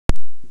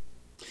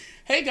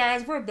Hey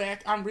guys, we're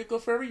back. I'm Rico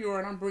Ferrior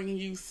and I'm bringing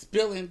you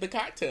Spilling the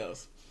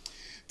Cocktails.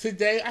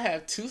 Today I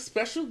have two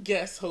special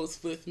guest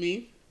hosts with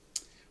me.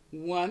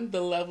 One,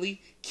 the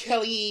lovely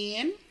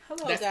Kellyanne.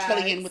 Hello, That's guys.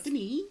 Kellyanne with an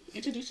E.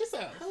 Introduce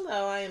yourself.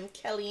 Hello, I am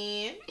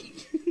Kellyanne.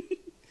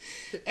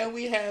 And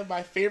we have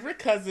my favorite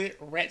cousin,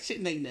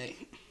 Ratchet Nene. Hey,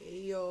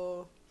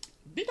 y'all.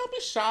 Don't be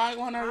shy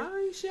on her.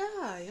 I ain't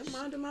shy. I'm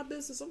minding my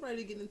business. I'm ready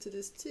to get into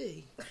this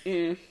tea.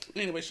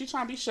 Anyway, she's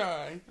trying to be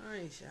shy. I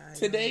ain't shy.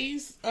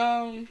 Today's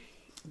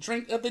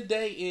drink of the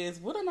day is,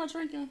 what am I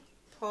drinking?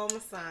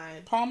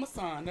 Parmesan.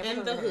 Parmesan. Never In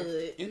heard the of her.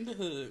 hood. In the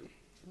hood.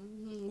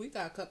 We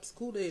got cups of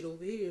Kool-Aid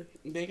over here.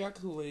 They got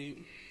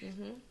Kool-Aid.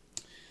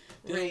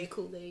 Red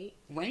Kool-Aid.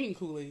 Rain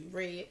Kool-Aid.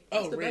 Red. Oh,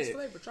 What's the red. best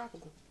flavor?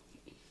 Tropical.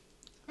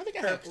 I think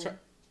I Purple. have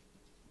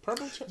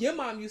purple. Your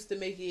mom used to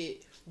make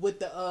it with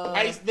the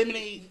Ice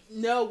lemonade.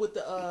 No, with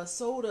the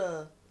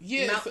soda.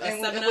 Yes, Mount-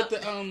 and 7 with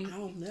the I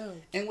don't know.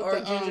 and with Or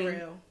the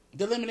ginger ale.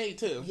 the lemonade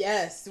too.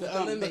 Yes, with the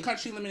The lemon.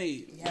 country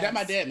lemonade. Yes. That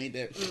my dad made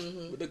that.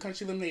 With the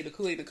country lemonade, the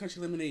Kool-Aid, the country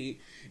lemonade,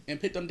 and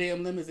put them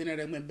damn lemons in there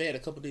that went bad a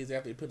couple days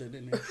after he put it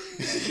in there. But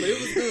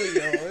it was good,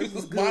 y'all. It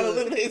was Bottle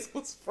good. lemonade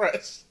was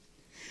fresh.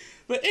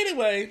 But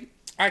anyway,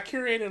 I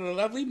curated a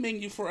lovely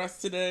menu for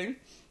us today.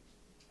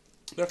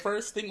 The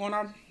first thing on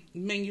our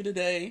menu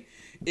today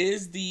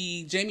is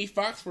the Jamie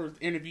Foxworth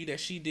interview that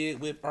she did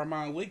with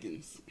Armand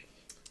Wiggins.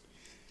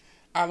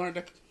 I learned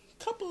a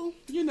couple,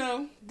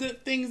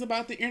 good things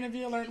about the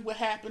interview. I learned what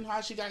happened,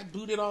 how she got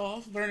booted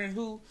off, learning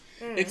who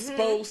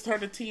exposed her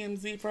to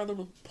TMZ for other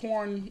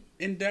porn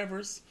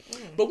endeavors.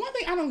 But one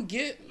thing I don't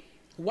get,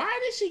 why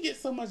did she get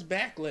so much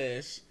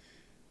backlash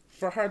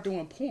for her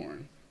doing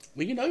porn?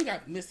 Well, you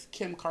got Miss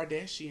Kim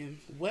Kardashian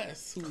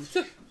West, whose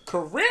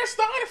career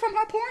started from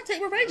her porn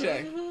tape with Ray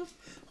J.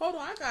 Hold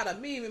on, I got a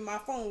meme in my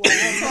phone while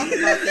I'm talking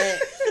about that.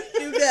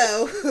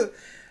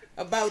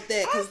 About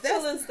that. I Because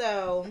feel as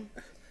though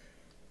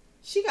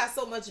she got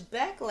so much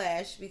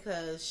backlash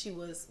because she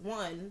was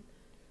one,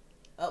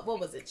 what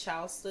was it,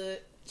 childhood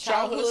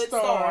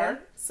star.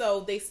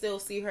 So they still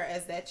see her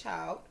as that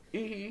child.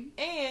 Mm-hmm.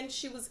 And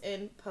she was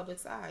in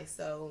public's eye.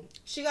 So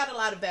she got a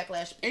lot of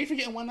backlash. And you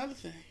forgetting one other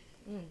thing.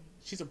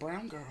 She's a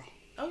brown girl.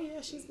 Oh,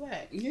 yeah, she's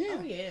black. Yeah.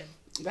 Oh, yeah.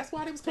 That's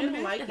why they was They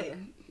coming don't after like her. it.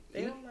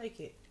 They don't like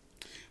it.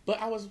 But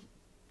who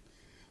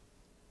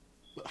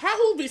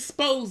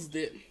exposed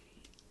it?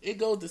 It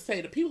goes to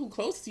say the people who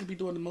close to you be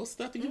doing the most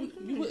stuff that you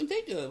wouldn't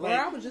think of. Well,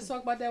 I was just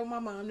talking about that with my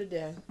mom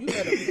today. You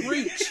better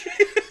preach,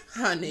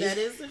 honey. That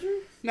is the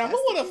truth. Now, who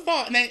would have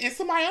thought? And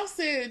somebody else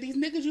said these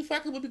niggas you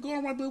fucking would be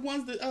going around with the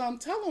ones that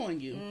tell on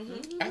you.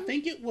 I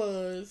think it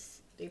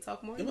was. They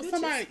talk more It than was bitches.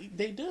 somebody.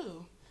 They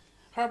do.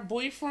 Her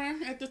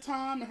boyfriend at the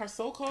time and her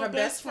so-called Her best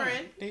best friend.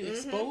 friend. They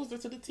exposed her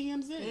to the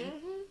TMZ.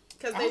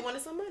 Because they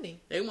wanted some money.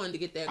 They wanted to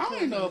get that. I don't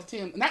even know if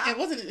it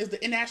was the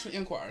National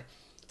Enquirer.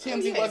 TMZ Oh,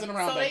 yeah. wasn't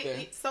around so back they,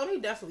 then. So they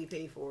definitely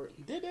paid for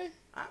it. Did they?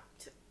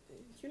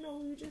 You know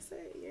who you just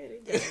said? Yeah, they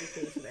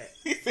definitely paid for that.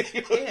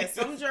 Yeah,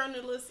 some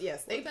journalists,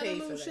 yes, they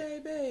paid for that.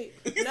 shade, babe.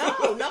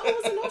 No, it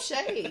wasn't no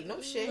shade. No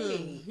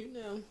shade.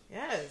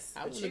 Yes.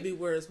 I but want to be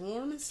where it's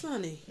warm and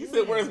sunny. You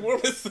said where's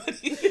warm and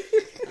sunny?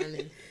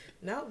 Honey.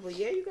 No, but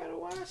yeah, you gotta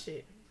watch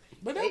it.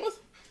 But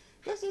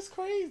that's just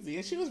crazy.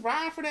 And she was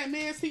riding for that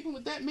man, sleeping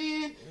with that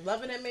man.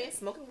 Loving that man,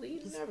 smoking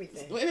weed and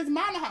everything. In his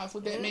mama house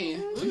with that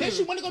man. And then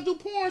she wanted to go do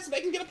porn so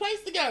they can get a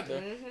place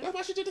together. That's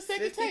why she did the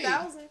second tape.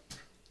 50,000.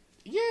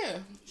 Yeah.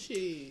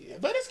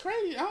 Shit. But it's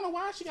crazy. I don't know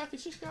why she got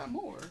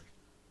more.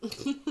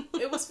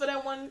 It was for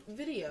that one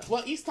video.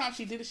 Well, each time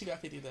she did it, she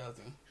got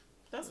 50,000.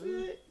 That's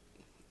good.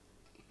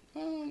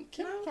 Kim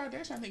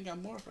Kardashian, I think,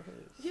 got more for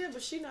hers. Yeah,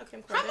 but she not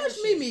Kim Kardashian. How much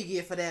Mimi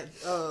get for that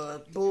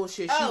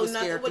bullshit she was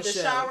scared with to the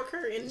show? shower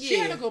curtain. She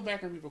had to go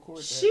back and re-record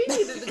that. She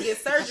needed to get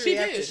surgery She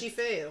after did. she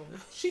fell.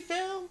 She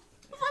fell?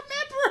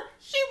 Remember,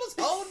 she was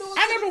holding on.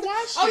 I never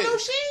watched Oh it. no,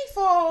 she ain't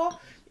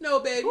fall. No,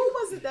 baby. Who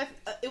was it that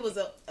it was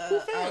Who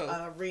fell?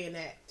 a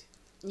reenact?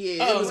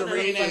 Yeah, Oh, it was a one of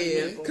them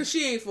reenactment. fucking Cause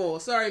she ain't fall.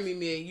 Sorry,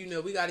 Mimi.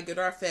 We got to get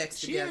our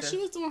facts Yeah, together. she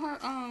was doing her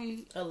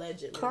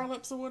Allegedly. curl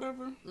ups or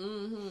whatever.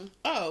 Mm-hmm.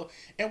 Oh,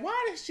 and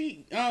why did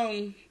she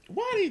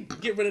why did he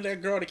get rid of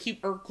that girl to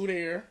keep Urkel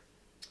there?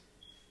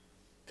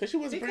 Cause she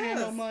wasn't bringing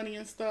no money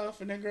and stuff,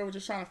 and that girl was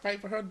just trying to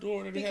fight for her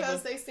daughter.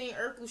 Because they seen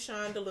Urkel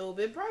shined a little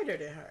bit brighter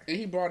than her. And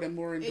he brought in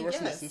more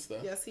endorsements and stuff.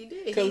 Yes, he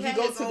did. 'Cause He if had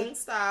you go his to own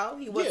style.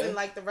 He wasn't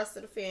like the rest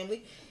of the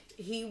family.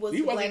 He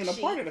wasn't even a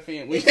part of the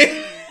family.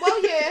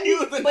 Well, yeah, He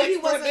was the but he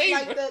next door wasn't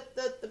like neighbor.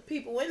 the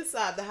people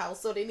inside the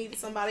house. So they needed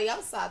somebody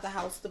outside the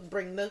house to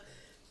bring the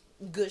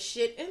good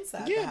shit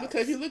inside. the Yeah, house.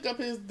 because you look up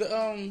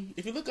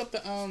if you look up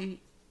the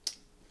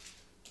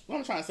what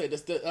I'm trying to say,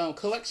 the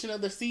collection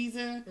of the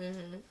season.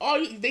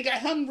 They got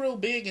him real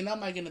big and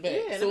I'm like in the back.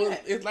 Yeah, in so the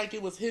back. it's like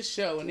it was his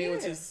show and they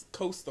was his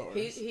co-stars.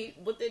 He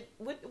what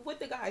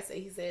the guy say?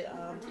 He said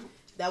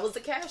that was the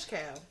cash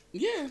cow.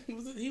 Yeah, he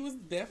was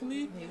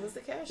definitely He was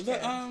the cash the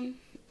cow.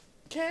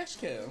 cash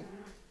cow.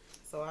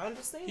 So I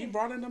understand. He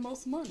brought in the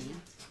most money.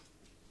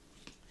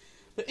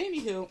 But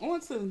anywho, on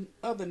to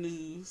other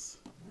news.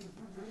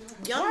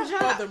 Young Why-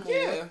 Jock. Furthermore,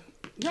 Yeah,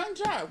 Young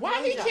Jock. Why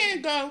Young he Jock.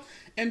 can't go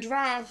and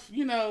drive,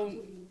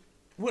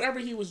 whatever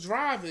he was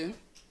driving,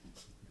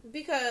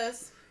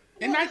 Because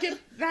and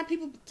not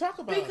people talk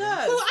about it.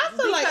 Because Well, I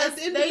feel like at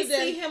the end of they the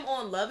day- see him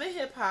on Love and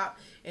Hip Hop,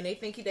 and they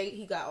think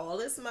he got all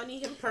this money,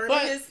 him perming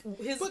But-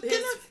 his But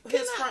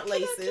front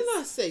laces. Can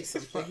I say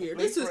something here?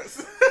 Lace This fronts.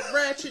 is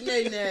Ratchet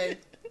Nene.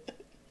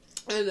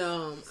 And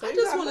So I you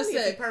just got want to money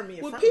if say, you perm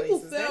your what front people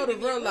laces. fail They to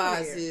be in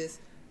realize here. is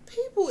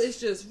people is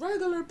just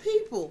regular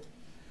people.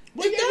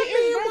 Well, If yeah, that he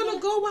is man want regular.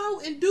 to go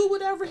out and do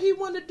whatever he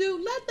want to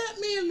do, let that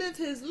man live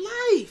his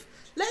life.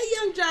 Let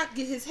Young Jock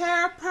get his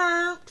hair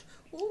permed.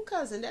 Oh,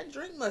 cousin, that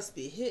drink must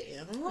be hitting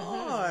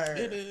hard.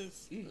 It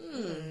is.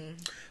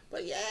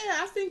 But yeah,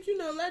 I think,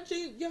 let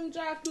Young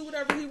Jock do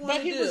whatever he want But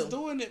to he do. was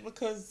doing it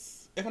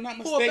because, if I'm not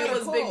For a mistaken, better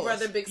It was Big cause.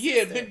 Brother, Big Sister.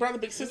 yeah, Big Brother,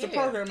 Big Sister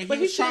Yeah. program, and But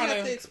he he was shouldn't trying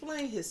have to to.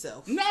 explain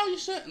himself. No, you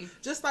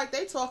shouldn't. Just like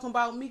they talking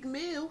about Meek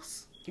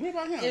Mills What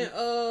about him?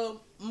 and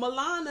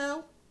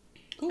Milano.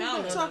 Who I don't was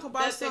know. that? Talking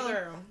about That's the something.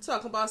 girl.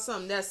 Talking about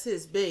something that's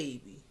his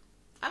baby.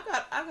 I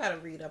gotta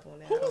read up on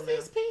that. Who I was don't know.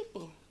 these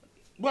people?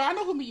 Well, I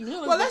know who Meek Mill is.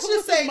 Well, but let's who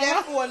just was say this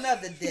that Malone? for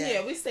another day.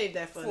 Yeah, we saved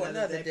that for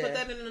another day. Put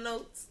that in the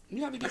notes.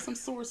 You have to get some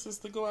sources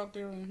to go out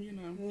there and Yeah.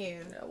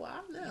 Yeah, well,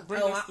 I know.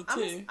 bring us the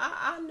tea.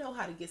 I know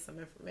how to get some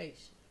information.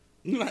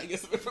 You know, I get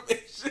some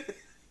information.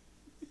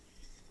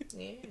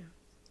 Yeah.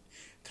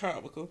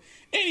 Comical.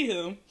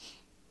 Anywho,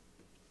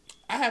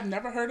 I have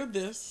never heard of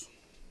this.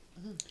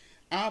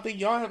 I don't think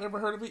y'all have ever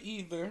heard of it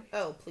either.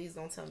 Oh, please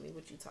don't tell me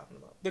what you're talking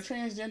about. The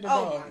transgender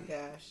Oh dog. my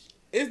gosh.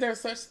 Is there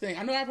such thing?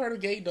 I know I've heard of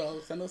gay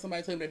dogs. I know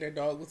somebody told me that their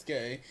dog was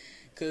gay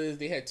because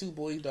they had 2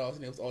 boy dogs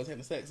and they was always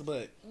having sex.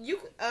 But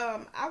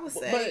I would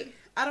say But-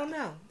 I don't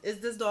know. Is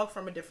this dog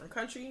from a different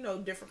country?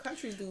 Different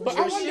countries do But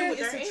I weird wonder shit with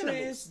It's their a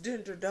animals.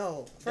 transgender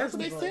dog. that's First what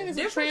they of all. said. It's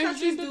a Different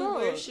countries transgender do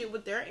dog. weird shit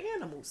with their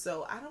animals.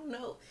 So I don't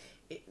know.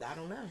 I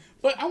don't know.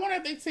 But I wonder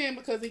if they saying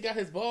because he got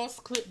his balls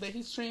clipped that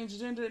he's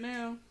transgender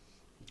now,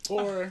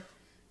 or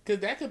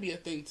because that could be a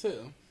thing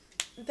too.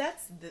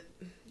 That's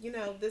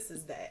this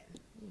is that.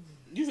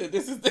 You said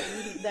this is the.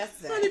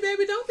 That's Honey, that.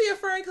 baby, don't be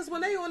afraid, because when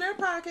they on their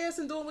podcast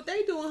and doing what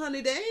they doing, honey,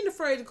 they ain't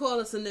afraid to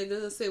call us a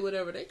nigga and say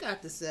whatever they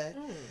got to say.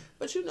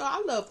 But,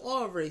 I love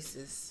all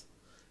races.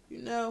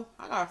 I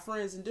got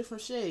friends in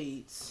different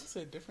shades. I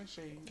said different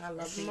shades. I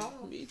love them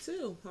all. Me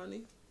too,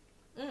 honey.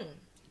 Mm.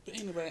 But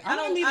anyway, I I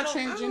don't don't- need I a don't-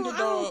 transgender I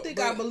dog. don't think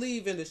but- I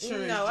believe in the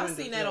transgender No, I've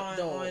seen that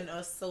dog.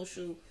 on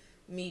social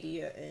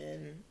media,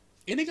 and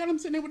And they got him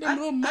sitting there with that I-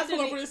 little I muffle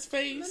didn't- over his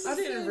face. I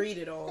didn't read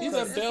it all. He's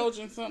a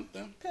Belgian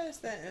something. Pass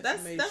that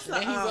That's information.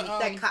 And he's a,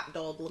 that cop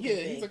dog looking Yeah,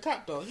 thing. he's a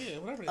cop dog. Yeah,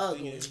 whatever that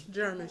thing Ugly. is.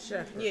 German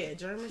Shepherd. Yeah,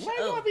 German. Why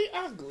Oh, y'all be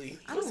ugly?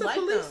 I It's don't a like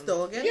police them.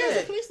 dog, ain't Yeah, the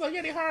it? police dog.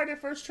 Yeah, they hired their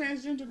first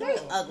transgender They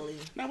dog. ugly.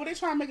 Now, what they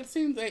trying to make it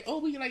seem like, oh,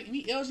 we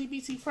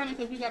LGBT friendly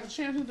because we got a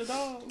transgender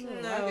dog.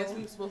 I No. guess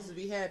we were supposed to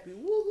be happy.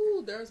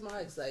 Woohoo, there's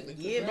my excitement.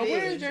 Yeah, But where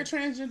man. is their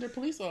transgender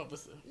police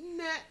officer?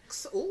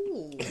 Next.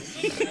 Ooh,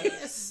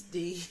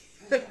 nasty.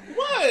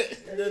 What?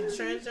 The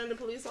transgender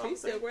police He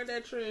officer. said, where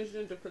that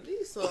transgender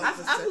police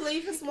officer? I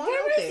believe it's one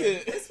Where out is there.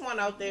 it? It's one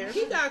out there.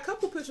 He got a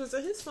couple pictures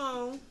of his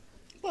phone.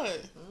 What?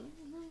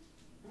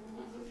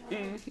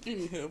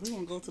 Anyhow, we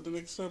gonna go to the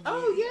next subject.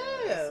 Oh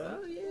yeah.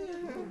 Oh,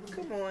 yeah.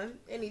 Come on.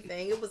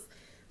 Anything. It was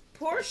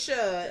Portia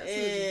That's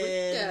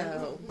his and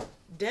Rico.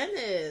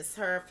 Dennis,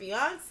 her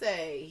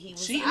fiance. He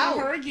was Cheating out. on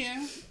her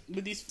again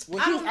with these.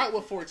 Well, I he was don't- out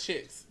with 4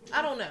 chicks,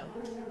 I don't know.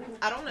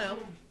 I don't know.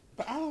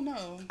 but I don't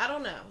know. I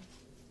don't know.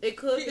 It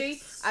could be.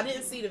 Yes. I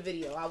didn't see the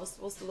video. I was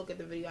supposed to look at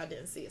the video. I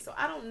didn't see it, so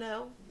I don't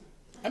know.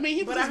 I mean,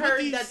 he was But I just with heard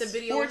these that the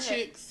video 4 had-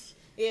 chicks.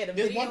 Yeah, the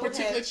This video one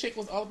particular had, chick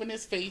was all up in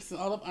his face and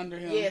all up under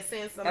him. yeah,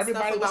 saying some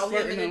Everybody was stuff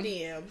about him in flirting the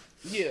DM.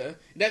 Yeah.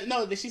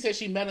 That she said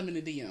she met him in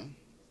the DM.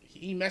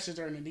 He messaged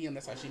her in the DM.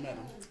 That's how she met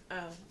him.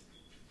 Oh,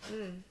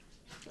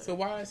 So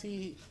why is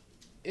he?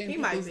 In he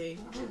might people's-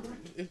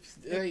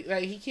 be.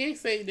 Like he can't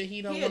say that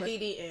he don't He a want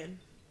DDN,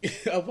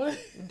 to. What?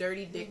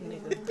 dirty dick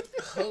nigga.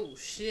 Oh,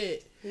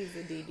 shit. He's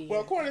a DDN.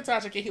 Well, according to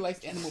Tasha K, he likes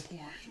animal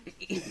porn.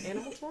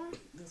 Animal porn.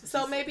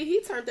 So maybe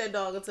he turned that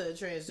dog into a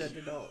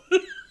transgender dog.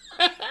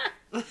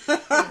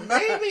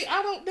 Maybe,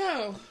 I don't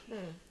know.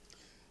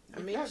 I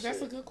mean,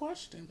 That's a good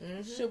question.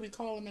 Should we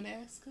call him and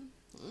ask him?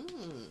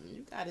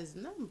 You got his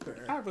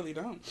number. I really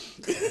don't.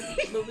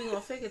 but we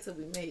gonna fake it till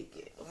we make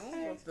it.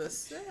 I was about to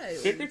say.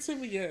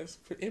 Figuratively, yes.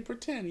 And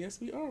pretend, yes,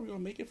 we are. We're gonna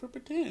make it for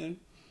pretend.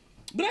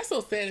 But that's so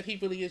sad if he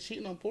really is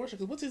cheating on Portia.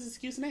 Because what's his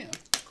excuse now?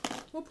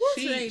 Well, Portia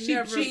She- ain't she-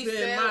 never she been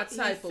fell- my he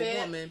type of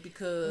fell- woman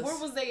because. Where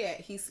was they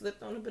at? He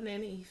slipped on a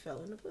banana and he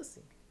fell in the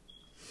pussy.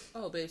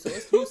 Oh, babe, so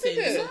it's Who you saying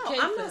did it's that? okay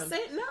No, I'm for not him.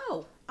 saying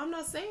no. I'm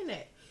not saying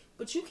that.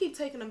 But you keep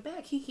taking him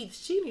back. He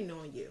keeps cheating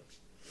on you.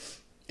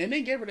 And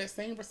they gave her that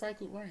same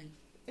recycled ring.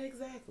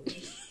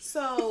 Exactly.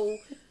 So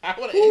I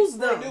would Who's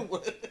have asked for a dumb? new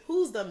one.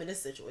 who's dumb in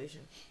this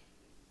situation?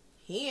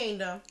 He ain't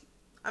dumb.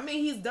 I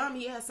mean, he's dumb.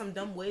 He has some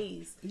dumb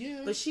ways.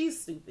 Yeah. But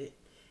she's stupid.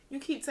 You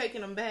keep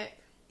taking him back.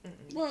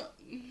 Well,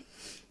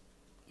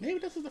 maybe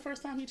this was the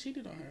first time he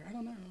cheated on her. I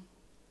don't know.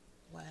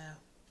 Wow.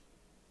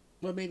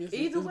 Well, maybe it's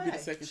Either this will be the way,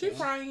 second She time.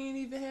 probably ain't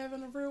even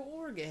having a real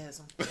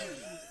orgasm.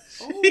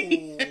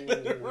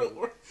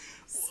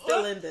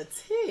 Still in the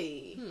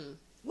tea.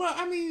 Well,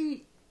 I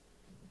mean,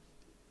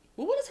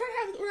 what does her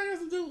having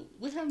orgasm do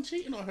with him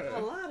cheating on A her?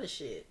 lot of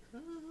shit.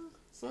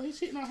 So he's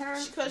cheating on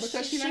her Because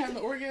because she's not having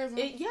an orgasm?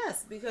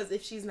 Yes, because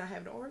if she's not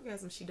having an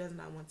orgasm, she does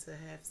not want to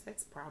have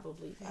sex,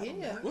 probably. I don't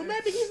Yeah. know. Well,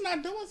 maybe he's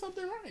not doing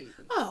something right.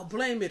 Oh,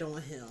 blame it on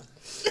him.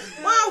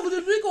 Why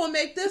would we gonna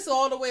make this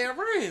all the way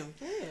around?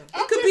 Yeah.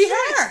 It could be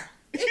her.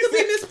 It could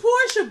be Miss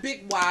Portia,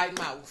 big wide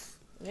mouth.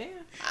 Yeah.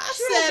 I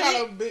She said got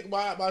it. a big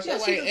wide mouth. She Yeah,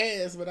 got she white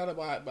ass, but not a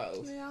wide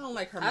mouth. Yeah, I don't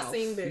like her I mouth.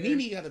 seen bigger.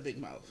 Nene got a big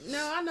mouth.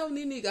 No, I know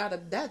Nene got a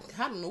that.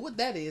 I don't know what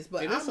that is,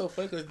 but And I that's so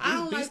funny because I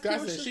don't B. like Scott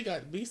Portia. said she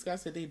got B. Scott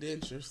said they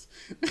dentures.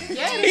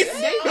 Yeah, they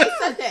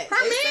said that.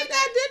 her They man said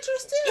got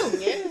dentures too.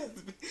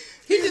 Yeah.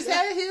 He just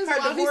had his. Her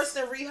while divorced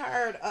and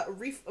rehired,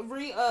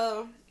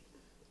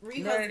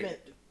 re-husband.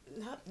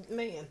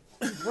 Man.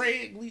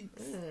 Greg, we.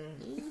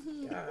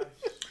 Gosh.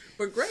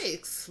 But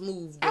Greg's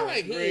smooth. I Though.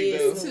 like He Greg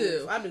is though.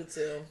 too. I do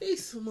too.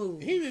 He's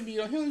smooth. He didn't be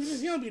on.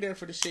 He don't be there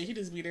for the shit. He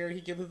just be there. He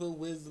give his little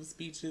wisdom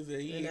speeches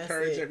and he And that's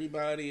encourage it.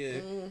 everybody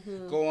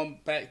and going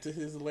back to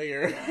his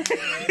lair.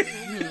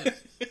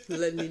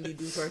 Let Nene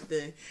do her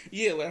thing.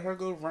 Yeah, let her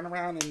go run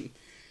around and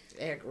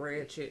Act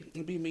ratchet.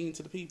 be mean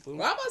to the people.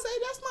 Well, I'm gonna say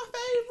that's my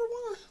favorite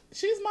one.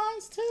 She's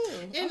mine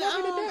too. And I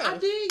love her to death. I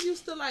did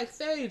used to like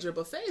Phaedra,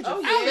 but Phaedra. Oh,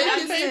 yeah, I I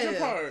like fake as Phaedra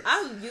hell. part.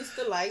 I used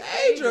to like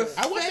Phaedra.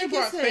 Phaedra. I wish they fake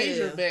brought as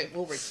Phaedra hell. back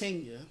over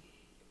Kenya.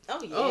 Oh,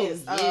 Oh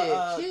yes.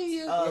 yeah,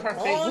 Kenya. Her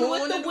face Gone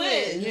going with in the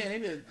wind. Yeah, they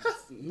did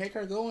make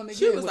her go on again.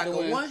 She was with like the a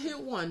wind. one-hit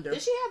wonder.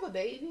 Did she have a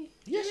baby?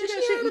 Yeah, Yeah, she she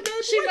did. had a baby.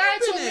 She What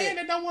married to a happened man then?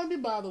 that don't want to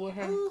be bothered with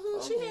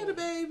her. She had a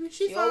baby.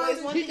 She She always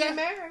fathered. wanted He to get got-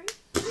 married.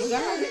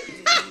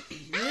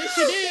 Yeah,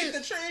 she did. The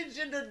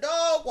transgender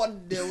dog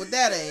wanted to deal with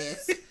that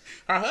ass.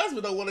 Her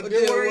husband don't want to Or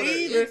deal deal with her with her.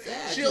 either.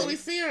 Exactly. She only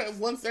see her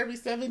once every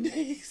 7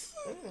 days.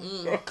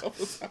 Or a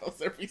couple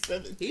times every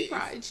 7 He days.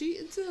 probably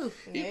cheating too.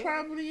 He Yeah.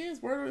 probably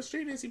is. Word on the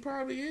street is he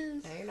probably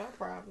is. Ain't no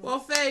problem. Well,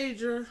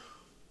 Phaedra.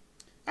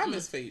 I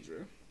miss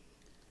Phaedra.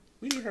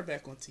 We need her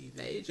back on TV.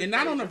 Phaedra, and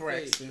not on the Phaedra,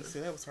 Braxtons. Phaedra. See,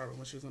 that was horrible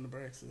when she was on the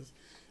Braxtons.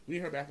 We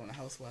need her back on the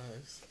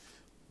Housewives.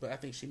 But I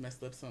think she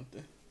messed up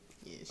something.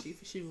 Yeah,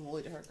 she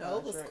avoided her. Oh,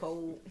 it was contract.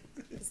 cold.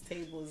 This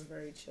table is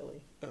very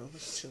chilly. Oh,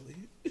 it's chilly.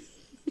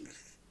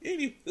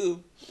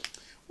 Anywho,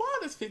 why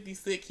does 50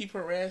 Cent keep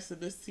harassing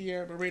Miss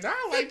Tierra Marie? I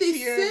don't like 50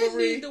 Tierra Cent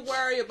Marie. need to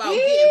worry about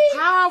getting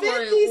power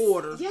 50 and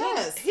order.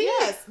 Yes,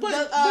 yes. But,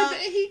 But, but then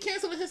he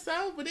canceled it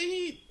himself, but then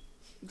he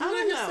did I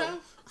don't it know.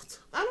 himself.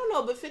 I don't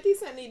know, but 50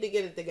 Cent need to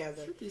get it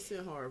together. 50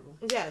 Cent horrible.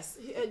 Yes,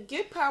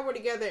 get power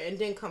together and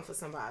then come for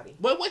somebody.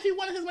 But what he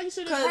wanted his money, he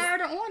should have 'Cause-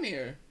 hired her on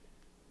there.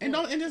 And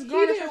just He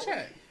garnish her didn't-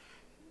 check.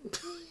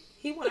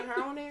 He wanted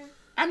her on there?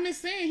 I'm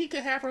just saying he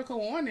could have her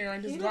go on there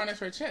and just He don't- garnish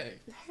her check.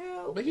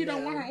 Hell But he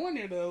don't no. want her on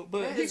there though.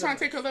 But That he's is trying a-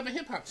 to take her love and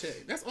hip hop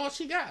check. That's all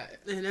she got.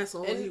 And that's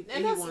all And he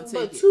that's want to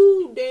but take it.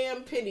 2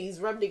 damn pennies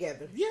rubbed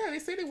together. Yeah, they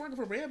say they working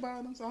for Red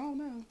Bottoms. So I don't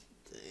know.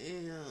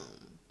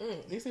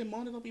 Damn. They say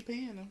Mona don't be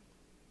paying them.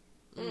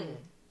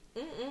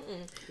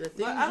 The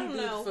things I you don't do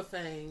know. for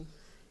fame.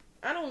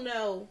 I don't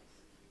know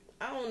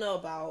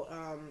about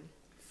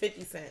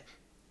 50 Cent.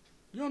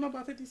 You don't know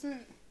about 50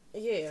 Cent?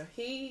 Yeah,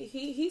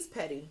 he's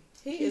petty.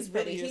 He He is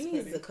petty. really is He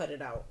needs petty. to cut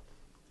it out.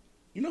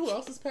 You know who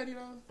else is petty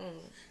though?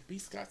 B.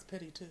 Scott's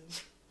petty too.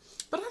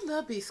 But I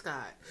love B.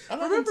 Scott. I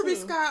love Remember him, B.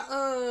 too. Scott,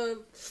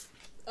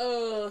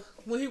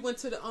 when he went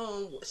to the,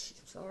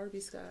 sorry, B.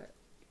 Scott.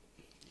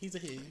 He's a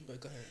he,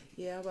 but go ahead.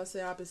 Yeah, I was about to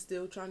say, I've been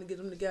still trying to get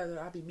them together.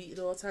 I've been meeting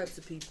all types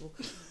of people.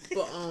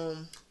 But, Oh.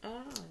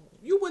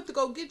 you went to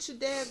go get your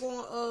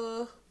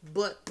daggone,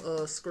 butt,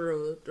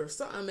 scrubbed or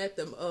something at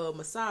the,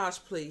 massage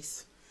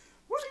place.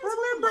 What are you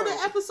Remember talking the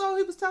about? episode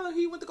he was telling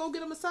he went to go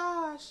get a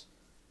massage?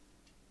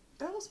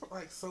 That was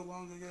like so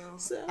long ago.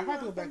 So I have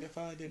to go back and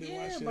find it and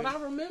Yeah, watch it. but I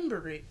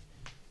remember it.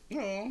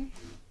 No,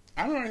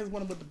 I remember his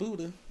one with the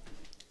Buddha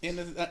and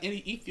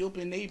any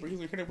Ethiopian neighbor. He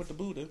was hit her with the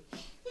Buddha.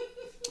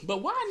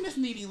 But why Miss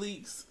Needy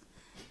Leaks?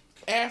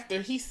 After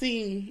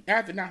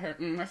not her,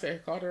 I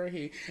said called her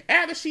he.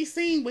 After she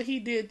seen what he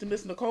did to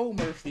Miss Nicole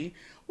Murphy,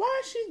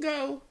 why she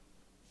go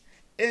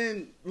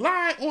and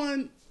lie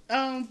on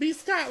B.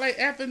 Scott like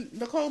after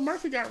Nicole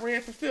Murphy got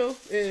ran for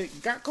filth and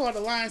got called a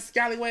lying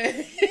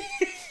scallywag?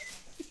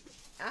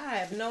 I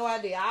have no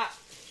idea.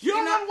 You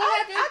don't know what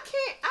happened? I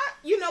can't.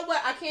 You know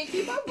what? I can't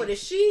keep up with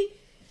it.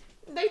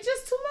 They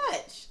just too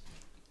much.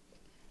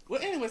 Well,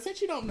 anyway,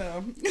 since you don't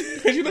know,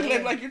 because you looking at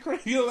me like you're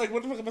crazy, you're like,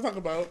 what the fuck am I talking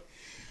about?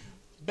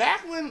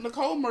 Back when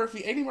Nicole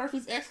Murphy, Eddie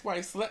Murphy's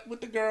ex-wife, slept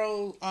with the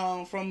girl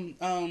from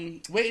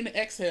Waiting to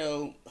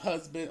Exhale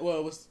husband,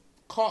 well, was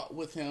caught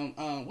with him.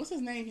 What's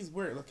his name? He's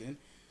weird looking.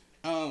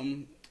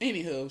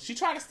 Anywho, she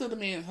tried to steal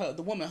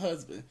the woman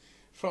husband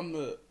from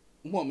the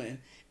woman,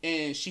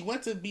 and she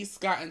went to B.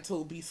 Scott and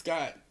told B.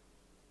 Scott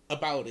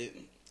about it,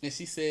 and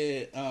she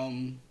said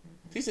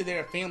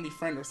they're a family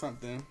friend or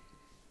something,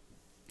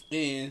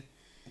 and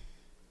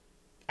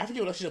I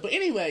forget what else she said. But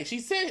anyway, she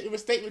said it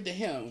was a statement to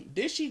him.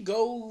 Then she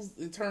goes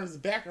and turns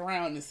back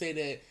around and say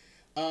that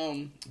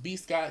B.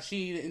 Scott,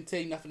 she didn't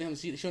take nothing to him.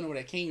 She don't know where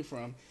that came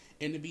from.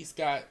 And then B.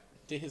 Scott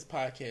did his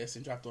podcast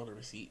and dropped all the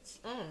receipts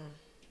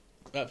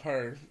of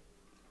her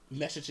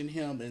messaging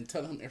him and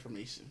telling him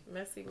information.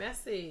 Messy.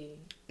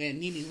 And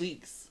Nene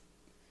Leakes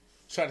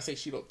try to say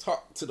she don't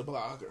talk to the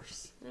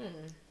bloggers.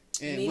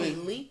 And Nene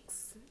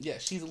Leakes? Yeah,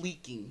 she's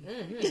leaking.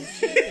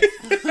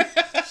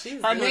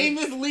 Her name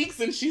is Leaks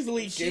and she's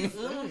leaking.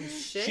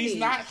 She's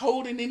not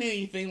holding in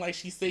anything like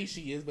she says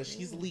she is, but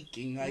she's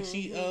leaking. Like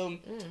she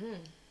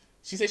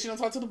said she don't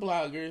talk to the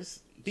bloggers.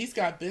 B.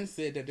 Scott Ben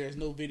said that there's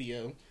no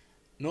video,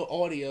 no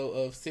audio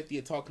of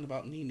Cynthia talking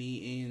about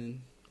Nene.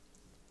 And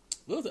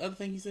what was the other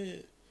thing he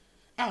said?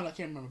 I don't know, I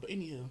can't remember, but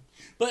anywho.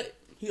 But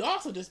he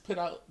also just put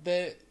out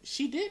that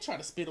she did try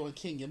to spit on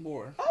Kenya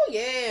Moore. Oh,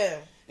 yeah.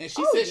 And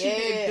she said she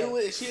didn't do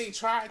it. She didn't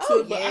try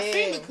to. But I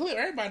seen the clip.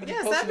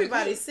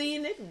 Everybody's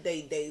seen it.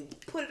 They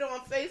put it on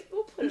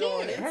Facebook, put it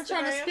on Instagram. Her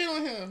trying to spit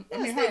on him.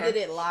 Yes, they did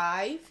it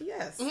live.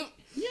 Yes.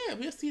 Yeah,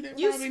 we'll see that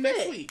probably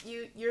next week.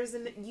 You're a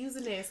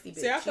nasty bitch.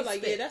 See, I feel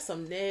like, that's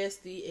some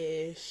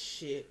nasty ass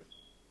shit.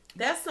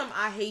 That's some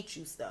I hate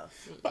you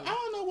stuff. But I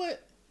don't know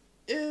what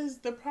is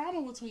the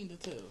problem between the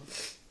two.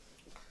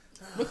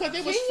 Because they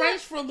was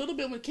friends for a little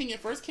bit when Kenya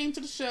first came to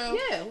the show.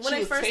 Yeah, when she they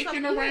was first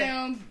taking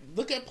around,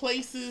 look at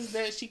places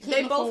that she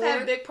couldn't They both afford.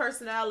 have big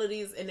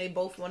personalities, and they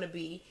both want to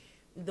be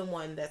the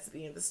one that's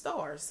being the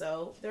star.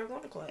 So they're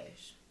going to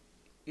clash.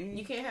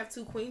 You can't have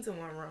two queens in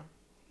one room.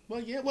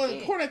 Well, yeah. Well,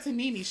 according to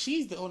Nene,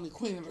 she's the only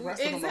queen, and the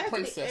rest of them are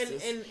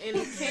princesses. And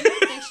Kenya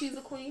thinks she's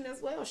a queen as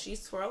well.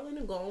 She's twirling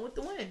and going with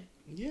the wind.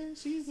 Yeah,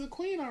 she's a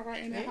queen, all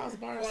right, in that house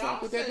by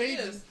herself with that baby.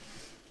 This.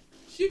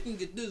 She can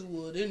get this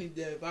wood any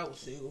day if I was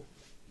single.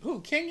 Who,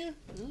 Kenya?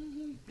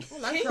 I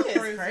like Kenya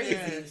her is crazy crazy.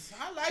 ass.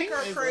 I like Kenya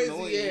her is crazy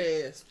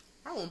annoying. ass.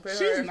 I won't pay She's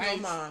her ass nice.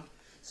 no mind.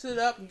 Sit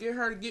up and get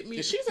her to get me.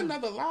 And she's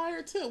another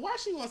liar, too. Why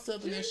she on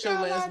something that show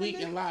last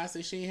week and lied,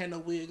 said she ain't had no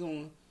wig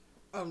on?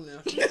 Oh, no.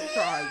 She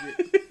tried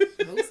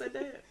it. Who said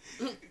that?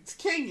 It's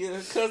Kenya,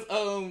 because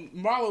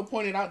Marlo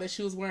pointed out that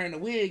she was wearing a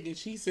wig, and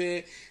she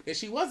said that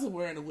she wasn't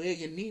wearing a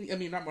wig, and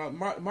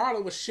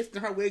Marlo was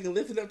shifting her wig and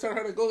lifted it up, telling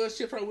her to go and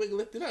shift her wig and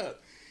lift it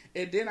up.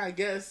 And then I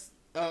guess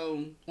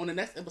on the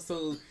next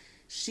episode,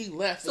 she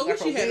left. So what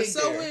she had a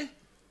sew in?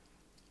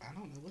 I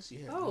don't know what she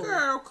had. Oh.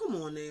 Girl, come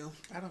on now.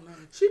 I don't know.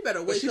 She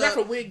better wake she up. left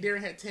her wig there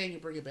and had Tanya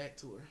bring it back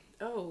to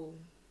her. Oh,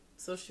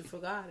 so she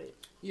forgot it.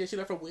 Yeah, she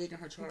left her wig in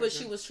her charger. But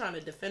she was trying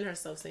to defend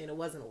herself, saying it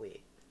wasn't a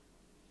wig.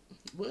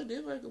 Well, it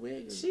did like a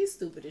wig. She's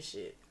stupid as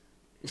shit.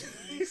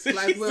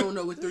 Like we don't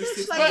know what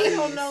 360 Like we is.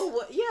 don't know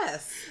what.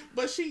 Yes.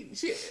 But she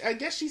I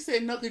guess she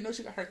said no. You know,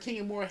 she got her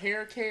Kenya Moore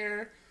hair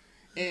care,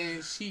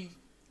 and she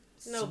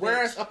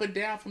swears up and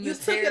down from you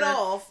this took hair it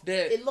off.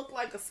 that It looked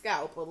like a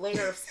scalp, a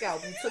layer of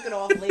scalp. You took it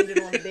off, laid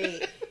it on the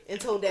bed, and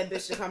told that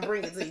bitch to come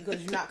bring it to you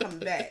because you're not coming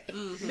back.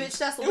 Bitch,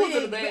 that's a It wasn't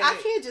wig. a bad I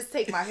wig. can't just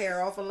take my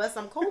hair off unless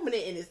I'm combing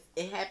it and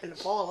it happened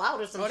to fall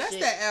out or some Oh, that's shit.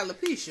 that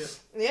alopecia.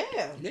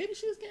 Yeah. maybe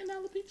she was getting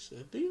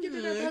alopecia. Do you get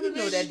that? Yeah, other you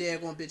know baby?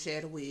 that daggone bitch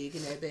had a wig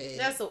in that bag.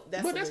 That's a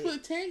wig.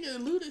 what Tanya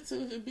alluded to,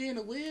 it being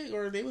a wig,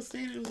 or they were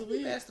saying it was a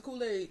wig. Pass the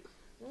Kool-Aid.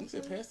 You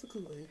said pass the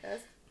Kool-Aid.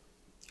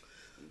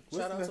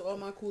 Shout out to all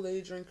my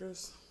Kool-Aid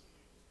drinkers.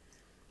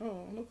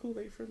 Oh, no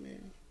Kool-Aid for me.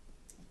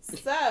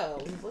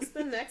 So, what's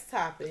the next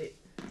topic?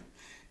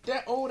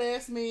 That old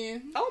ass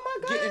man Oh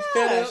my Getting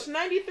fed gosh, up.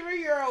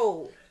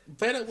 93-year-old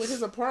fed up with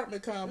his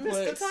apartment complex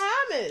Mr.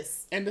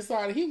 Thomas. and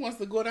decided he wants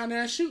to go down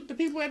there and shoot the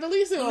people at the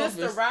leasing office.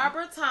 Mr.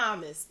 Robert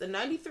Thomas, the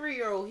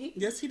 93-year-old,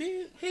 Yes, he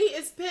did. he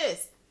is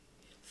pissed.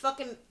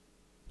 Fucking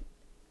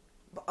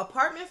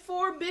apartment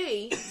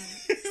 4B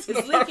is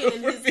leaking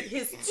in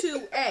his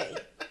 2A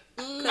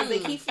because they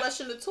keep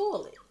flushing the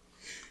toilet.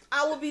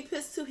 I would be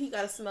pissed too. He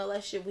gotta smell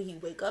that shit when he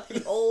wake up.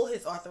 He old.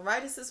 His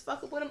arthritis is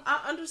fucking with him.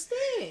 I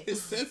understand.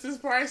 His senses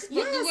probably fucking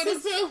Yes, with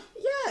him too.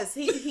 Yes,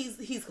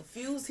 he's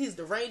confused. He's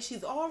deranged.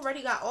 He's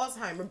already got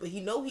Alzheimer's, but he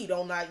know he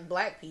don't like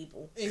black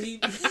people. And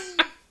he,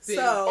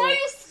 So Why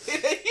you say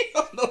that? You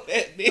don't know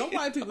that, man. some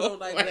white people don't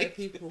like black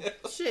people.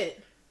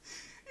 shit,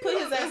 put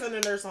his ass in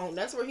the nurse home.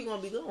 That's where he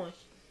gonna be going.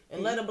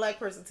 And let a black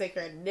person take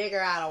care of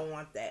nigger. I don't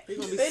want that. He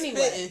gonna be But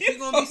anyway, spitting. He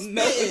gonna be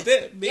know what spitting.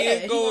 that man yeah,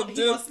 he gonna gonna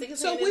do. stick his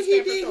So hand in what his he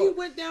paper did, he throat.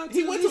 went down to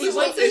He went to He his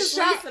went office to and his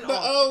shot leasing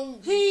the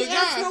He the ain't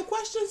asked guy. no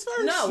questions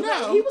first.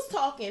 No, he was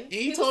talking.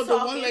 He was told the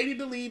one talking. lady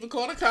to leave and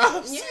call the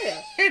cops.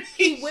 Yeah, And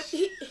he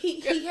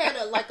had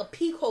a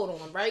pea coat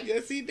on, right?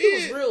 Yes, he He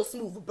did. was real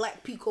smooth. A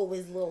black pea coat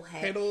with his little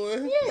hat. Head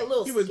on. Yeah, a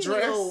little He was skinny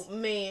dressed, old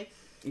man.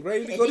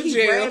 ready to And go to he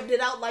jail. grabbed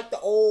it out like the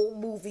old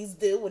movies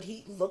do when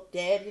he looked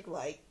at it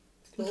like,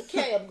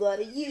 okay, I'm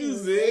gonna use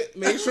Use it. it.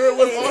 Make sure it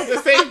was off.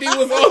 The safety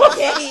was off.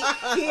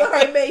 Yeah, he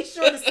already made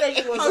sure the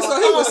safety was Oh, on. so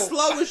he was Oh.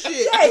 slow as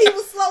shit. Yeah, he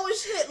was slow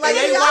as shit. Like,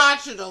 And they I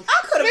watching him.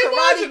 could They have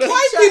watching karate him.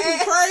 White kicked your people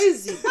ass.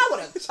 crazy. I would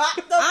have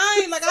chopped them. I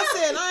ain't, like I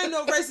said, I ain't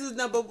no racist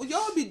No, but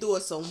y'all be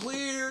doing some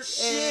weird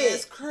Shit.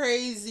 ass,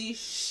 crazy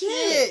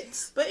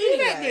shit. But Leave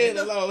that anyway, man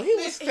alone. He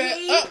was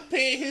fed up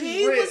paying his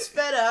he rent. was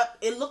fed up.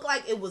 It looked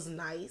like it was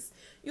nice.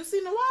 You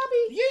seen the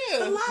lobby? Yeah.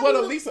 The lobby Well, the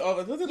look- Lisa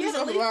office. The Yeah, Lisa the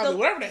office Lisa- lobby,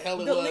 whatever the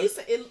hell it The was.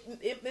 Lisa,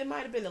 it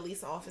might have been the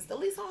Lisa office. The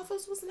Lisa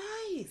office was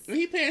nice.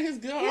 He paying his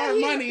good Yeah, hard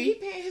he money.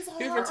 paying his His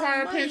hard-earned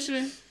retired money.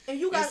 pension And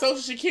you and got Social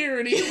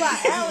Security. you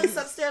got Alice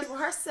upstairs with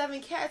her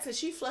 7 cats, and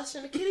she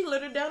flushing the kitty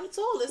litter down the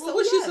toilet. Well, So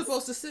was she yes.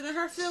 supposed to sit in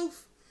her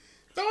filth?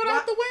 Throw it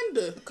out the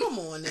window. Come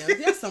on now,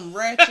 that's some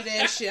ratchet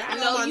ass shit. I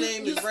know No, my you-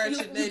 name you- is ratchet.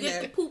 You in get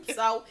the that. poops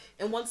out,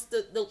 and once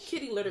the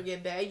kitty litter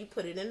get bad, you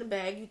put it in the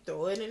bag, you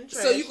throw it in the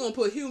trash. So you gonna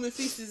put human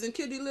feces in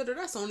kitty litter?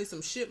 That's only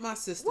some shit my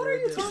sister. What are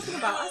would you do. talking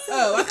about? I said,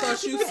 Oh, I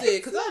thought you said,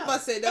 because I was No. about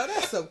to say, no,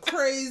 that's some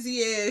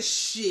crazy ass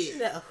shit.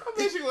 No. I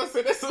bet you gonna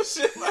say that's some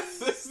shit my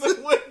sister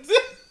would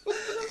do.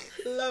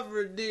 Love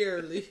her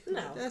dearly.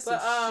 No, That's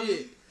but, some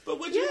shit. But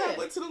would you Yeah. have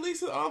went to the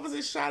Lisa office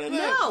and shot it No,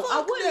 up?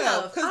 I wouldn't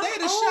have. Because I'm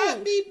they'd have old.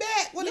 shot me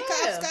back when the Yeah.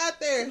 cops got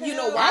there. You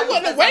know Hell why? I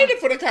wouldn't have Because waited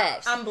for the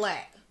cops. I'm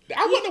black.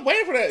 I wouldn't have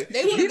waited for that.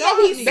 They You would've know,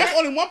 got me. that's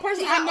only one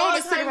person He I got know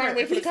that's sitting around Alzheimer's.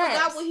 waiting for the He forgot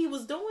cops. what he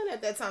was doing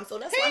at that time, so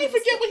that's He why didn't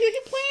was forget what he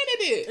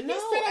planted it. No, He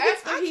said,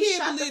 after I he can't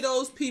shot believe the-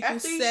 those people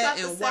after he sat shot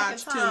the and second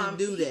watched time, him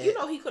do that. You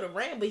know he could have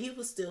ran, but he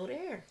was still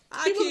there.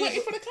 I he was can't.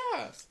 waiting for the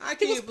cops. I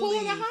He was can't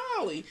pulling believe- a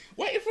Holly,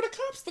 waiting for the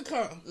cops to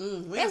come. we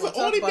ain't That's gonna the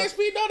only talk about- bitch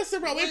we know that's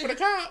around waiting for the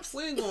cops.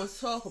 We ain't gonna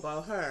talk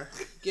about her.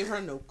 Give her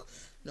no.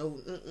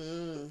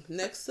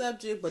 Next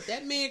subject. But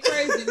that man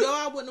crazy. No,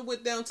 I wouldn't have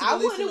went down to the I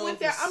Lisa wouldn't have went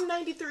there. office. I'm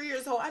 93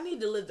 years old. I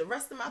need to live the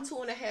rest of my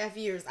 2.5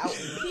 years out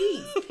in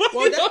peace.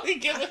 Well, You that- know he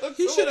giving him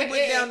He two should have and a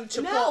went half. down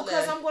to Chipotle. No,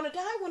 because I'm going to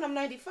die when I'm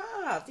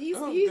 95. He's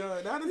Oh, he's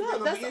God. Now this no,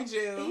 gonna that's be in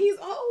jail. He's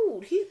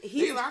old. He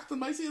He locked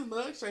him. I see his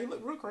mugshot. He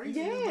looked real crazy.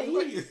 yeah,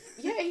 Look,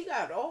 he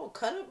got all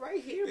cut up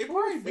right here. They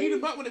poor probably beat thing.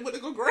 him up when they went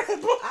to go grab him.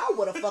 I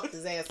would have fucked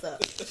his ass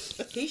up.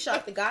 He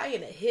shot the guy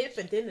in the hip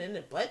and then in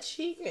the butt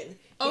cheek, and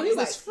Oh, he was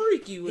like,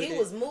 freaky with he it.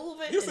 was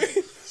moving. You and- say he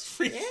was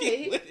freaky Yeah,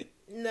 he- with it.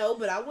 no,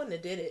 but I wouldn't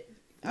have did it.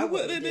 I You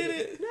wouldn't have did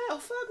it? No,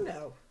 fuck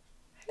no.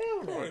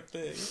 Hell Poor no.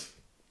 thing.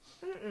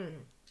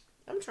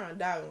 I'm trying to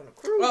die on a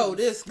cruise. Oh,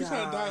 this You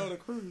trying to die guy. on a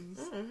cruise.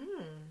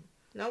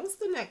 Now what's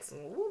the next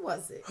one? What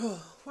was it?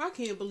 I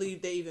can't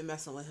believe they even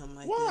messing with him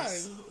like Why?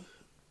 this.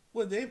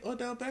 What, Dave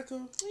Odell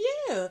Beckham?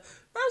 Yeah.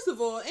 First of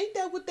all, ain't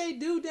that what they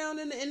do down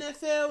in the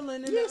NFL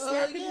and in Yeah, the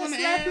slap people on the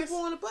slap ass. people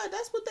on the butt?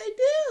 That's what they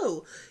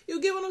do. You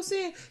get what I'm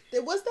saying?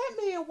 Was that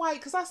man white?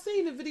 Because I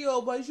seen the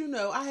video, but you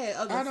know, I had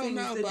other I don't things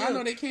know, to but do. I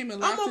know they came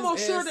and I'm locked his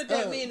almost sure ass that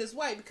that up. man is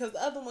white because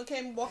the other one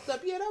came and walked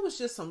up. Yeah, that was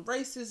just some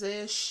racist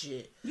ass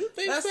shit. You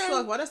think That's so?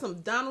 fuck. Why? That's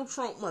some Donald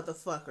Trump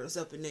motherfuckers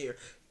up in there.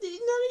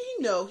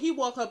 He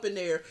walk up in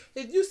there.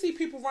 If you see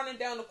people running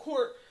down the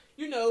court,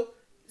 you know,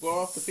 Go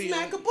off the field.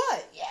 smack a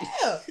butt.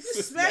 Yeah, you smack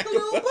a Smack a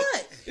little butt.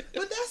 butt.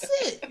 But that's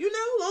it. You know,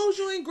 as long as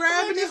you ain't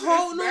grabbing Well, it,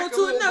 holding on smack a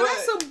to it. little No, butt.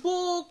 that's some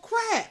bull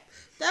crap.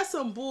 That's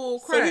some bull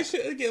So he crap.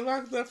 shouldn't get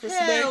locked up for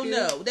Hell smacking.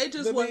 no. They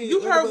just the want. man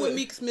You with heard the what butt.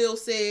 Meek Mill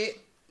said.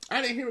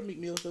 I didn't hear what Meek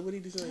Mill said. What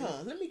did he say?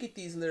 Let me get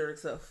these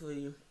lyrics up for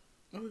you.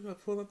 I'm gonna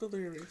pull up the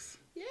lyrics.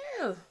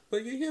 Yeah.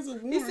 But here's a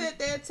warning. He said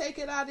they'll take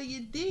it out of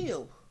your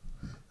deal.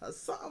 Or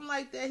something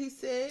like that, he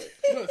said.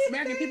 What,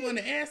 smacking people in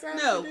the ass out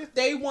No, there?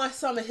 they want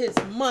some of his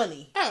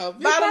money. Oh,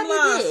 they Bottom probably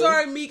line, do.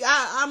 sorry, Meek.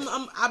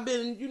 I've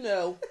been,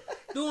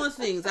 doing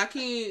things. I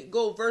can't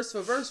go verse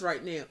for verse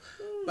right now,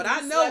 but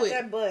I know Slap it.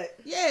 that butt.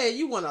 Yeah,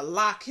 you want to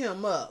lock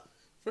him up.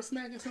 For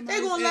smacking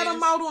somebody. They gonna let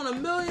him out on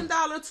 $1 million,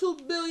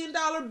 $2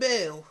 billion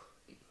bail.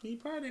 He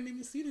probably didn't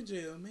even see the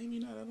jail. Maybe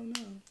not. I don't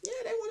know. Yeah,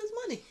 they want his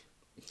money.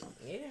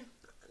 Yeah.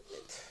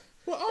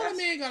 Well, all the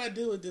man gotta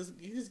do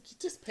is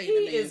just pay He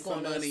the man is some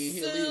gonna money. And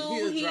sue.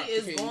 he'll He drop the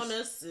is case.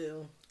 gonna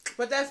sue.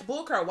 But that's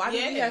bullcrap. Why do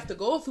we Yeah. have to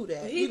go through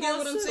that? He You get gonna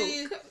what I'm sue.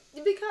 saying?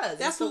 Because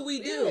That's it's what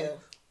we do. Yeah.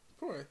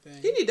 Poor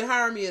thing. He need to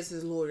hire me as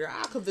his lawyer.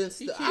 I convince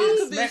He the. can't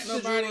I smack convince the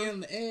nobody jury. in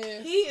the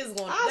ass. He is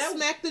going. I'll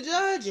smack the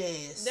judge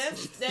ass.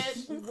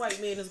 That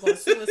white man is going to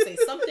sue and say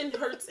something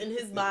hurts in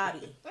his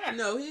body.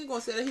 No, he ain't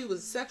gonna say that he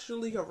was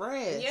sexually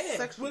harassed.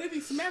 Yeah. Well, did he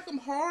smack him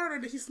hard or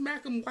did he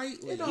smack him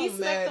lightly? It don't He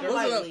smacked him matter.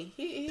 Was it a lightly.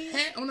 He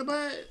Pat on the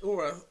butt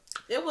or a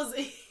it was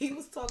he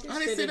was talking I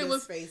didn't shit say in it his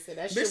was face, and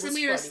that shit was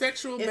misdemeanor funny.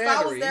 sexual If I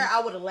was battery. there,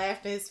 I would have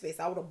laughed in his face.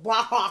 I would have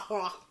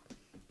blah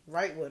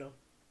right with him.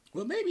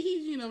 Well, maybe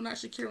he, not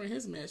securing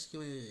his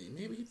masculinity.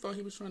 Maybe he thought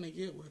he was trying to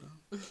get with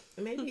him.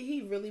 Maybe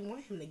he really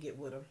want him to get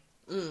with him.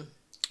 And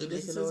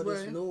this is Making all his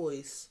this way.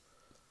 noise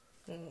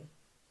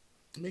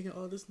Making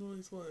all this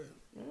noise, what?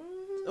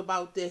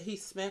 about that he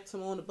smacked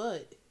him on the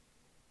butt.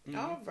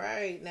 All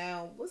right,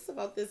 now what's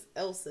about this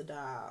Elsa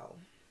doll?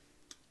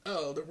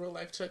 Oh, the real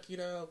life Chucky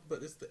doll,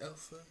 but it's the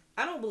Elsa.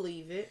 I don't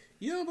believe it.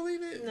 You don't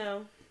believe it?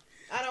 No,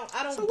 I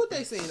don't. So what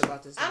they saying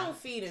about this? I don't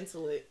feed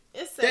into it.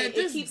 It's saying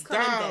it keeps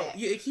coming back.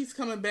 Yeah, it keeps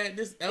coming back.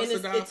 This and Elsa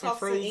doll it from talks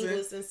Frozen. in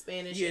English and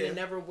Spanish, and it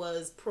never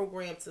was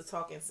programmed to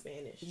talk in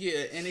Spanish.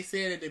 Yeah, and they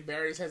said that the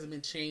barriers hasn't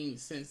been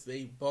changed since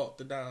they bought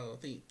the doll. I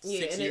think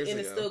 6 years ago. And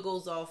it still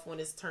goes off when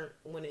it's turned.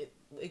 When it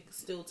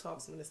still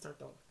talks when it's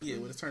turned off. Yeah,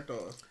 when it's turned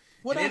off.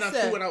 What and I they done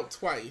said, threw it out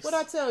twice. What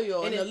I tell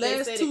y'all in the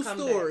last 2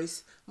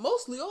 stories,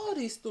 mostly all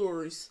these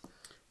stories.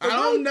 I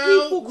don't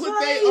know what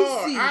they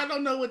are. I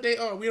don't know what they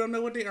are. We don't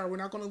know what they are. We're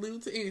not going to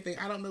allude to anything.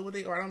 I don't know what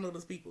they are. I don't know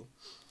those people.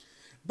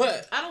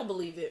 But I don't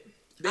believe it.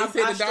 They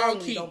said the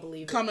dog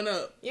keep coming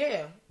up.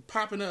 Yeah.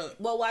 Popping up.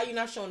 Well, why are you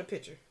not showing a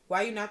picture?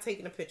 Why are you not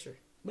taking a picture?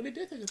 But they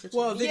did take a picture.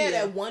 Well,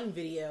 that one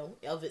video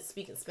of it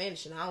speaking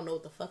Spanish, and I don't know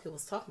what the fuck it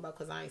was talking about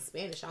because I ain't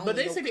Spanish. But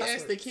they said they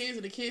asked the kids,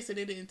 and the kids said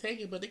they didn't take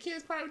it, but the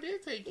kids probably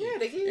did take it. Yeah,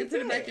 the kids and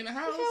put it back in the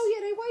house. Hell yeah,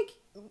 they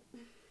white.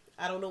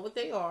 I don't know what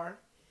they are.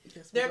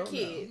 They're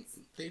kids.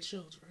 They're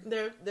children.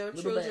 They're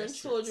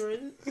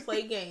children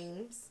play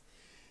games.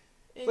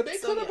 And but they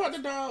could have brought the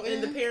dog in.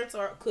 And the parents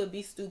could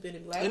be stupid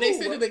and like. And they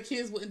said that the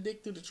kids wouldn't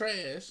dig through the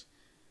trash.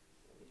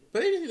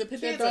 But they just need to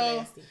put that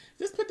dog.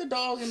 Just put the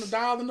dog and the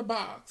doll in the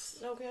box.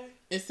 Okay.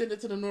 And send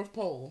it to the North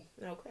Pole.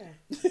 Okay.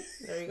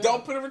 There you go.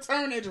 Don't put a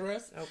return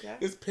address. Okay.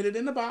 Just put it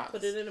in the box.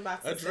 Put it in the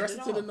box. Address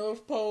it to the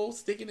North Pole.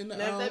 Stick it in the.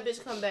 Now if that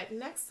bitch come back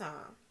next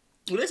time.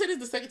 Well, they said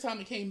it's the second time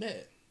it came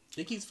back.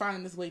 It keeps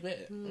finding its way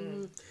back.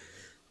 Mm.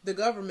 The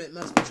government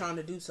must be trying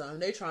to do something.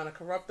 They trying to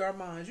corrupt our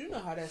minds. You know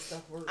how that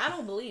stuff works. I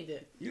don't believe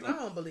it. I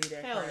don't believe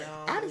that. Hell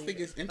no. I just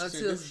think it's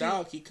interesting. This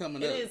dog keep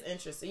coming up. It is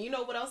interesting. You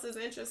know what else is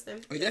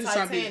interesting? The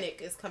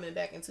Titanic is coming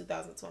back in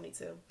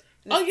 2022.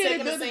 Oh yeah,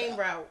 taking the same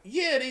route.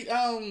 Yeah,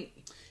 they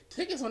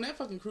tickets on that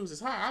fucking cruise is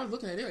high. I was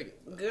looking at it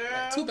like girl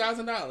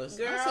 $2,000.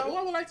 Girl,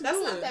 I would like to do it.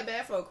 That's not that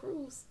bad for a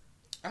cruise.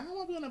 I don't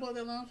want to be on that boat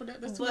that long for that.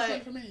 That's too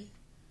much for me.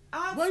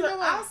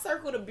 I'll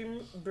circle the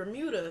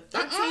Bermuda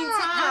 13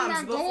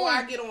 times before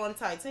I get on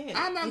Titanic.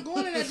 I'm not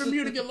going to that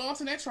Bermuda to get lost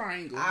in that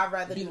triangle. I'd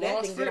rather do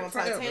that than get on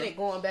Titanic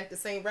going back the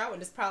same route,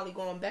 and it's probably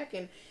going back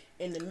in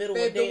the middle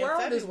of the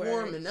world February. Is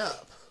warming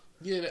up.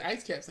 Yeah, the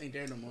ice caps ain't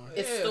there no more.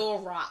 It's still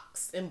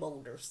rocks and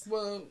boulders.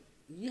 Well,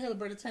 you have a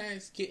better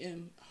chance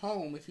getting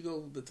home if you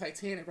go the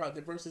Titanic route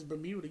versus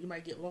Bermuda. You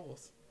might get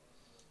lost.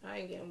 I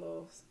ain't getting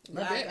lost.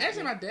 My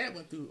dad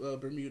went through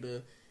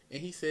Bermuda,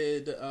 and he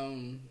said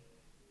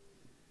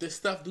the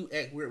stuff do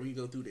act weird when you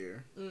go through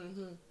there.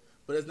 Mm-hmm.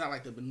 But it's not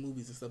like the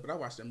movies and stuff. But I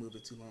watched that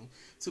movie too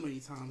many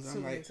times.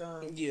 I'm like,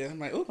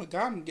 oh my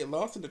god, I'm gonna get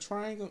lost in the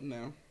triangle.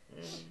 No.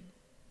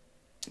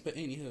 But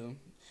anyhow,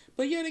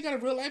 but yeah, they got a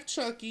real life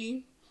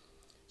Chucky.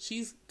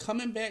 She's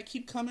coming back,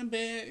 keep coming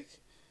back,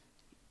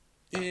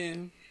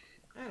 and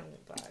I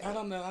don't buy it. I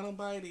don't know. I don't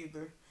buy it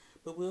either.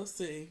 But we'll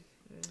see.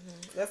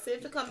 Mm-hmm. Let's see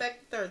if it come back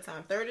the third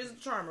time. Third is the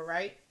charmer,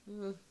 right?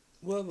 Mm-hmm.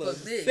 Well, look,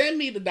 send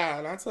me the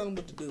dollar. I'll tell them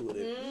what to do with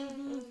it.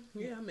 Mm-hmm.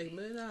 Yeah, I make $1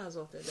 million off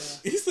that dollar.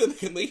 You said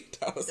 $1 million.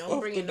 Don't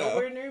bring it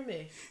nowhere near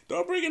me.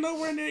 Don't bring it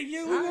nowhere near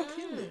you. We're gonna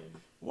kill it.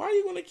 Why are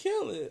you gonna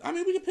kill it? I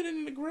mean, we can put it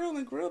in the grill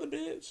and grill the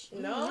bitch.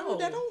 No,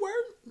 that don't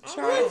work.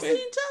 Child, seen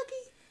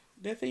Chucky.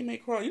 That thing may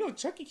crawl. You know,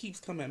 Chucky keeps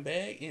coming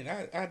back, and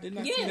I did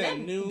not see that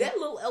new. That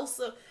little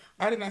Elsa.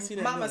 I did not see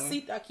that.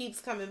 Mamacita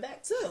keeps coming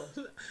back too.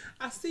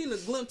 I seen a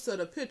glimpse of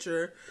the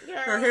picture. Girl.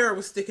 Her hair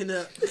was sticking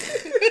up.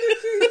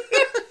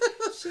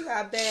 She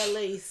got bad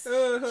lace.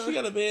 She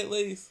got a bad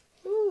lace.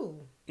 Ooh.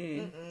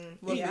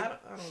 Muffin, I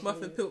don't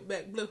Muffin Pilt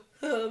back blue.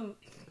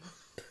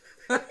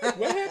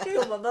 What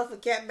happened? My Muffin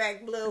cat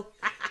back blue.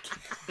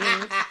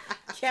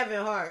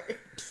 Kevin Hart.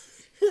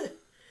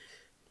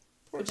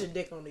 Put your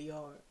dick on the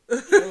yard.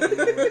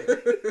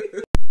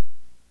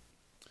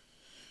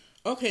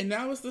 Okay,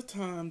 now is the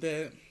time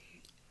that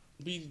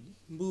we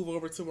move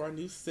over to our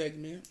new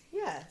segment.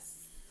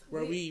 Yes.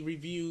 Where we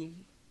review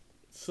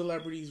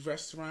celebrities'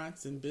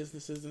 restaurants and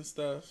businesses and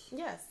stuff.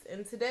 Yes,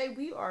 and today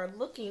we are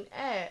looking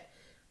at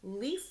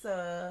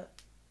Lisa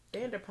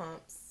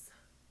Vanderpump's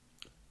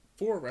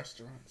 4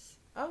 restaurants.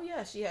 Oh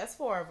yeah, she has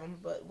 4 of them,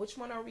 but which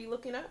one are we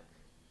looking at?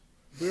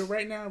 We're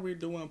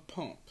doing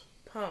Pump.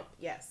 Pump,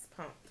 yes,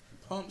 Pump.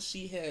 Pump,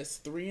 she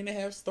has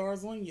 3.5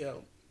 stars on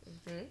Yelp.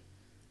 Mm-hmm.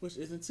 Which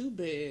isn't too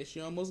bad.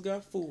 She almost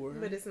got 4.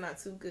 But it's not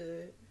too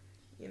good.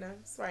 You know,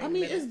 it's right. I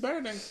mean, it's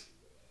better than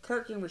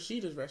Kirk and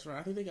Rashida's restaurant.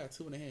 I think they got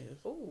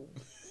 2.5. Ooh,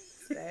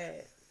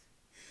 sad.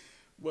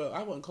 Well,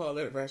 I wouldn't call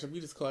that a restaurant. We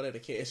just call that a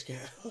cash cow.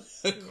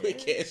 A quick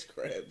cash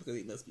grab because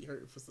he must be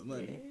hurting for some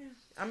money. Yeah.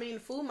 I mean,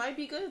 food might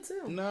be good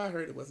too. No, I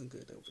heard it wasn't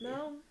good over there.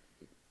 No?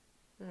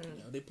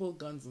 No, they pulled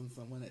guns on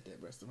someone at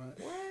that restaurant.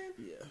 What?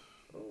 Yeah.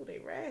 Oh, they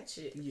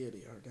ratchet. Yeah, they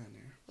are down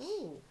there.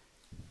 Ooh.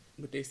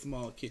 With their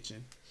small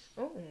kitchen.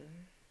 Oh.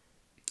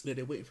 That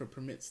they're waiting for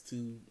permits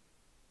to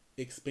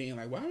expand.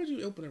 Like, why would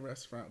you open a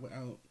restaurant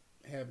without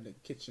having a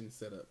kitchen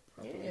set up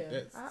properly?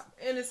 Yeah.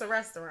 And it's a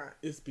restaurant.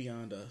 It's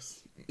beyond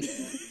us.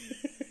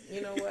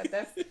 You know what?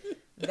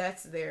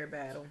 That's their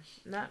battle,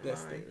 not mine.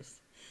 Theirs.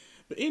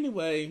 But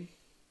anyway,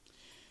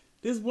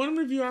 This one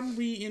review I'm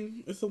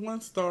reading, it's a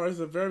 1 star. It's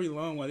a very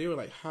long one. They were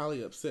like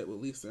highly upset with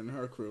Lisa and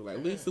her crew. Like,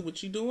 Lisa,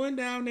 what you doing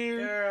down there?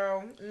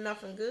 Girl,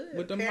 nothing good.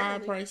 With them high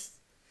priced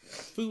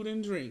food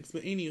and drinks.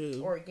 But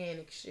anywho.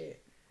 Organic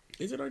shit.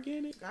 Is it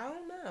organic? I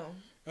don't know.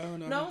 I don't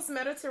know. No, it's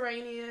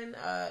Mediterranean,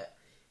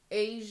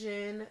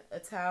 Asian,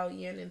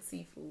 Italian, and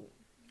seafood.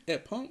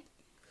 At Pump?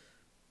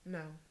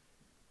 No.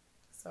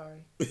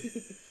 Sorry.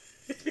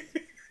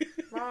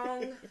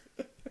 Wrong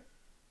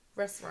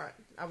restaurant.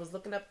 I was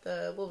looking up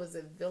the, what was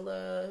it,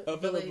 Villa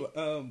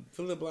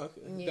Block.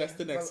 Yeah, That's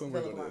the next one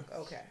we're Villa going to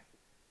Block. do. Okay.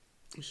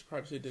 We should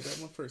probably did that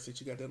one first since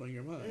you got that on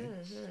your mind.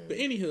 Mm-hmm. But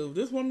anywho,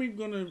 this one we're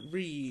going to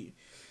read,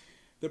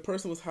 the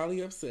person was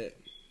highly upset.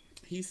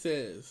 He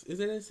says, is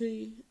it as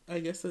he? I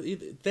guess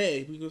either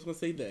they, we was going to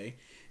say they.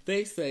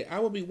 They say, I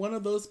would be one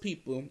of those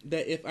people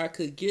that if I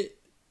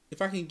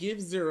can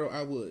give 0,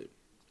 I would.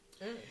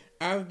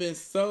 I've been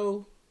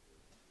so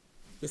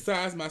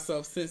besides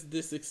myself since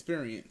this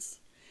experience.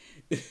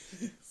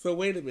 So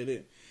wait a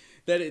minute.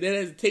 That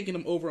has taken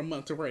them over a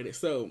month to write it.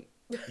 So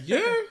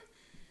you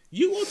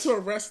go to a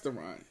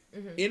restaurant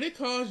and it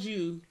caused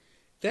you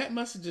that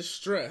much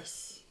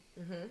distress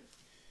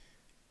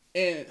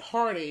and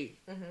heartache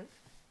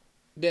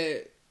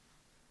that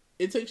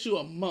it takes you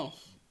a month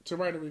to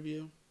write a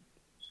review.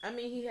 I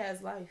mean, he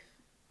has life.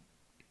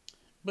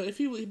 But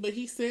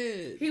he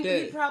said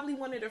he probably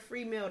wanted a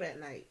free meal that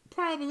night.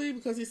 Probably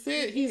because he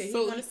said he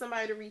wanted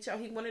somebody to reach out.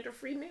 He wanted a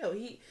free meal.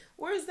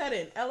 Where is that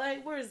in? LA?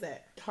 Where is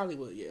that?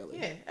 Hollywood, yeah, LA.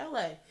 Yeah,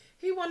 LA.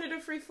 He wanted a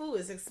free food.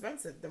 It's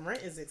expensive. The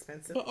rent is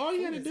expensive. But all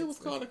you had to do was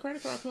call the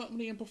credit card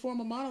company and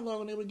perform a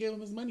monologue, and they would give him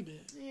his money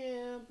back.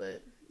 Yeah,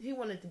 but he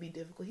wanted to be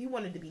difficult. He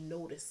wanted to be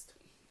noticed.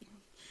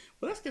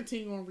 Well, let's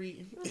continue on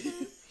reading.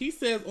 He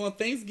says, on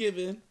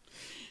Thanksgiving,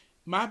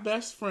 my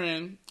best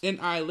friend and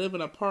I live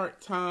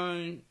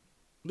part-time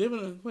in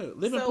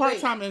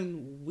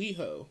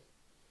WeHo.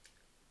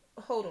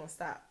 Hold on,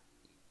 stop.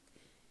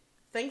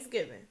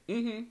 Thanksgiving.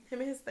 Him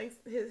and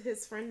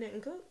his friend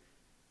didn't cook.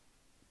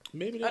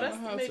 Maybe they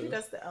don't know how to. Maybe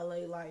that's the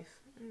LA life.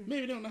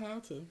 Maybe they don't know how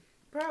to.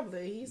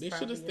 Probably. They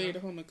should have stayed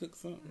at home and cooked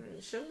something.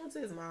 Should have went to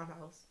his mom's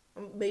house.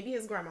 Maybe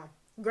his grandma.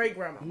 Great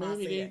grandma.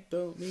 Maybe they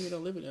don't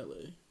live in LA.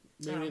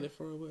 Maybe they live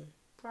far away.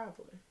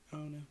 Probably. I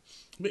don't know.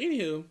 But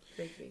anywho.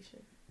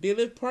 Vacation. They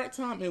live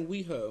part-time in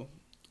WeHo.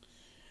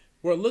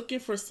 We're looking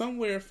for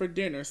somewhere for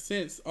dinner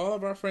since all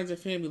of our friends and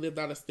family lived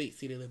out of state.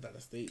 See, they lived out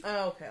of state.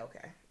 Oh,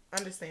 okay.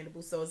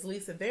 Understandable. So it's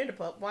Lisa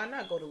Vanderpump. Why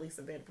not go to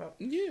Lisa Vanderpump?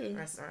 Yeah.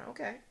 Restaurant.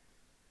 Okay.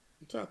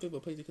 I'm trying to think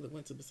what place they could have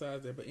went to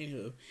besides that. But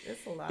anywho.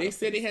 It's a lot. They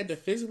said they had to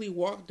physically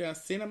walk down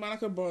Santa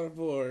Monica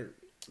Boulevard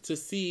to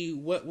see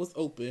what was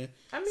open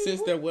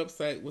since their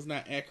website was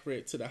not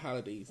accurate to the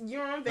holidays.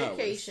 You're on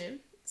vacation.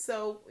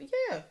 So,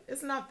 yeah.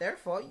 It's not their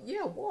fault.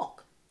 Yeah,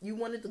 walk. You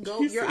wanted to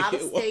go. You're out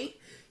of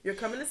state. You're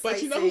coming to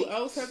But you know who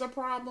else has a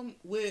problem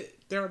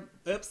with their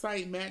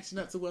website matching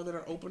up to whether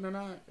they're open or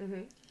not?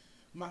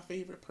 My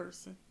favorite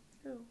person.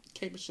 Who?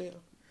 K.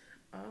 Michelle.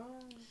 Oh.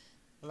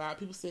 A lot of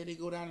people say they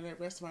go down to that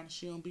restaurant and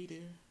she don't be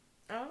there.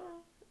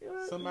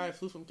 Oh. Somebody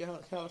flew from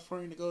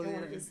California to go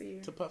there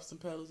to Puffs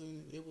and Pedals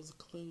and it was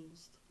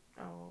closed.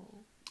 Oh.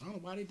 I don't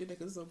know why they did that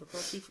because it's over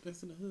across the street from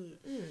us in the hood.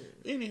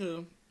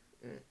 Anywho.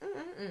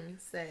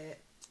 Sad.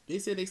 They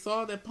said they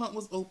saw that Pump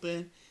was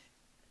open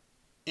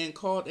and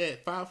called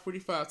at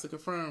 5:45 to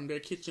confirm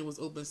their kitchen was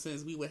open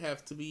since we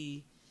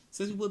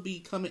would be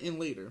coming in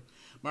later.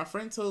 My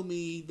friend told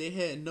me they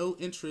had no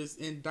interest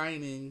in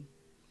dining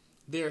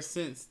there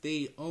since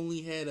they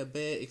only had a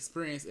bad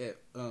experience at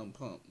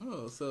Pump.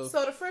 Oh, so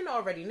the friend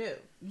already knew.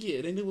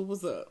 Yeah, they knew what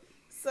was up.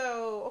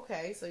 So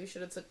okay, so you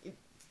should have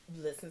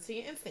listen to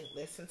your instinct,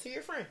 listen to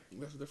your friend.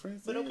 That's what the friend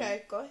said. But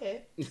okay, go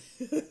ahead.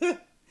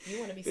 You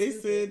want to be They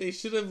stupid. said they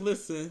should have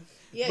listened.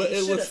 Yeah, but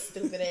you should have,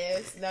 stupid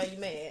ass. Now you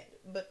mad.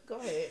 But go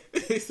ahead.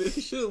 They said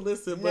they should have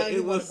listened, but now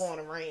you want to go on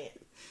a rant.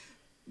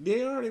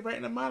 They already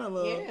writing a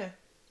monologue. Yeah.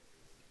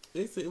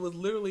 They said it was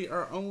literally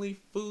our only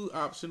food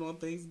option on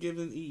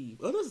Thanksgiving Eve.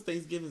 Oh, this is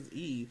Thanksgiving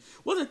Eve.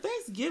 Was it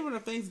Thanksgiving or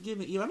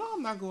Thanksgiving Eve? I know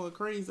I'm not going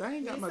crazy. I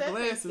ain't got my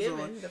glasses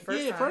on.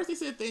 First they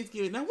said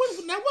Thanksgiving. Now when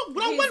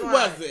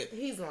was it?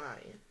 He's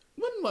lying.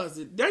 When was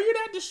it? Are you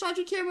that distraught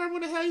you can't remember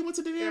when the hell you went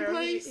to the damn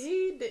place?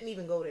 He didn't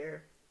even go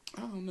there.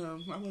 I don't know.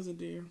 I wasn't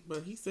there.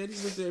 But he said he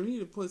was there. He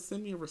need to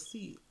send me a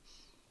receipt.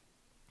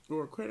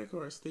 Or a credit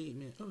card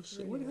statement. Oh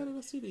shit, where the hell did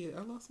I see that?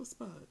 I lost my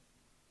spot.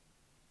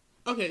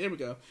 Okay, there we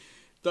go.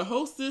 The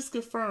hostess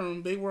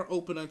confirmed they were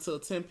open until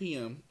 10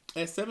 p.m.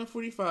 At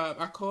 7:45,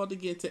 I called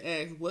again to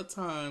ask what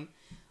time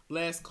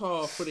last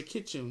call for the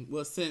kitchen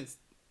was since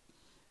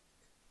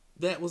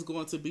that was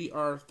going to be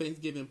our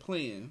Thanksgiving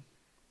plan.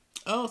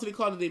 Oh, so they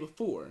called the day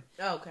before.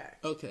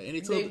 Okay.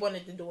 And they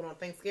wanted to do it on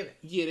Thanksgiving.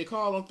 Yeah, they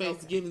called on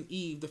Thanksgiving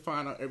Eve to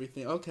find out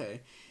everything. Okay.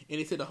 And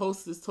they said the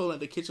hostess told them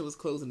the kitchen was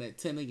closing at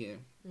 10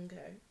 a.m.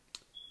 Okay.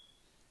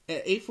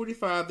 At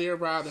 8:45, they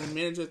arrived and the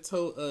manager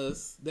told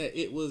us that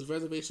it was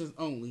reservations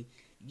only.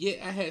 Yet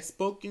I had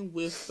spoken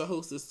with the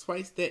hostess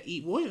twice that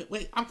evening.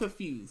 Wait, I'm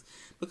confused.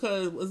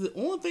 Because was it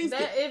on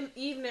Thanksgiving? That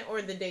evening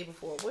or the day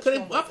before? Which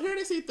one Up here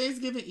they say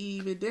Thanksgiving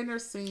Eve, and then they're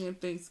saying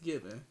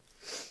Thanksgiving.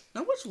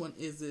 Now, which one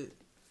is it?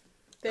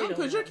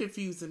 Because you're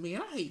confusing me,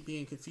 and I hate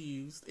being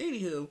confused.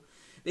 Anywho,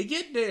 they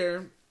get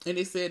there, and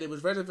they said it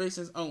was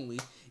reservations only.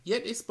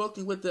 Yet they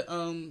spoken with the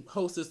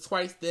hostess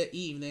twice that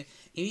evening,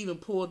 and even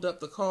pulled up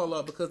the call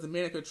up because the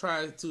manager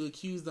tried to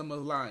accuse them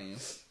of lying.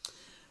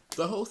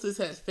 The hostess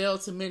had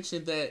failed to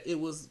mention that it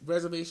was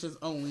reservations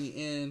only,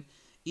 and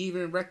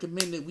even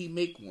recommended we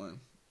make one.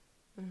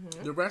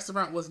 Mm-hmm. The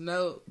restaurant it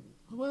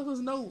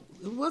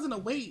wasn't a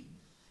wait,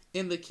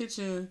 and the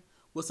kitchen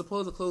was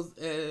supposed to close.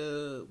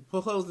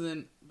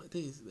 Closing.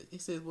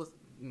 It said was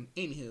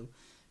anywho.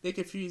 They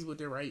confused what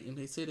they're writing.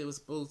 They said it was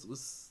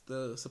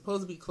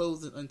supposed to be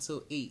closing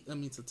until 8. I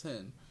mean to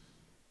 10.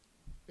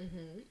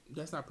 Mm-hmm.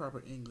 That's not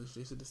proper English.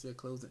 They should have said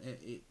closing at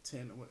 8,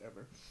 10 or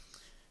whatever.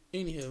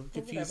 Anywho,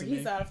 confusing me.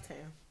 He's out of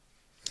town.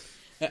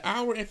 An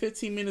hour and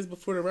 15 minutes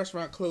before the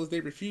restaurant closed,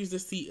 they refused to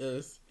seat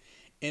us,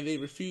 and they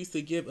refused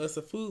to give us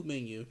a food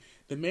menu.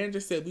 The manager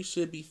said we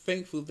should be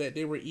thankful that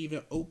they were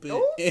even open.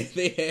 Ooh. And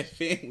they had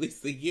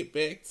families to get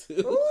back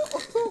to.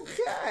 Ooh,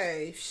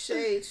 okay.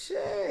 Shade.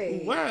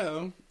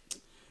 Wow.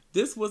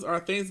 This was our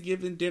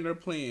Thanksgiving dinner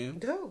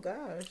plan. Oh,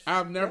 gosh.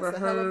 I've never heard.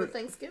 Hell of a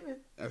Thanksgiving.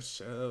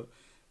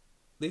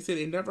 They said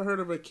they never heard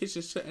of a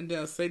kitchen shutting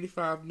down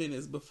 75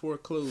 minutes before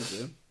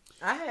closing.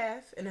 I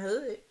have, in the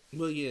hood.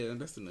 Well, yeah,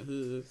 that's in the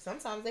hood.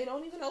 Sometimes they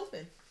don't even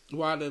open.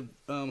 While the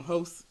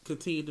host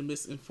continued to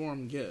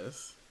misinform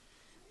guests.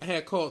 I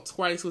had called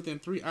twice within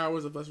 3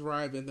 hours of us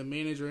arriving. The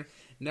manager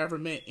never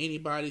met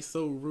anybody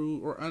so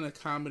rude or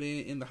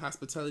unaccommodating in the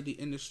hospitality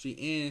industry,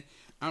 and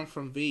I'm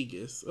from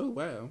Vegas. Oh,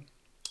 wow.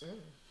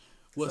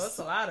 So it's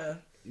a lot of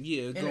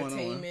going on.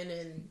 Entertainment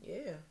and,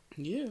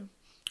 Yeah.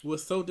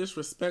 Was so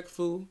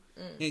disrespectful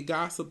and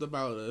gossiped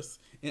about us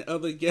and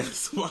other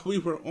guests while we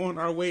were on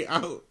our way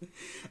out.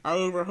 I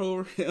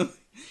overheard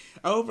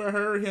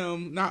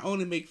him not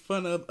only make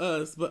fun of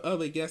us, but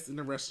other guests in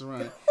the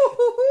restaurant.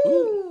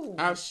 Ooh,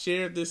 I've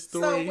shared this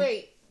story. So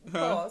wait,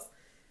 pause.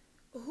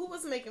 Who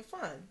was making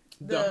fun?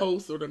 The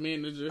host or the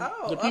manager.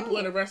 The people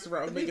in the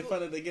restaurant were making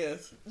fun of the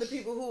guests. The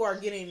people who are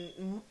getting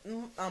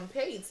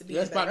paid to be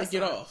That's in that about to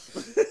get off.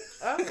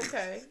 Oh,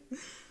 okay.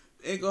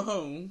 And go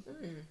home.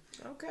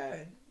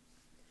 Okay.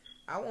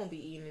 I won't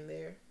be eating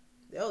there.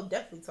 They'll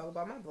definitely talk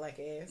about my black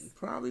ass.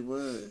 Probably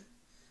would.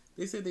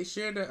 They said they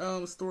shared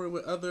the story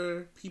with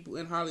other people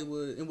in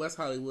Hollywood, in West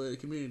Hollywood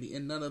community,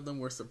 and none of them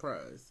were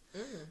surprised.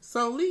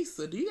 So,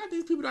 Lisa, do you got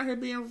these people out here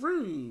being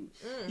rude?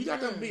 You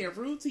got them being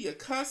rude to your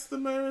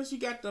customers. You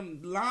got them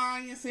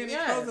lying, saying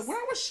they're closing.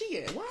 Where was she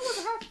at? Why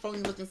wasn't her funny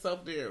looking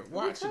self there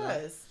watching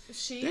because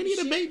her? They need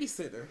a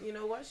babysitter. You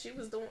know what? She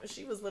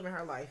was living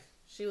her life.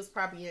 She was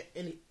probably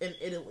in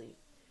Italy.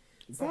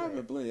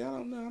 Probably. I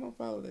don't know. I don't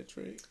follow that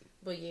trick.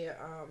 But yeah,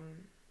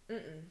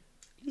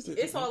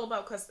 it's all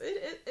about because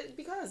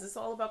it's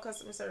all about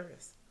customer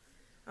service.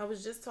 I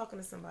was just talking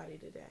to somebody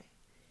today,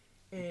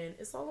 and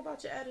it's all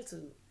about your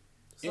attitude.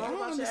 It's all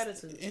about your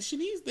attitude. And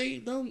they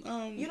don't.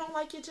 You don't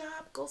like your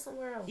job? Go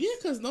somewhere else. Yeah,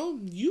 because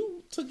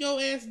you took your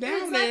ass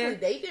down there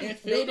and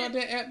filled out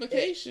that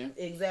application.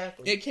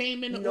 Exactly. It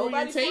came in the Nobody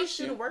orientation forced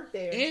you to work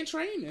there and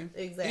training.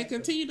 Exactly. And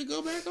continue to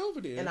go back over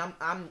there. And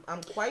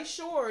I'm quite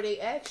sure they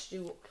asked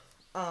you,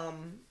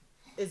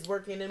 is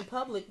working in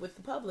public with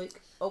the public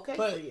okay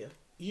for you?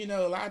 You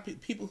know, a lot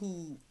of people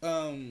who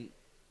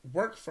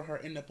work for her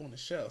end up on the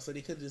show, so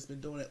they could have just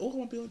been doing it. Oh, I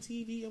want to be on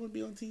TV. I want to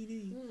be on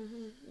TV.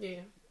 Yeah.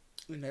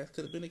 And that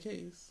could have been the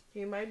case.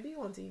 He might be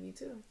on TV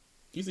too.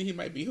 You think he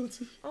might be on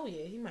TV? Oh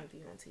yeah, he might be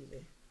on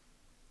TV.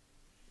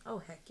 Oh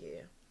heck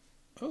yeah.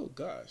 Oh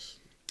gosh,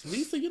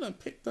 Lisa, you done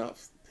pissed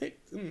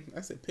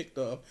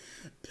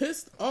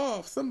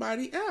off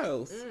somebody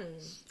else.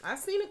 I've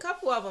seen a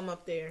couple of them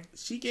up there.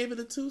 She gave it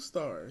a 2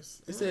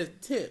 stars. It says,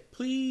 tip,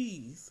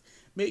 please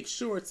make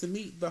sure to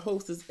meet the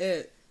hostess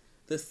at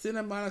the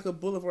Santa Monica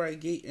Boulevard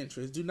gate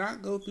entrance. Do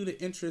not go through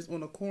the entrance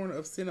on the corner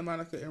of Santa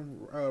Monica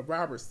and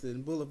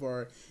Robertson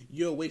Boulevard.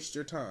 You'll waste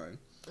your time.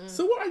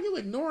 So what, are you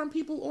ignoring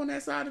people on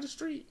that side of the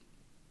street?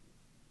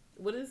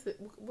 What is it?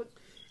 What?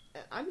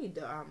 I need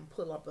to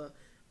pull up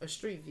a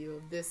street view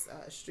of this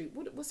street.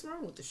 What's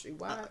wrong with the street?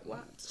 Why?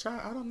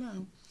 I don't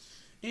know.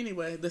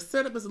 Enyway, the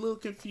setup is a little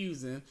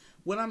confusing.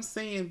 What I'm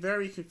saying,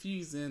 very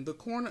confusing. The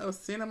corner of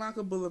Santa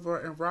Monica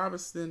Boulevard and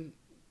Robertson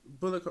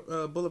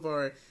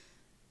Boulevard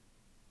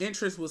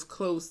entrance was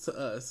close to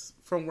us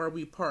from where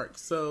we parked.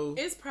 So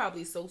it's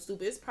probably so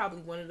stupid. It's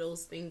probably one of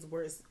those things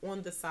where it's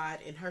on the side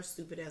and her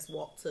stupid ass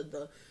walked to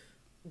the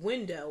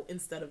window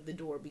instead of the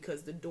door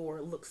because the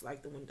door looks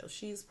like the window.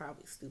 She's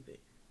probably stupid.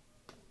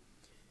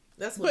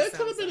 That's what it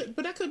could have been. Like.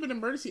 But that could have been an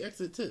emergency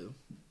exit too.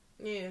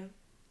 Yeah.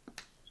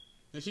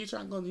 And she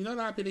trying to go. You know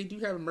that they do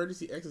have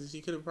emergency exits. She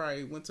could have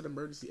probably went to the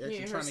emergency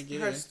exit trying to get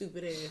her in.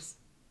 Stupid ass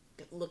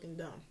looking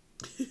dumb.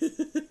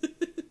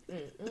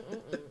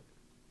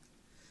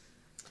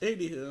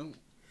 Anywho.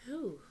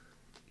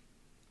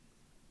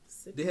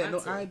 They had no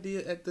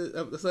idea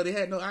so they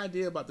had no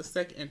idea about the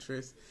second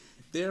entrance.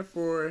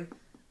 Therefore,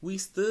 we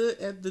stood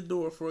at the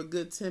door for a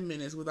good 10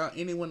 minutes without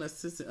anyone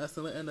assisting us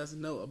and letting us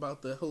know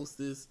about the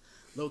hostess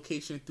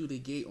location through the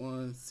gate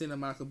on Santa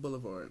Monica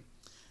Boulevard.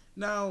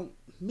 Now,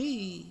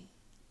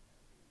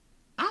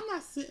 I'm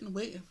not sitting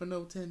waiting for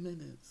no 10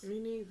 minutes. Me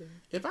neither.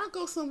 If I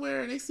go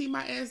somewhere and they see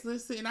my ass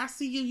listed and I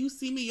see you, you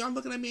see me, y'all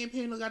looking at me and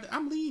paying no goddamn,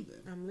 I'm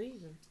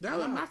leaving. That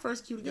was my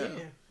first cue to go.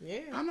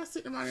 Yeah. I'm not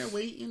sitting around there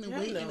waiting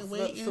and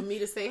waiting. For me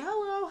to say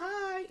hello,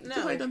 hi.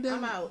 No,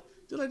 I'm out.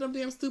 Just like them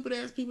damn stupid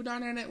ass people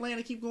down there in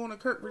Atlanta keep going to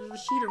Kirk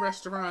Rashida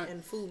restaurant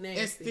and food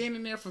nasty. And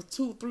standing there for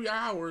 2-3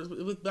 hours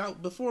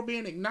before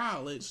being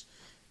acknowledged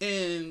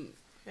and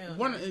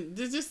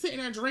they're just sitting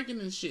there drinking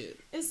and shit.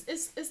 It's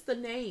the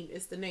name.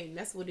 It's the name.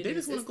 That's what it is. They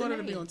just want to go there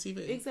to be on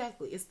TV.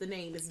 Exactly. It's the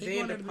name. It's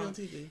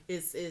Vanderpump.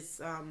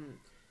 It's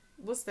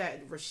what's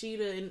that?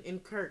 Rashida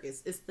and Kirk.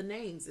 It's the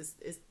names.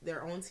 It's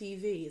they're on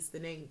TV. It's the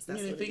names.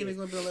 That's what it is.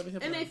 They're gonna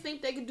be and they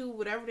think they can do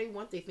whatever they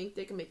want. They think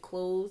they can make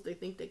clothes. They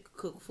think they can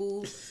cook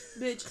food.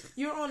 Bitch,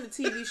 you're on the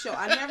TV show.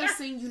 I never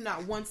seen you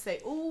not once say,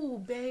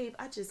 "Ooh, babe,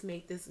 I just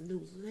made this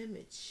new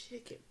lemon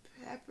chicken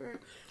pepper."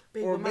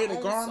 Babe, or made a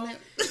garment.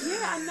 Yeah,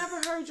 I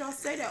never heard y'all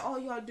say that. All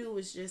y'all do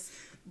is just,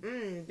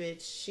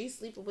 bitch, she's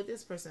sleeping with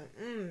this person.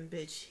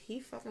 Bitch, he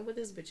fucking with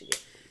this bitch again.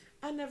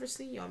 I never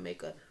seen y'all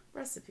make a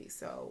recipe,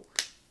 so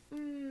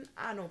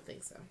I don't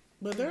think so.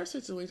 But there are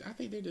situations, I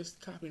think they're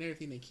just copying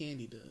everything that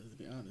Candy does, to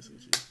be honest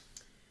with you.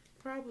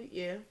 Probably,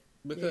 yeah.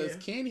 Because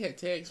Candy had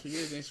tags for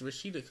years and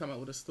Rashida come out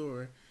with a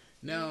store.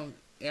 Now,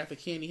 after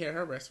Candy had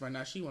her restaurant,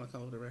 now she want to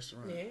come up with a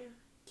restaurant. Yeah.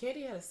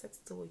 Candy had a sex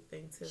toy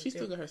thing too. She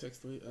still got her sex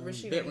toy.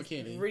 Rashida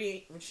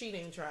Candy. She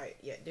didn't try it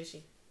yet, did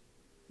she?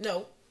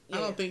 No. Yeah. I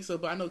don't think so,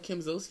 but I know Kim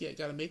Zolciak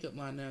got a makeup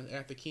line now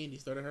after Candy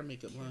started her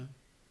makeup line.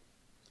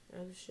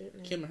 Oh shit!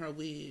 Man. Kim and her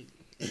wig.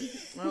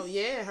 Oh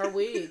yeah, her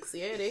wigs.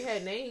 Yeah, they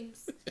had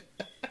names.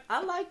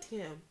 I liked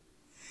him.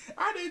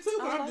 I did too,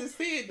 but I'm just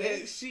saying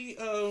that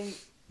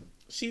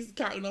she's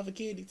copying off of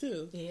Candy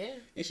too. Yeah.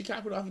 And she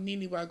copied off of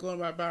Nene by going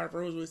by a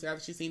Rolls Royce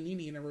after she seen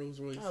Nene in a Rolls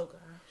Royce. Oh gosh.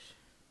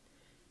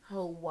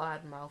 Whole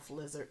wide mouth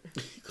lizard.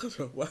 Because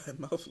her wide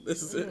mouth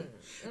lizard.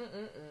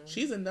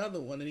 She's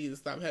another one that needs to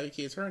stop having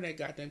kids. Her and that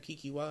goddamn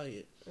Kiki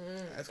Wyatt.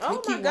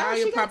 Kiki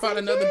Wyatt pop out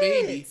another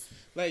baby.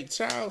 Like,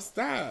 child,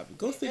 stop.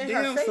 Go sit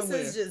down somewhere.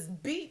 Her face is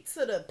just beat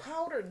to the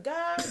powdered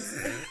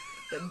guys.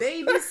 The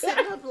baby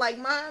sitting up like,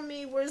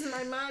 mommy, where's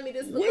my mommy?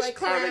 This look like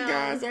clown. Which powdered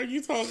guys are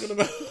you talking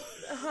about?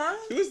 Huh?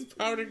 Which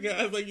powdered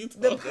guys are you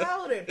talking about? The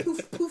powder.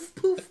 Poof, poof,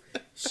 poof.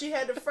 She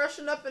had to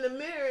freshen up in the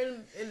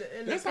mirror.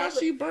 And that's how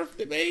she birthed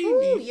the baby.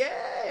 Ooh,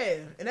 yeah.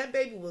 And that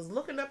baby was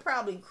looking up,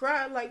 probably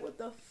crying like, what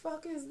the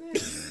fuck is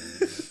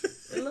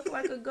this? It looked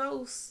like a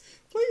ghost.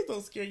 Please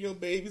don't scare your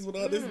babies with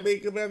all this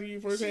makeup after you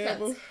first have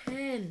them.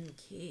 10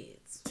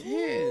 kids. 10?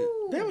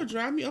 Ooh. That would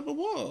drive me up a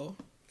wall.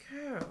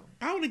 Girl.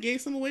 I would have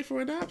gave some away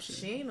for adoption.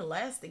 She ain't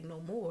elastic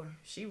no more.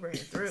 She ran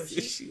through.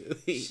 She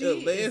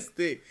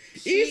elastic.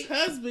 Each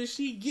husband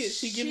she gets,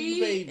 she gives him the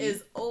baby. She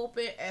is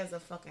open as a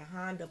fucking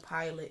Honda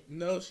Pilot.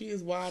 No, she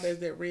is wide as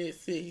that Red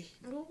Sea.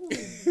 Ooh.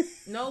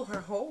 No,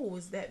 her hole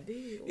is that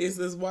big. Ooh. It's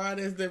as wide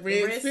as the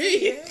Red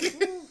Sea.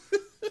 Yeah.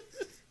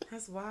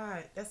 That's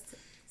wide. That's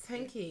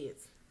 10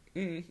 kids.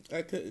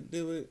 I couldn't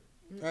do it.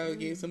 I would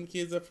give some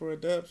kids up for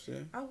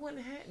adoption. I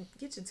wouldn't have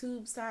get your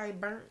tubes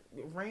tied, burnt,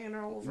 ran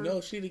over.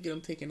 No, she didn't get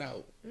them taken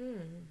out.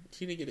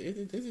 She didn't get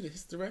it. Is it a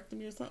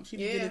hysterectomy or something? She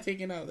didn't get it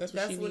taken out. That's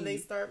what she when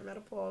needs. They start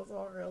menopause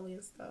all early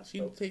and stuff. She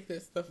didn't take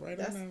that stuff right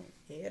on out.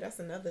 Yeah, that's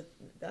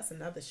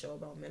another show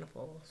about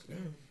menopause.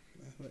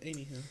 Well,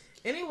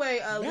 anyway,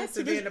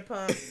 Lisa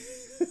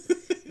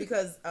Vanderpump,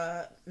 because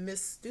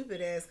Miss Stupid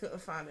Ass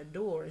couldn't find a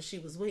door and she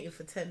was waiting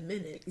for 10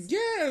 minutes.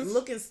 Yes.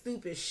 Looking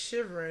stupid,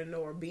 shivering,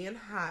 or being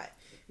hot.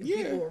 And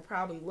people were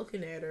probably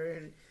looking at her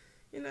and,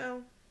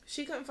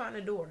 she couldn't find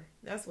a door.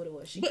 That's what it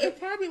was. But it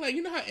probably like,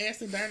 you know how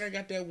Aston Diner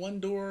got that one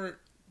door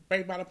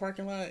right by the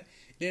parking lot?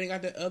 Then they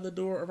got that other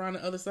door around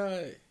the other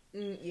side?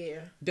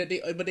 Yeah. But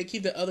they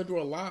keep the other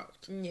door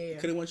locked? Yeah.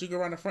 Because once you go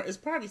around the front, it's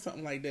probably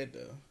something like that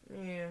though.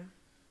 Yeah.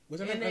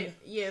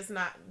 It's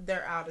not,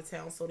 they're out of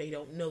town, so they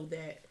don't know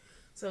that.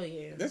 So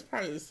yeah, that's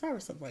probably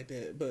something like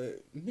that.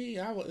 But me,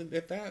 I would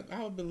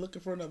have been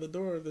looking for another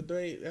door the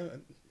day.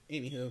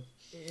 Anyhow,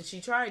 and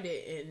she tried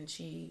it and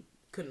she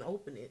couldn't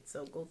open it.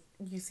 So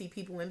you see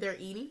people in there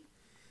eating.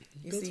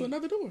 Go to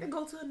another door.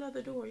 Go to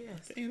another door.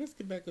 Yes. Hey, let's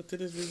get back up to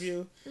this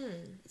review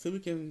so we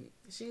can.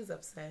 She's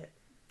upset.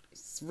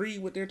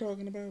 Read what they're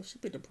talking about. She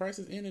put the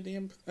prices in the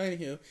damn.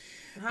 Anyhow,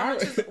 how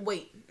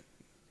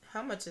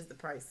much is the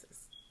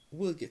prices?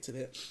 We'll get to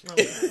that.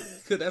 Okay.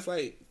 Because that's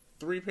like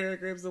 3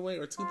 paragraphs away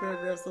or 2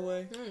 paragraphs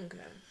away. Okay.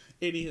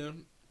 Anyhow,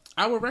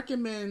 I would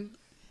recommend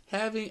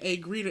having a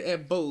greeter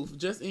at both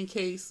just in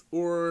case,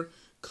 or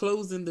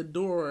closing the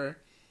door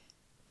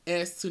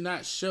as to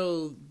not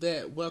show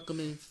that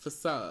welcoming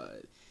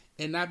facade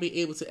and not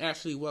be able to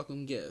actually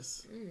welcome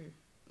guests.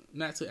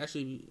 Not to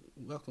actually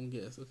welcome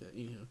guests. Okay,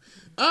 anyhow.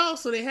 Oh,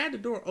 so they had the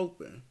door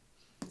open.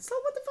 So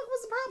what the fuck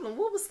was the problem?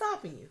 What was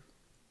stopping you?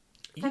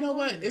 You know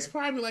what? It's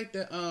probably like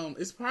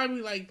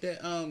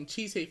the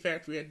Cheesecake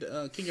Factory at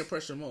the King of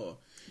Prussia Mall.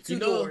 Two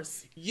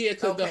doors. Yeah,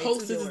 because the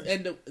hostess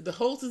is the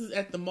hostess is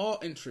at the mall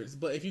entrance.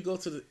 But if you go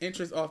to the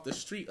entrance off the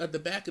street at the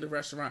back of the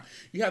restaurant,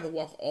 you have to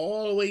walk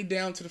all the way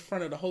down to the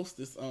front of the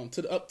hostess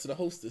up to the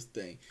hostess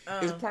thing.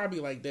 It's probably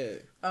like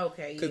that.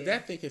 Okay, because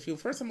that thing if you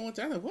first time I went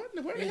down, I was like,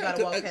 what? Where the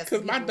hell?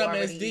 Because my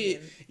dumbass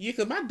did. Yeah,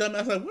 because my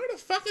dumbass like, where the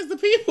fuck is the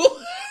people?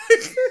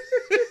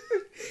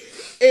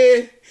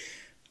 And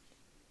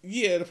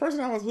yeah, the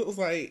person I was with was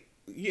like.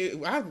 Yeah,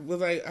 I was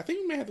like, I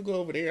think we may have to go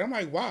over there. I'm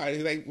like, why?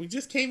 Like, we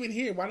just came in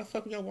here. Why the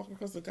fuck we gotta walk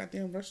across the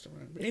goddamn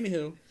restaurant? But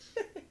anywho,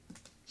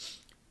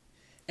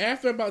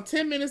 after about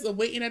 10 minutes of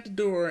waiting at the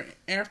door,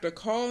 after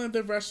calling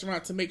the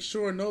restaurant to make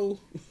sure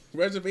no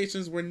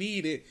reservations were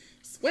needed,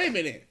 wait a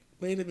minute.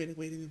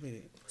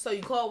 So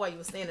you called while you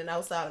were standing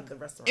outside of the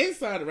restaurant?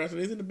 Inside the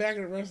restaurant. It's in the back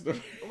of the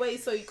restaurant.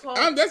 Wait, so you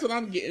called? That's what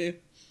I'm getting.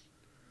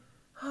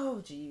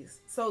 Oh, jeez.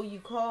 So you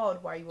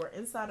called while you were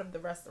inside of the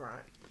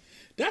restaurant?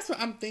 That's what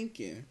I'm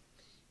thinking.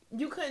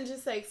 You couldn't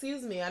just say,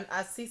 excuse me,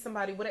 I see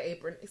somebody with an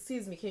apron.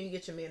 Excuse me, can you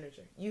get your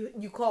manager?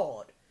 You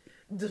called.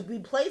 To be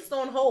placed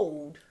on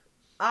hold,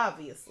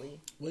 obviously.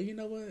 Well, you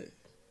know what?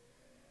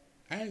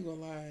 I ain't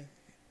gonna lie.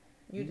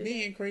 You did?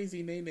 Me and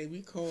Crazy Nene,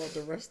 we called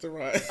the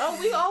restaurant.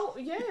 She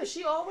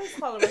always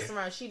called the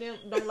restaurant. She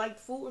don't like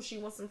food or she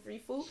wants some free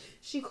food.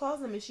 She calls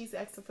them and she's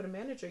asking for the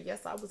manager.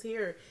 Yes, I was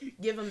here.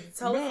 Give them the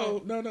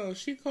telephone. No.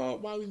 She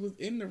called while we was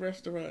in the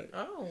restaurant.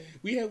 Oh.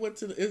 We had went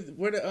to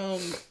where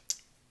the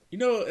you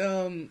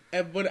know,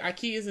 at where the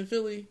IKEA is in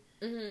Philly,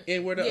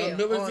 and where the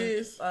Village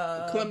is,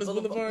 Columbus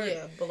Boulevard.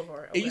 Yeah,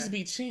 Boulevard. Okay. It used to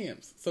be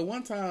Champs. So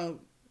one time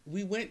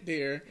we went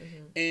there,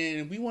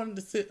 and we wanted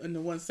to sit in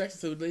the one section,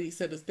 so the lady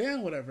set us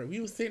down, whatever.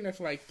 We was sitting there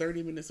for like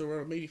 30 minutes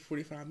or maybe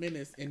 45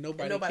 minutes, and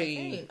nobody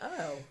came.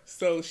 Oh.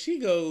 So she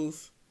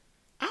goes,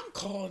 I'm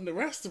calling the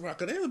restaurant,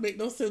 because that doesn't make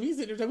no sense. We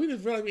sitting there, we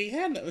just really ain't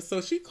had nothing.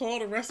 So she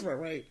called the restaurant,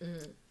 right?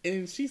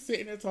 And she's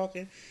sitting there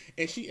talking,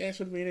 and she asked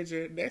for the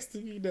manager. Next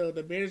thing you know,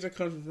 the manager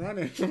comes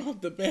running from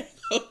out the back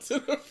up to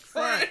the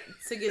front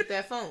to get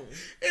that phone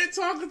and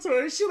talking to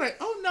her. And she's like,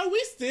 "Oh no, we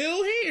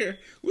still here.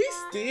 We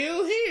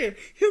still here."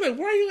 He's like,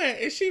 "Where are you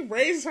at?" And she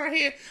raises her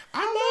hand.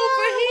 I'm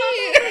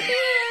over here.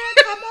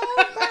 Come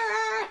over.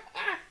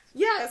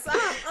 Yes,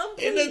 I'm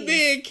pleased. And the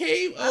man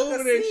came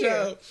over there,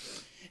 child.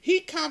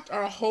 He comped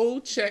our whole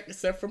check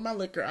except for my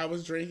liquor I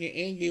was drinking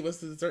and gave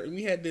us dessert. And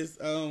we had this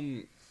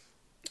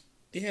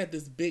they had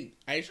this big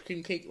ice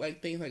cream cake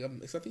like thing, like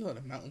something on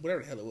a mountain,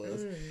 whatever the hell it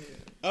was.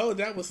 Oh,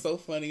 that was so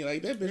funny.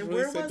 Like that bitch. And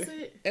really where said was that,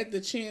 it? at the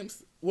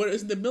Champs. Well,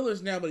 it's the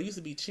Millers now, but it used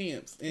to be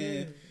Champs.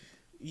 And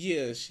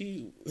yeah,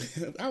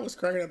 I was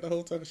cracking up the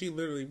whole time. She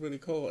literally really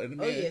called. And the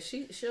man,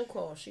 she'll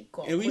call. She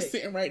called. And we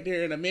sitting right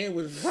there, and the man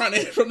was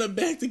running from the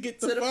back to get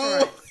the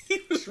phone.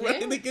 He was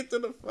running to get to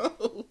the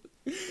phone.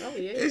 Oh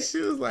yeah. And she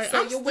was like,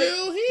 "I'm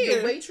still here."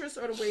 The waitress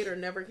or the waiter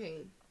never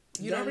came.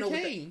 You never don't know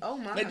came. oh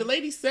my! Like the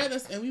lady said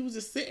us, and we was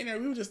just sitting there.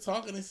 We were just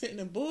talking and sitting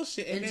and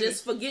bullshit, and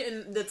just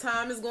forgetting the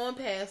time is going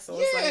past. So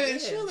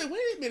and she was like, "Wait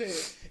a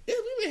minute, we've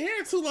been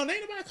here too long.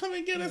 Ain't nobody come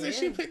and get us." And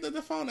she picked up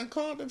the phone and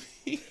called the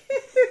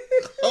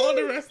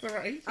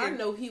restaurant. I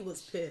know he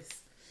was pissed.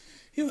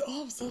 He was,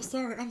 "Oh, I'm so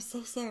sorry. I'm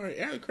so sorry."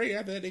 It was crazy.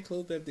 After that, they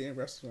closed that damn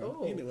restaurant.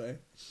 Oh, anyway,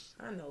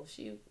 I know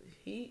he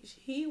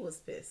was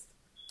pissed.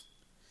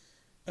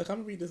 Look, I'm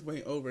gonna read this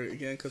way over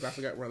again because I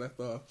forgot where I left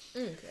off.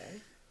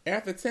 Okay.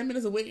 After 10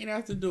 minutes of waiting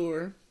out the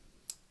door,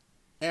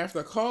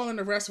 after calling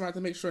the restaurant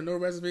to make sure no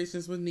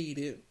reservations were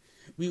needed,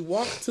 we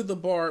walked to the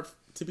bar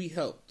to be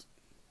helped.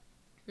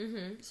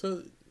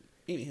 So,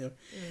 anyhow,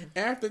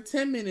 after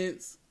 10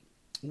 minutes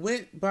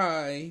went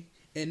by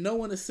and no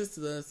one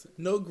assisted us,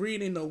 no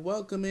greeting, no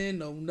welcoming,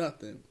 no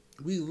nothing.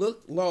 We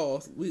looked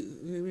lost. Wait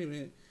a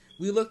minute.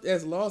 We looked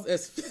as lost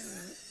as...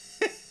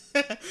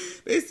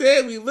 They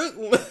said we looked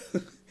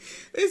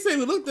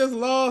as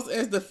lost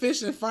as the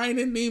fish in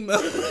Finding Nemo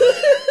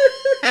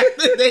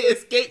after they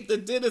escaped the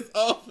dentist's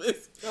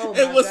office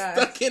and was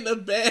stuck in the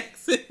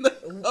bags in the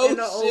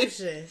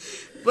ocean.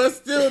 But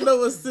still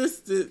no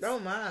assistance.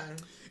 Don't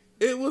mind.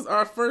 It was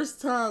our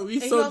first time. We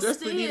so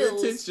desperately needed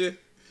attention.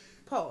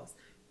 Pause.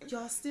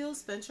 Y'all still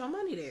spent your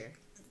money there.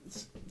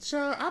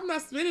 Child, I'm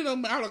not spending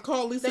them. I would have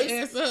called Lisa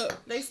ass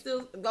up. They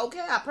still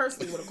okay. I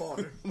personally would have called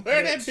her.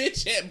 Where that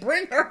bitch at?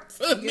 Bring her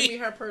to me. Give me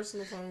her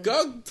personal phone.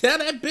 Go tell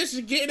that bitch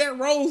to get that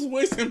Rolls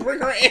Royce and bring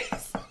her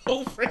ass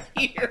over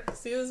here.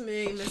 Excuse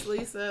me, Miss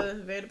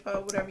Lisa,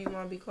 Vanderpump, whatever you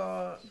want to be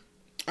called.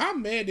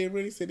 I'm mad they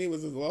really said it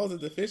was as lost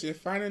as the fish in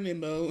Finding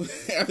Nemo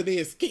after they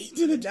escaped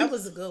to the That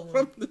was a good one.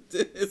 From the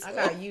dentist I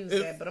gotta use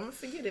that, but I'm gonna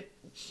forget it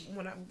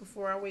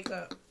before I wake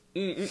up.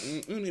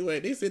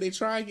 Anyway, they said they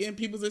tried getting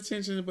people's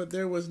attention, but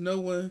there was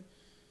no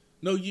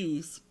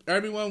use.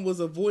 Everyone was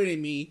avoiding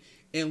me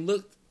and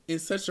looked in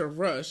such a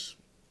rush.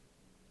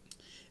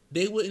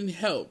 They wouldn't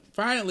help.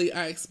 Finally,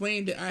 I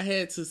explained that I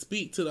had to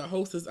speak to the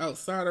hostess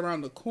outside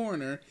around the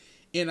corner,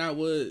 and I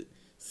would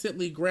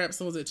simply grab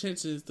someone's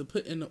attention to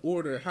put in the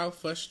order. How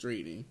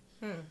frustrating.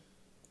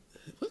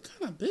 What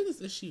kind of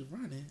business is she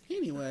running?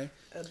 Anyway.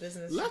 A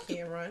business Lucky, she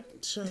can't run.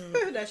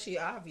 That she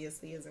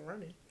obviously isn't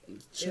running.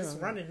 It's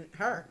running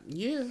her.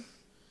 Yeah.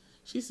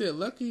 She said,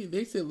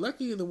 they said,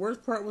 lucky the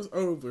worst part was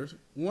over.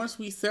 Once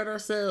we set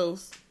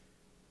ourselves,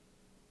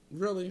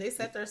 really? They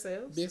set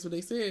themselves? That's what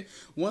they said.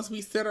 Once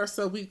we set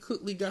ourselves, we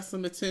quickly got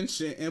some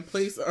attention and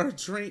placed our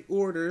drink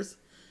orders.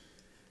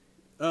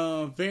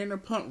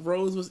 Vanderpump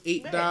Rose was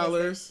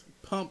 $8.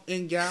 Pump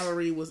and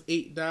Gallery was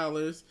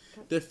 $8.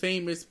 The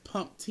famous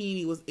Pump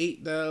Teeny was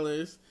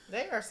 $8.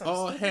 They are some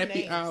all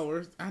happy names.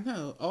 hours. I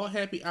know. All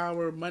happy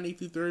hour, Monday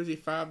through Thursday,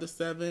 5 to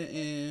 7,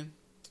 and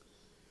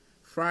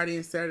Friday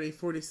and Saturday,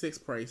 46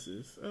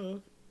 prices.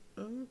 Oh,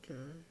 okay.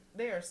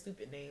 They are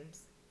stupid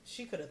names.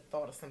 She could have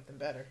thought of something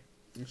better.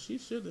 She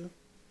should have.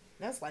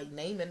 That's like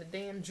naming a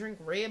damn drink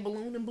Red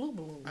Balloon and Blue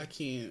Balloon. I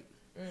can't.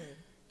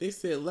 They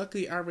said,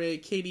 luckily I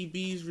read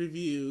KDB's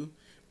review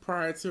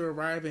prior to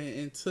arriving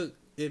and took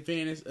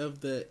advantage of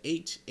the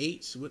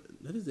HH, what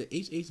is it,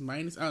 HH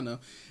minus? I don't know.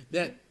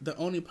 That the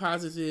only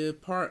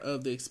positive part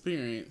of the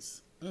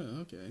experience.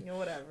 Oh, okay. You know,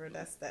 whatever.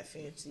 That's that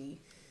fancy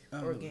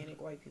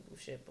organic white people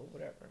shit, but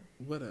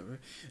Whatever.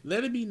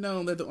 Let it be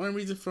known that the only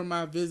reason for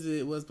my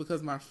visit was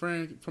because my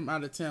friend from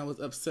out of town was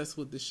obsessed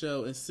with the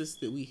show,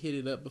 insisted we hit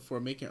it up before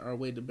making our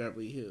way to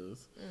Beverly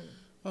Hills.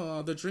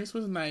 Oh, the drinks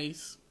was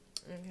nice.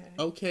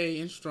 Okay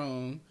and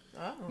strong.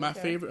 My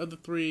favorite of the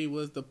three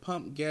was the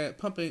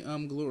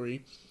pumping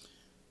Glory.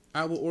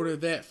 I will order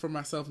that for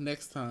myself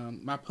next time.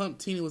 My Pump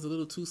Teeny was a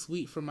little too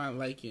sweet for my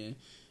liking.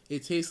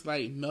 It tastes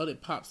like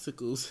melted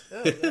popsicles.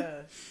 Oh,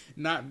 gosh.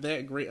 Not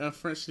that great.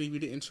 Unfortunately, we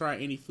didn't try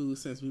any food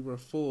since we were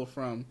full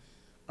from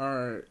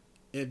our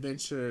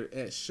adventure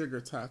at Sugar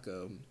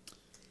Taco.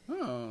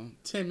 Oh,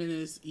 10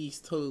 minutes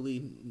east,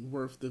 totally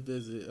worth the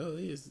visit. Oh,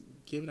 he is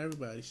giving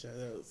everybody shout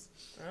outs.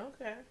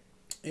 Okay.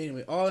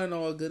 Anyway, all in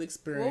all, good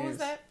experience. What was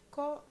that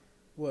called?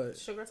 What?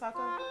 Sugar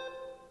Taco?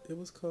 It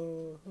was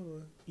called, hold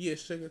on. Yeah,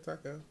 Sugar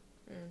Taco.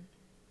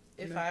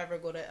 If I ever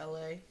go to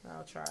LA,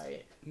 I'll try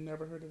it.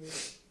 Never heard of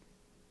it.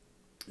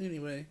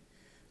 Anyway,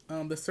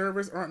 the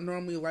servers aren't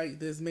normally like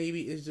this.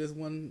 Maybe it's just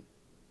one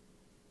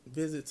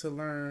visit to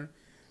learn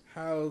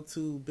how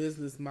the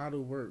business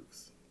model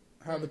works.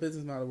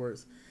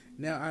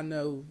 Now I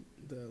know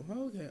though.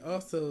 Okay.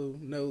 Also,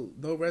 no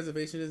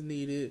reservation is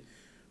needed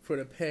for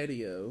the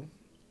patio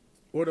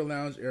or the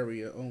lounge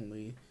area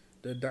only.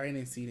 The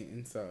dining seating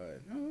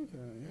inside. Oh,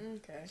 okay.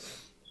 Okay.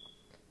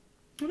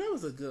 Well, that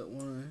was a good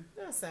one.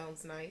 That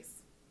sounds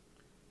nice.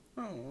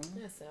 Oh.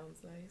 That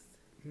sounds nice.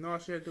 No, all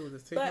she had to do was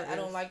just take But her I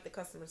don't ass. like the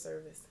customer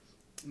service.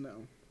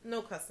 No.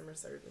 No customer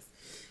service.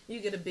 You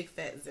get a big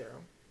fat 0.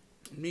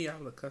 Me, I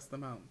would have cussed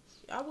them out.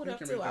 I would have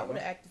too. I would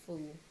have acted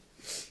fool.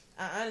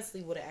 I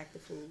honestly would have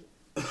acted fool.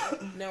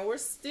 Now we're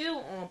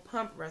still on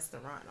Pump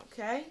Restaurant,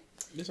 okay?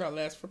 This our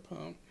last for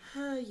Pump.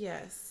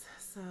 Yes.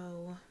 So,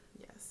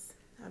 yes.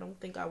 I don't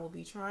think I will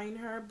be trying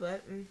her,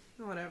 but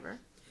whatever.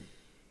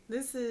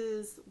 This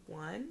is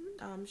one.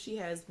 She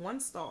has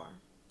 1 star.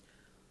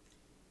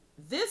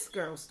 This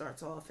girl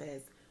starts off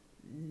as,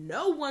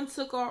 no one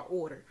took our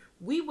order.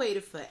 We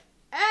waited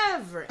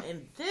forever,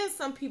 and then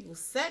some people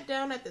sat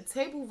down at the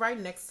table right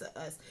next to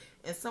us,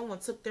 and someone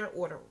took their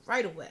order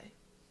right away.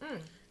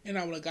 And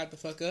I would have got the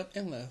fuck up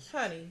and left.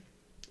 Honey,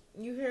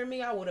 you hear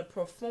me? I would have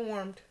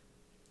performed.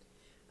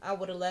 I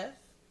would have left.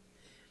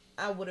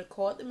 I would have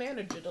called the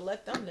manager to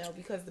let them know,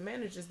 because the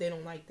managers, they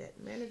don't like that.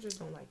 Managers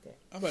don't like that.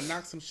 I would have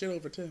knocked some shit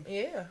over too.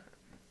 Yeah.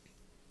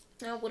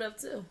 I would have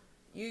too.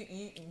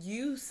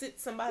 You sit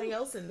somebody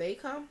else and they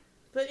come.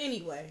 But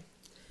anyway,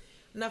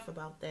 enough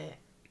about that.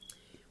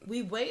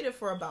 We waited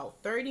for about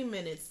 30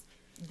 minutes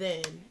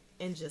then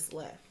and just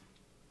left.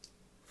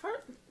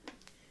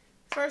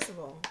 First of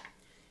all,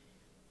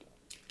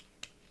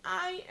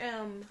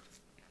 I'm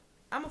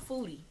a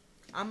foodie.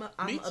 I'm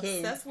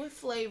obsessed with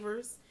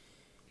flavors.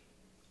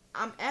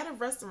 I'm at a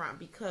restaurant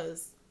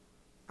because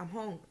I'm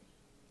hungry.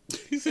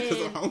 You said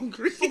I'm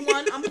hungry. For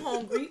one, I'm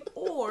hungry,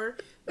 or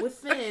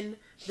within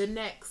the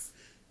next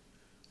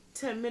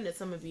 10 minutes,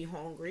 I'm going to be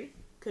hungry,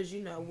 because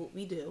you know what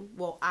we do.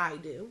 Well, I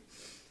do.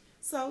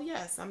 So,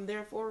 yes, I'm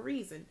there for a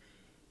reason.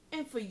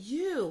 And for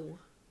you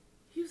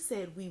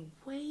said we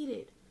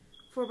waited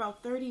for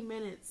about 30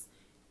 minutes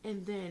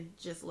and then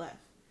just left.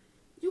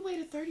 You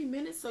waited 30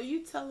 minutes, so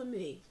you telling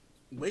me.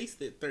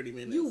 Wasted 30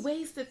 minutes. You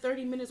wasted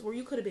 30 minutes where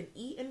you could have been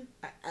eating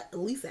at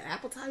least an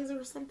appetizer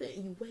or something,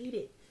 and you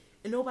waited.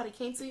 And nobody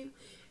came to you?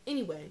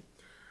 Anyway,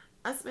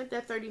 I spent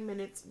that 30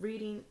 minutes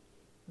reading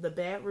the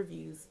bad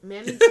reviews.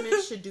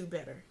 Management should do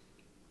better.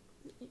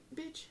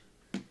 Bitch.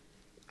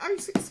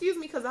 Excuse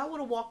me, because I would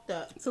have walked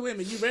up. So wait a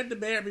minute, you read the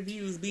bad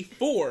reviews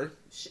before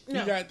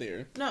you got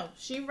there? No,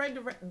 she read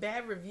the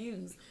bad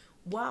reviews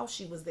while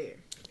she was there.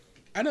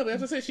 I know, but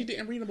as I said, she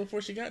didn't read them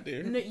before she got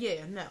there. No,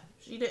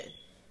 she didn't.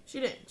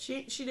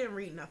 She didn't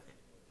read nothing.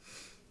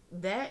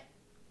 That,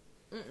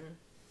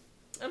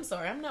 I'm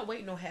sorry, I'm not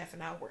waiting no half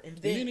an hour. And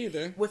then, me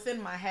neither.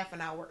 Within my half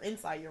an hour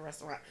inside your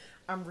restaurant,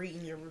 I'm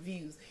reading your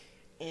reviews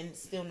and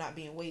still not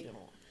being waited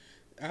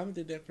on. I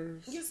did that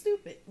first. You're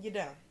stupid. You're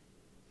dumb.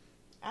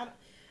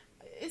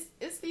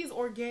 It's these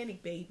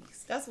organic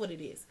babies. That's what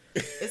it is.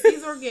 It's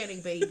these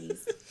organic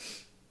babies.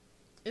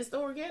 It's the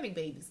organic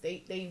babies.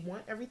 They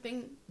want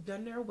everything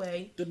done their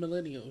way. The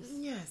millennials.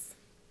 Yes.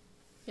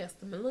 Yes,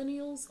 the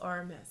millennials are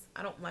a mess.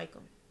 I don't like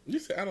them. You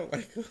said I don't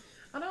like them.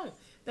 I don't.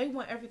 They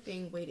want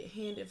everything weighted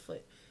hand and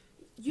foot.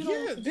 You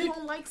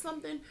don't like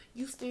something,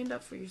 you stand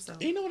up for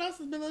yourself. You know what else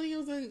is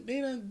millennials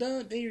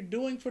and they're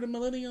doing for the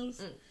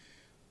millennials?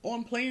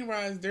 On plane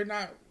rides, they're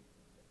not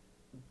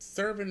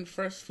serving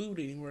fresh food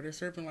anymore. They're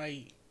serving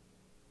like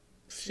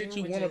shit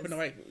you warm up in the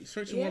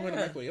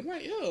microwave. I'm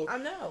like, yo, I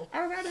know.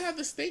 I'd rather have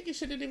the steak and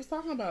shit that they was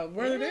talking about.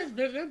 Whether that's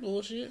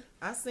bullshit.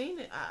 I seen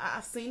it.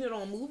 I've seen it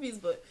on movies,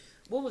 but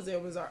what was there?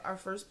 It was our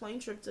first plane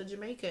trip to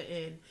Jamaica,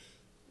 and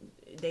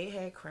they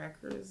had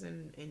crackers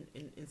and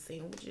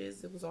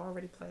sandwiches. It was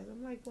already planned.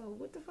 I'm like, well,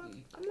 what the fuck?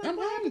 I'm like,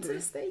 what happened to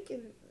the steak?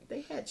 And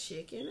they had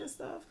chicken and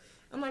stuff.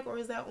 I'm like, or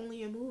is that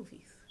only in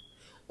movies?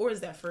 Or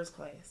is that first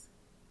class?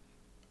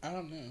 I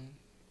don't know.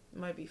 It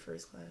might be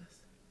first class.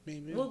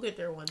 Maybe. We'll get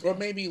there one day. Or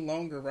maybe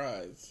longer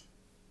rides.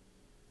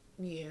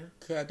 Yeah.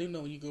 Because I do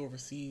know when you go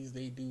overseas,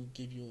 they do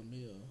give you a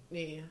meal.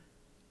 Yeah.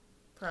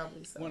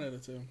 Probably so. One of the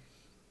two.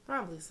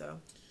 Probably so.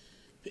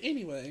 But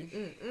anyway.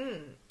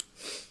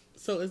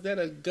 So is that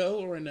a go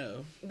or a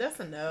no? That's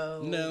a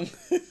no. No.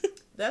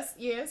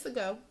 It's a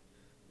go.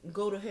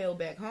 Go to hell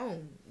back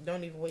home.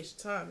 Don't even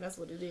waste your time. That's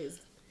what it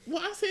is.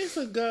 Well, I say it's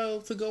a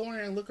go to go in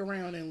there and look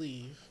around and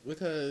leave.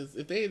 Because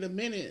if they, the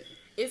minute...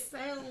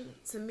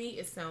 To me,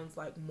 it sounds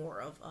like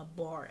more of a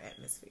bar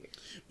atmosphere.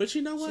 But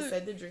you know what? She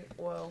said the drink,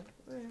 well,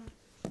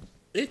 yeah.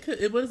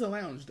 It was a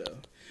lounge though.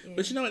 Yeah.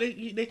 But you know what?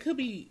 They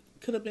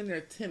could have been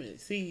there timid.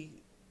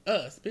 See,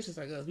 us, bitches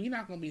like us, we're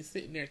not going to be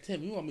sitting there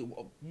timid.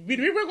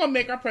 We're going to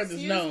make our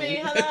presence known.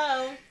 Excuse me,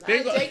 hello.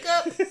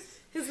 Jacob.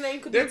 His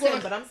name could be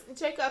Tim, but I'm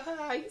Jacob.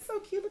 Hi, you so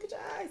cute. Look at your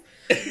eyes.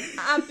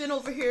 I've been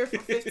over here for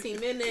 15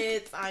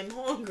 minutes. I'm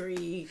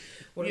hungry.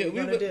 What are we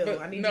gonna do?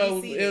 I need to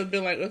be seated. It would be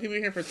like, okay,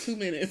 we're here for 2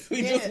 minutes.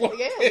 We just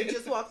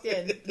walked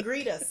in.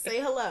 Greet us.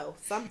 Say hello.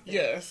 Something.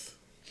 Yes.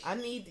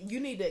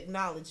 You need to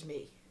acknowledge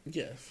me.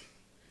 Yes.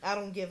 I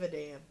don't give a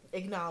damn.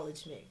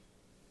 Acknowledge me.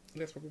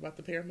 That's what we're about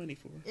to pay our money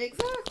for.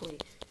 Exactly.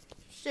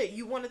 Shit,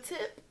 you want a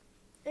tip?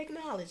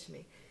 Acknowledge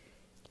me.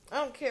 I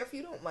don't care if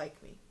you don't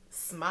like me.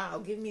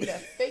 Smile. Give me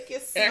that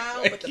fakest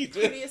smile with the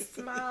prettiest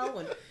smile.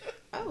 And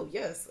oh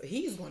yes,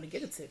 he's going to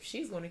get a tip.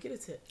 She's going to get a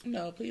tip.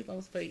 No, please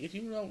don't fake. If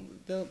you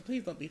don't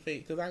please don't be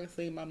fake, because I can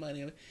save my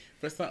money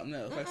for something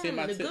else. I save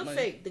my the tip good money.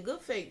 Fake, the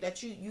good fake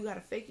that you got to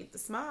fake it to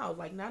smile.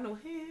 Like not no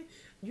hey,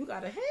 you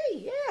got to hey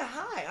yeah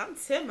hi, I'm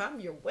Tim. I'm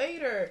your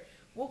waiter.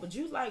 What would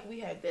you like?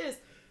 We had this.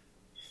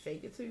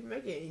 Fake it till you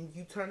make it, and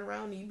you turn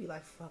around and you be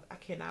like, "Fuck! I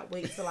cannot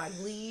wait till I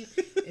leave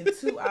in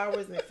 2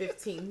 hours and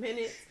 15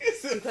 minutes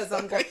because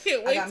I got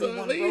me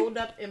one rolled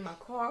up in my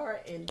car,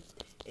 and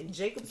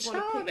Jacob's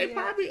gonna pick they me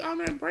probably on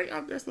that break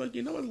out there, so like,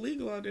 you know it's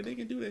legal out there. They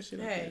can do that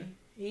shit. Hey,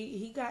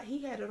 he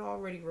had it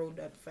already rolled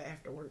up for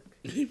after work.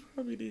 He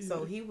probably did.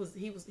 So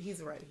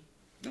he's ready.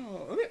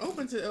 No, they're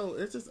open to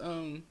it's just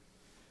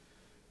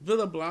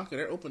Villa Blanca.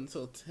 They're open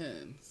until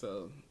 10.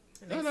 So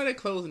no, they're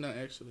closing now.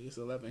 Actually, it's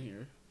 11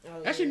 here.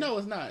 Oh, actually, no,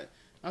 it's not.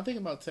 I'm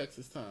thinking about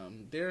Texas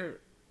time.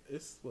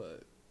 It's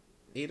what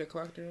 8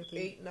 o'clock there. I think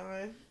 8,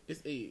 9.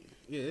 It's 8.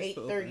 Yeah, it's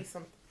 8:30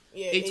 something.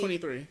 Yeah,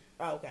 8:23.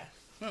 Oh, okay.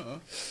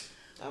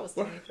 That was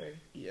 23.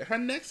 Yeah, her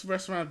next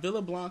restaurant,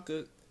 Villa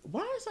Blanca.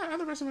 Why is that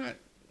other restaurant?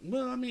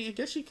 Well, I mean, I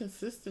guess she's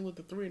consistent with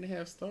the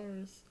 3.5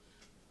 stars.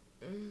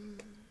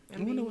 I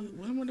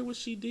wonder what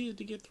she did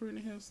to get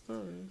 3.5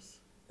 stars.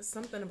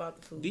 Something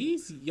about the food.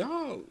 These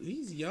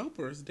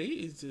Yelpers,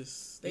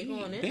 they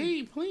going in. They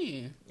ain't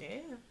playing. Yeah,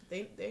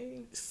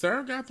 they.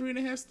 Sir got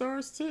 3.5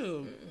 stars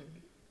too.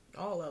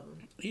 All of them.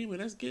 Anyway,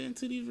 let's get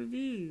into these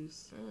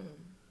reviews.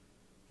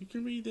 You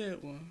can read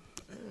that one.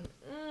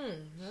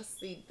 Let's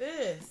see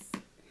this.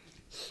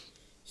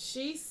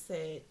 She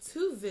said,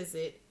 to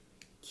visit,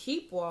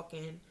 keep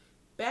walking.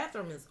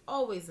 Bathroom is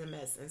always a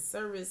mess, and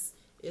service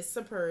is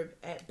superb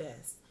at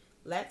best.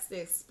 Lacks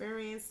the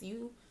experience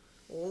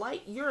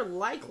you're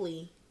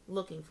likely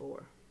looking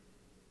for.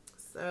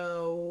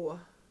 So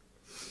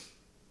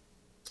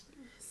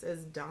it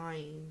says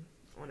dying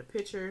on a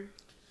picture.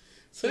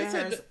 So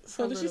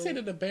did she say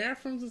that the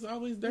bathrooms is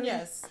always dirty?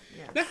 Yes.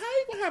 Now how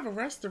you gonna have a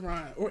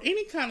restaurant or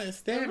any kind of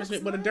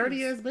establishment with a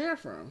dirty ass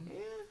bathroom?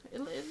 Yeah,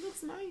 it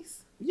looks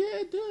nice. Yeah,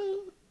 it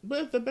do.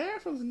 But if the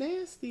bathroom's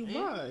nasty,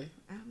 why?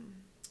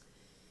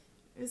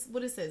 It's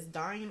what it says.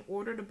 Dying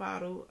ordered a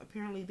bottle.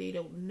 Apparently they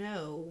don't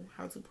know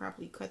how to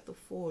properly cut the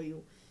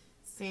foil,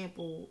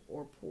 sample,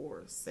 or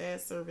pour.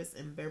 Sad service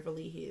in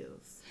Beverly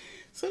Hills.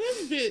 So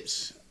this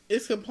bitch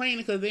is complaining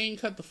because they ain't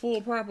cut the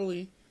foil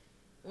properly.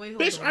 Wait,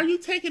 hold bitch, on. Are you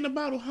taking the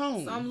bottle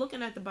home? So I'm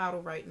looking at the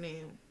bottle right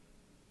now.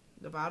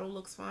 The bottle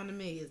looks fine to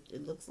me.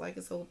 It looks like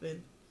it's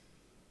open.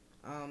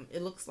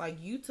 It looks like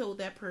you told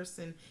that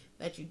person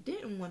that you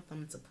didn't want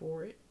them to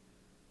pour it.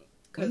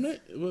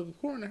 Well,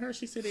 according to her,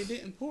 she said they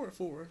didn't pour it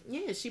for her.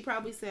 Yeah, she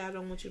probably said, I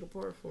don't want you to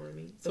pour it for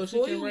me. So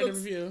she can write a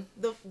review.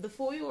 The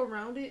foil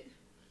around it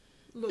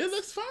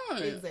looks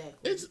fine. Exactly.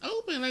 It's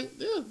open. Like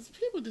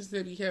people just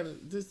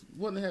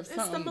want to have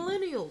something. It's the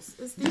millennials.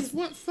 It's these. Just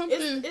want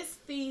something. It's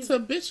these to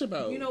bitch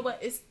about. You know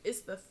what?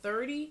 It's the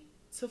 30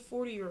 to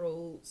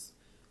 40-year-olds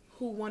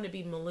who want to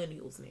be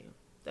millennials now.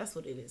 That's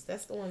what it is.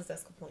 That's the ones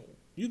that's complaining.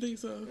 You think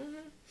so? Mm-hmm.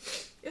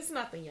 It's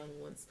not the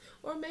young ones,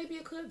 or maybe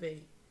it could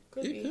be.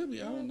 Could be.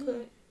 I don't know.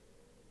 Could.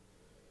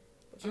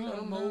 But you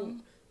know,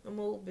 them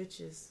old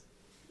bitches.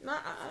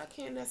 Not, I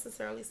can't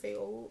necessarily say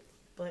old,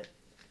 but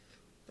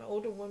the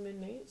older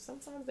women,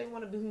 sometimes they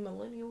want to be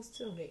millennials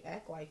too. They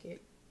act like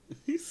it.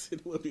 He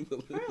said, "Want to be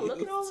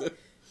millennials?"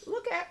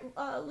 Look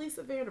at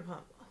Lisa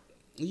Vanderpump.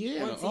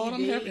 Yeah, all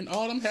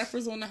them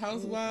heifers on the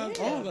Housewives,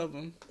 all of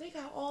them. They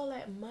got all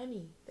that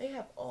money. They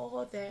have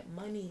all that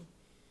money,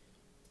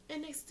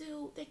 and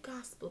they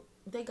gossip.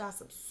 They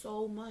gossip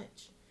so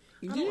much.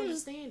 I don't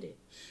understand it.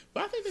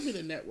 But I think they be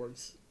the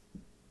networks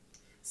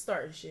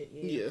starting shit.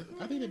 Yeah,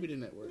 I think they be the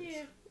networks.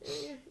 Yeah.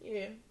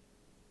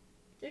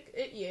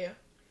 Yeah.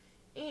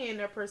 And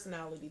their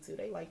personality too.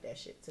 They like that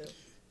shit too.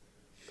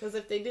 Because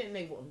if they didn't,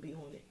 they wouldn't be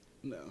on it.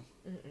 No.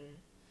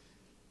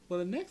 Well,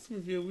 the next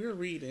review we're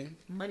reading.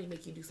 Money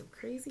make you do some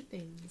crazy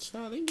things.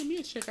 Child, they can give me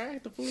a check. I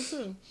act the fool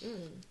too.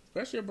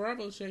 Especially a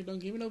Bravo check. Don't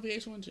give me no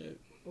VH1 check.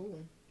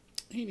 Ooh.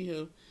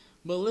 Anywho,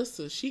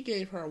 Melissa, she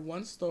gave her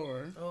 1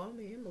 star. Oh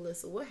man,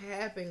 Melissa, what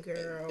happened,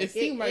 girl? It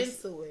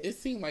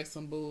seemed like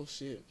some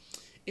bullshit.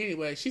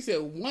 Anyway, she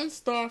said 1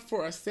 star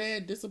for a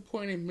sad,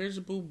 disappointing,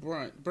 miserable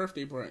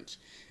birthday brunch.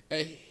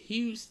 A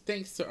huge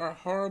thanks to our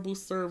horrible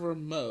server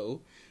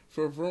Mo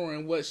for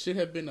ruining what should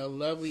have been a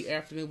lovely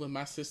afternoon with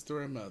my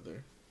sister and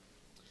mother.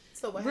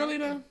 So what really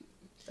happened?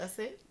 Though? That's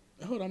it?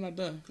 Hold on, I'm not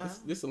done.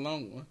 This is a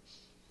long one.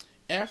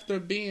 After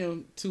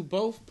being to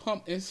both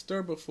pump and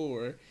stir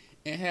before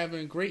and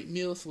having great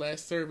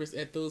meal/service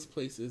at those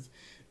places,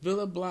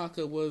 Villa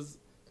Blanca was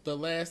the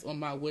last on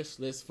my wish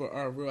list for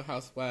our Real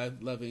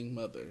Housewives loving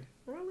mother.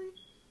 Really?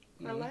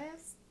 Our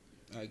last?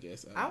 I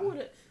guess.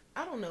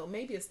 I don't know.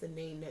 Maybe it's the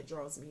name that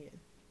draws me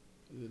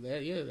in.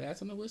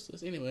 That's on the wish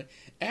list. Anyway,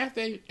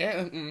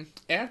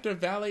 after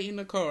valeting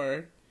the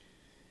car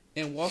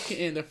and walking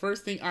in, the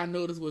first thing I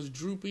noticed was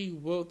droopy,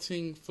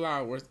 wilting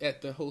flowers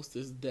at the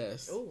hostess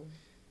desk. Oh.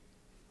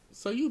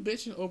 So you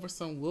bitching over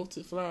some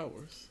wilted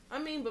flowers? I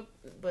mean,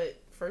 but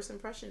first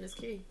impression is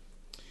key.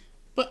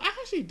 But I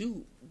actually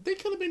do. They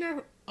could have been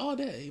there all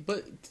day.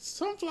 But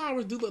some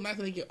flowers do look nice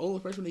when they get old,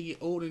 especially when they get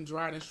old and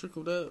dried and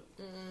shriveled up.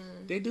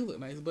 They do look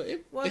nice. But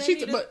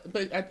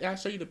I'll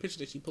show you the picture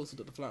that she posted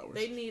of the flowers.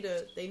 They need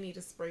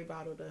a spray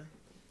bottle to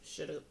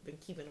should have been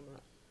keeping them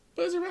up.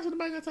 But it's a restaurant.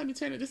 Nobody got time to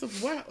turn it. This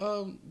is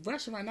a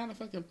restaurant, not a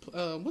fucking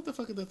what the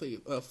fuck is the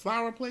thing? A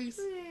flower place?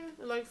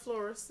 Yeah, like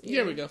florist. Yeah.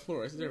 There we go,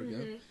 florist. There we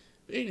go.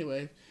 But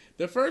anyway,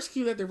 the first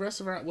cue at the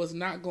restaurant was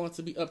not going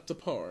to be up to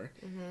par.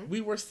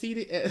 We were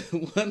seated at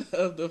one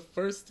of the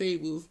first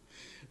tables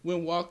when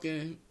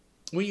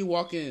you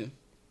walk in.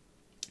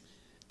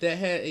 That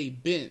had a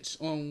bench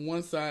on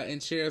one side and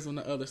chairs on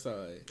the other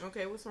side.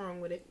 Okay, what's wrong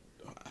with it?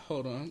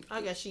 Hold on.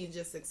 I guess she's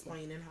just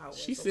explaining how it was.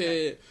 She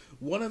said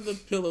one of the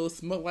pillows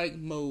smelled like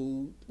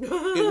mold. It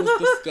was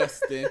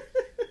disgusting.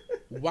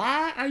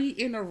 Why are you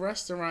in a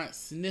restaurant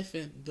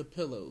sniffing the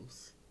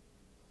pillows?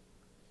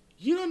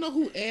 You don't know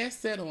who ass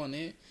sat on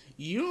it.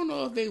 You don't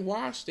know if they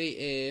washed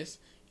their ass.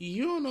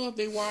 You don't know if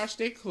they washed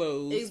their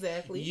clothes.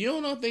 Exactly. You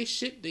don't know if they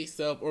shit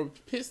themselves or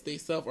pissed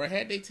themselves or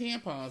had their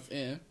tampons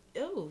in.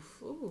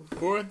 Oof.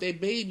 Or if their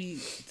baby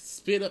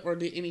spit up or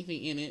did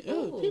anything in it.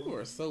 Ooh, people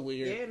are so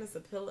weird. Yeah, and it's a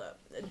pillow.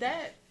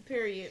 That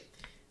period,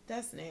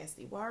 that's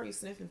nasty. Why are you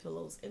sniffing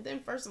pillows? And then,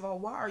 first of all,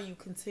 why are you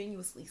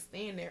continuously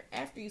staying there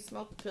after you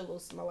smell the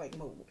pillows smell like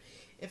mold?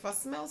 If I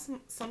smell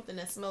something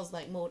that smells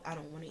like mold, I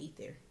don't want to eat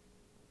there.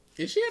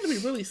 And she had to be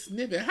really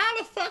sniffing. How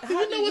the fuck do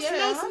you know what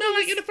smell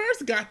like in the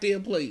first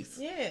goddamn place?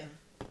 Yeah.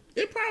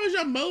 It probably was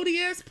your moldy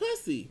ass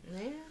pussy.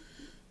 Yeah.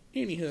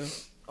 Anyhow.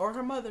 Or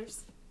her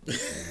mother's.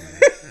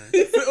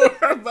 Or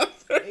her mother's.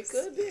 It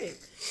could be.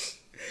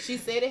 She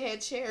said it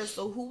had chairs,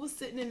 so who was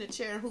sitting in the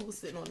chair and who was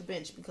sitting on the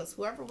bench? Because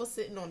whoever was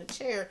sitting on the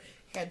chair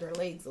had their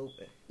legs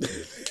open.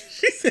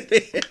 She said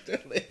they had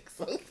their legs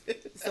open.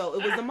 So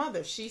it was the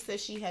mother. She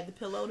said she had the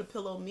pillow. The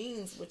pillow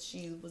means when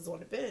she was on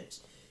the bench.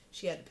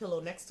 She had the pillow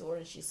next to her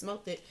and she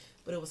smelled it.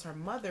 But it was her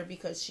mother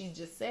because she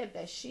just said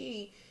that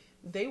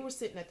they were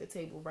sitting at the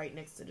table right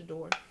next to the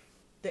door.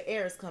 The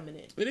air is coming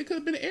in. But it could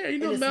have been the air. You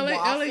know,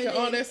 LA got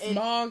all that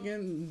smog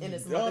and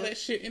all that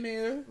shit in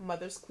there.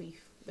 Mother's queef.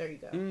 There you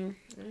go.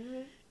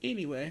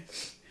 Anyway.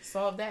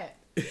 Solve that.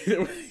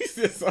 He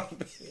said solve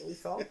that. Yeah, we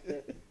solved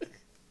it.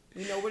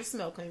 We know where the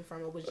smell came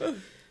from. It was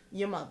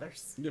your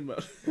mother's. Your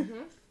mother.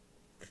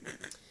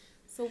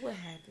 So what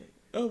happened?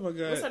 Oh my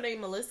God. What's her name?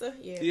 Melissa?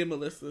 Yeah,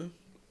 Melissa.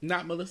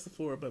 Not Melissa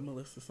Ford, but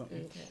Melissa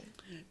something. Okay.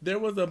 There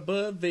was a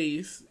bud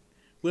vase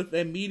with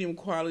a medium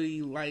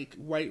quality like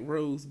white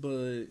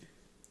rosebud.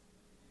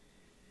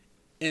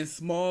 and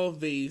small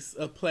vase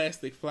of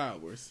plastic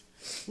flowers.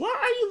 Why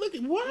are you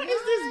looking? Why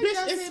is this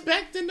bitch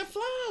inspecting the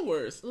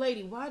flowers?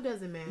 Lady, why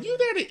does it matter? You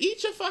there to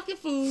eat your fucking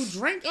food,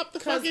 drink up the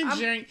fucking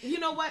drink. You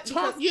know what?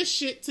 Talk your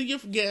shit to your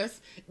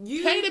guests,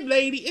 pay the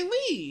lady, and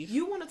leave.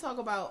 You want to talk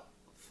about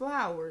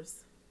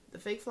flowers, the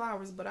fake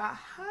flowers, but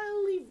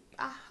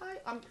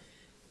I'm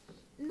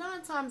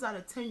 9 times out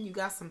of 10, you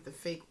got something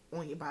fake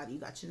on your body. You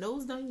got your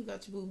nose done, you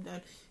got your boob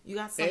done, you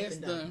got something ass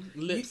done,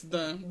 lips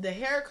done. The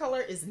hair color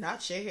is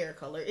not your hair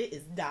color. It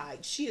is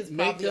dyed. She is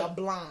probably a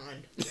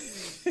blonde.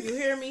 You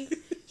hear me?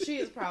 She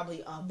is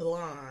probably a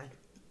blonde.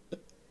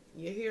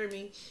 You hear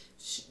me?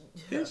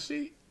 Is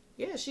she?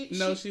 Yeah,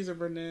 she's a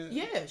brunette.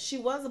 Yeah, she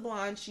was a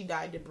blonde. She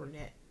dyed to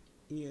brunette.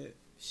 Yeah.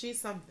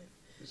 She's something.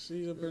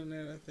 She's a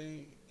brunette, I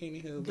think.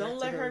 Anyhow, don't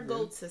let her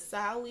go to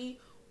Sally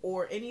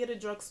or any of the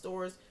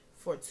drugstores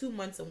for 2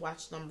 months and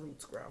watch them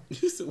roots grow. You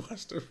used to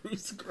watch the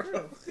roots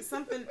grow. It's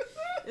something.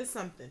 It's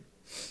something.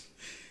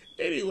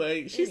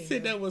 Anyway, she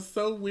said that was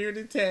so weird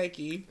and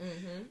tacky.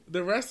 Mm-hmm.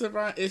 The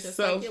restaurant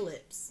itself, like your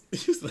lips.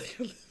 Just like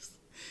your lips.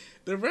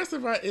 The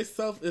restaurant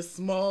itself is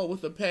small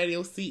with a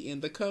patio seating.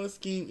 The color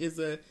scheme is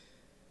as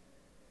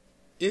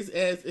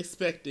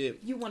expected.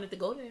 You wanted to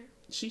go there.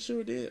 She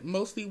sure did.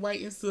 Mostly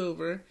white and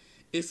silver.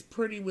 It's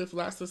pretty with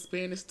lots of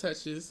Spanish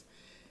touches,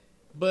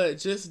 but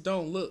just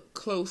don't look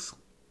close.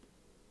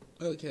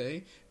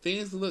 Okay.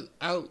 Things look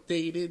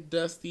outdated,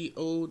 dusty,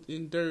 old,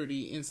 and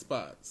dirty in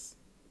spots.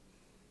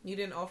 You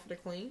didn't offer to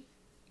clean?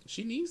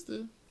 She needs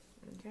to.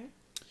 Okay.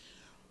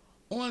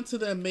 On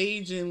to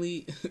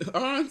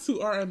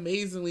our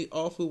amazingly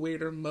awful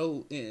waiter,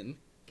 Mo N.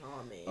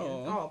 Oh, man.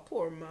 Oh,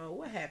 poor Mo.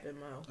 What happened,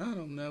 Mo? I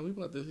don't know.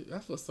 I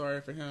feel sorry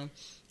for him.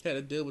 Had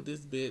to deal with this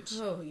bitch.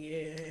 Oh,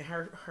 yeah.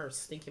 Her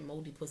stinking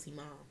moldy pussy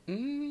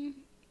mom.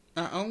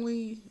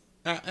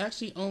 I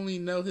actually only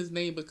know his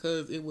name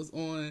because it was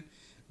on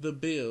the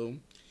bill.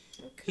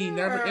 Girl, he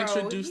never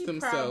introduced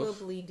himself.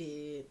 Probably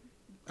did.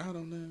 I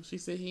don't know. She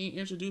said he ain't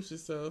introduced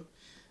himself.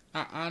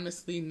 I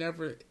honestly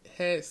never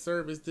had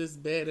service this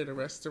bad at a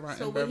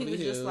restaurant in Beverly Hills.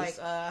 So he was just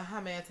like,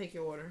 how may I take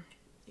your order?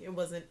 It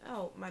wasn't,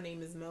 oh, my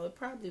name is Mel. It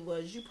probably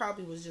was. You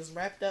probably was just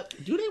wrapped up.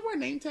 Do they wear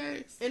name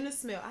tags? In the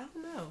smell. I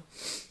don't know.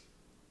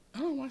 I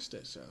don't watch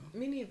that show.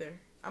 Me neither.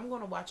 I'm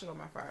going to watch it on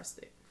my Fire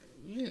Stick.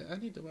 Yeah, I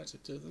need to watch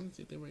it too. Let me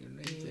see if they wear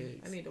name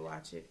tags. I need to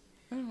watch it.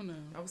 I don't know.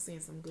 I was seeing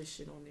some good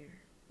shit on there.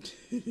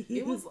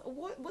 It was,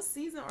 what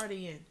season are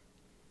they in?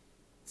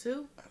 2? I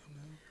don't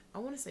know. I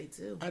want to say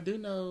 2. I do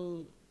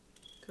know.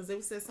 Because they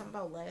said something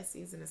about last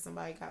season and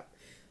somebody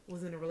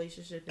was in a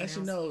relationship.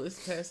 Actually, no, it's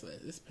past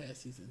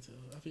season 2.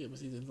 I forget what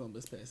season it's on, but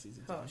it's past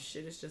season 2. Oh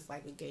shit! It's just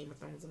like a Game of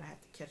Thrones, and I have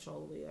to catch all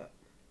the way up.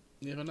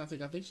 Yeah, but I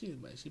think she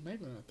might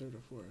be on her 3rd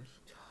or 4th.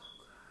 Oh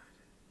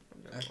god,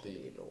 I'm never gonna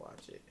be able to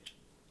watch it.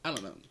 I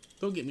don't know.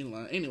 Don't get me in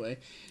line. Anyway,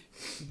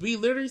 we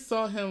literally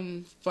saw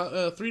him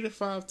 3 to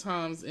 5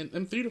 times, and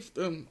 2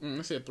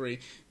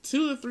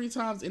 to 3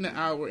 times in an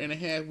hour and a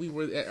half. We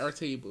were at our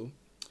table.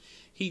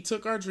 He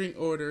took our drink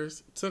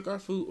orders, took our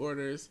food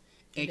orders,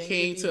 and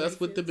came to us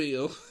with the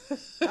bill.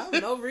 Oh,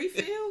 no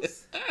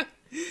refills?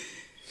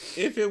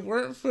 If it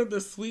weren't for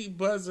the sweet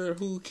buzzer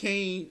who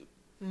came...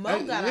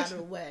 Mo got out of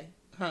the way.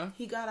 Huh?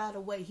 He got out of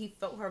the way. He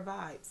felt her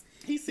vibes.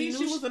 He knew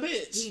she was a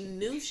bitch. He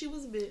knew she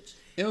was a bitch.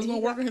 It was going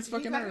to work on his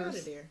fucking nerves. Out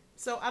of there.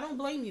 So I don't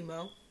blame you,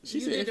 Mo. You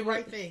did the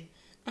right thing.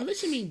 I think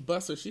she mean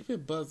buzzer. She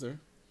put buzzer.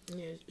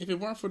 Yeah. If it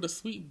weren't for the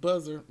sweet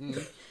buzzer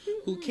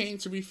who came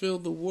to refill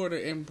the water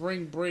and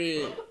bring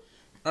bread...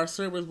 Our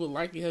servers would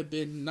likely have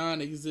been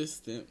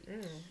non-existent.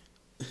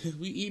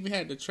 We even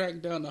had to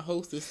track down the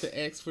hostess to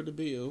ask for the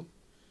bill.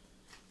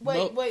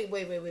 Wait.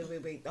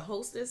 The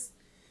hostess?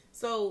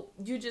 So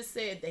you just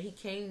said that he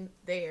came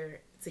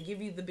there to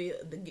give you the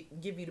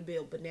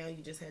bill, but now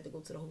you just had to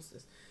go to the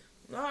hostess.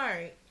 All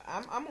right,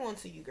 I'm on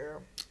to you,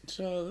 girl.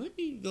 So let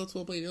me go to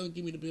a place. They'll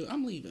give me the bill.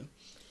 I'm leaving.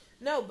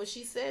 No, but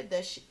she said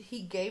that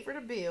he gave her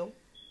the bill.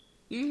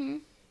 Mm-hmm.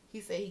 He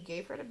said he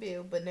gave her the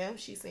bill, but now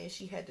she's saying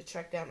she had to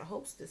track down the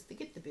hostess to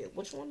get the bill.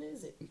 Which one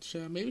is it?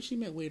 Child, maybe she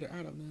meant waiter.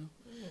 I don't know.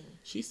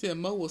 She said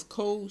Mo was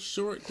cold,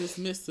 short,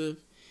 dismissive.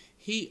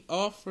 He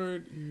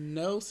offered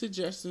no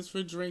suggestions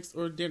for drinks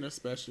or dinner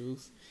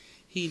specials.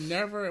 He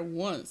never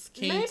once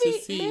came to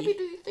see. Maybe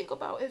do you think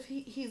about if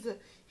he's a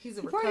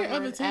recovering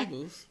other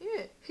tables?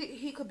 Yeah,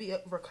 he could be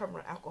a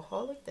recovering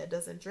alcoholic that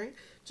doesn't drink,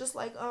 just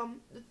like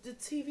the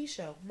TV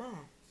show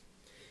Mom.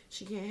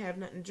 She can't have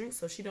nothing to drink,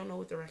 so she don't know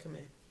what to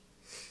recommend.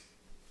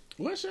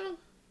 What show?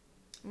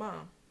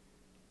 Mom.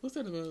 What's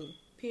that about?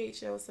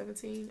 PHL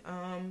 17. Oh,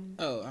 I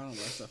don't watch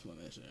stuff on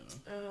that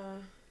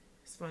channel.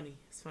 It's funny.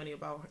 It's funny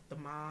about the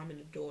mom and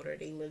the daughter.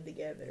 They live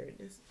together.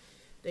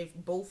 They've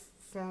both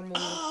formal.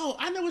 Oh,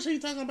 I know what show you're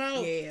talking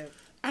about. Yeah.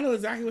 I know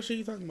exactly what show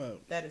you're talking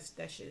about. That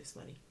shit is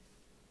funny.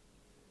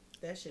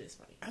 That shit is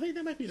funny. I think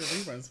that might be the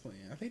reruns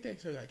playing. I think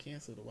that show got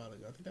canceled a while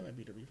ago. I think that might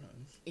be the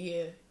reruns.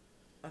 Yeah,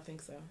 I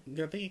think so.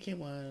 I think it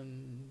came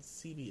on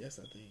CBS,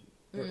 I think.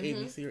 Or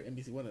ABC or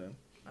NBC, one of them.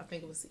 I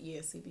think it was,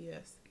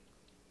 CBS.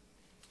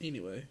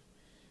 Anyway.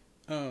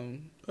 Oh,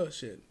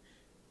 shit.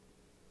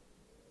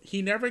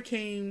 He never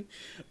came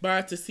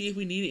by to see if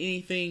we needed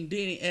anything.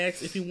 Didn't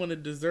ask if he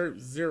wanted dessert.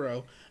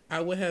 Zero.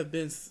 It would have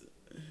been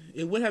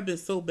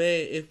so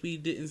bad if we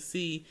didn't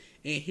see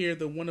and hear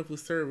the wonderful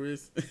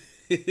service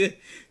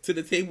to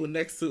the table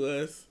next to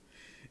us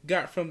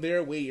got from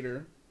their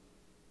waiter.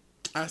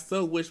 I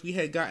so wish we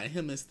had gotten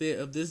him instead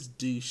of this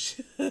douche.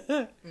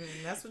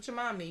 That's what your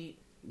mom need.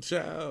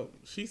 Child,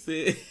 she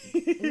said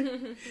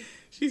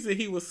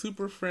he was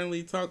super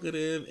friendly,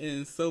 talkative,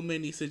 and so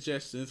many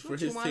suggestions for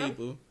his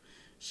table.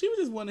 She was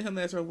just wanting him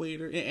as her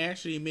waiter and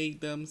actually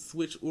made them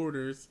switch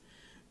orders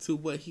to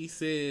what he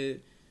said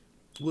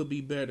would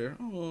be better.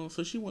 Oh,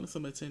 so she wanted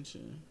some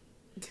attention.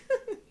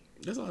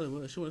 That's all it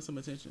was. She wanted some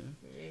attention.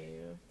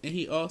 Yeah. And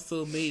he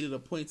also made it a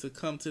point to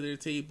come to their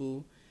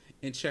table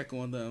and check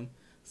on them.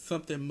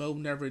 Something Mo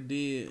never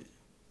did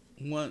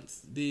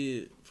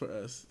for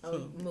us. Oh,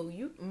 so,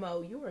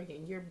 Mo, you are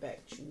getting your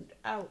back chewed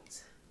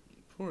out.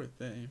 Poor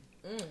thing.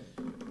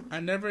 I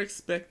never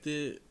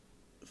expected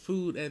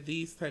food at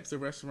these types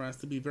of restaurants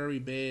to be very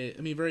good,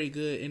 and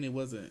it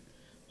wasn't.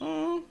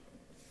 Oh,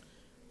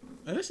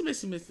 I guess she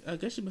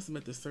must have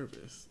met the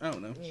service. I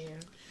don't know. Yeah.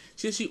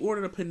 She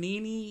ordered a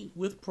panini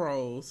with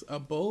prawns, a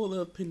bowl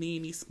of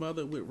panini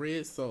smothered with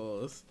red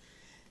sauce.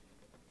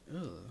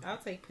 Ugh. I'll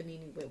take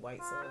panini with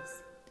white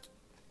sauce.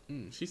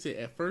 She said,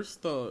 at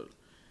first thought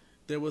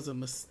there was a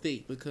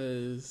mistake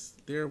because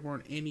there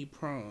weren't any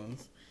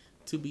prawns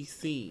to be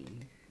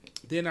seen.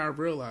 Then I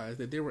realized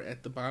that they were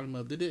at the bottom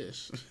of the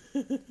dish.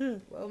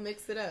 Well,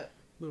 mix it up.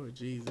 Lord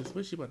Jesus,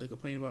 what's she about to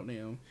complain about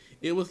now?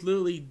 It was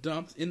literally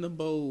dumped in the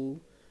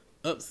bowl,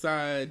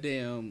 upside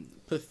down,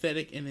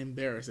 pathetic and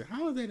embarrassing.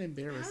 How is that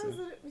embarrassing?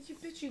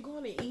 Bitch, you're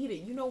going to eat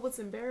it. You know what's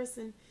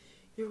embarrassing?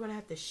 You're going to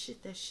have to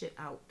shit that shit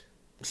out.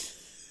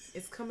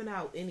 It's coming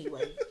out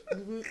anyway.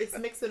 It's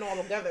mixing all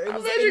together. I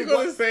bet you're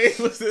going to say it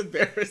was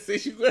embarrassing.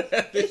 You're going to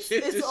have to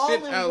shit this shit out. It's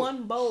all in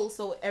one bowl,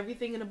 so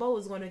everything in the bowl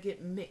is going to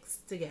get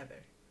mixed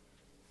together.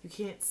 You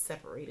can't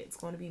separate it. It's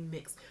going to be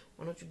mixed.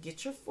 Why don't you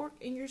get your fork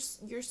and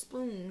your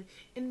spoon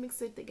and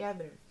mix it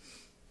together?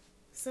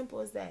 Simple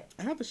as that.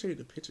 I have to show you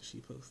the picture she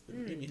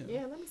posted.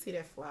 Yeah, let me see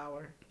that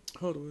flour.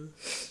 Hold on.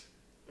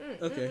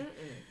 Okay.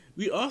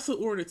 We also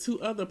ordered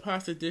 2 other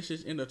pasta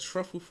dishes and a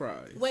truffle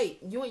fries. Wait,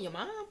 you and your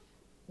mom?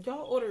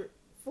 Y'all ordered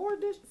 4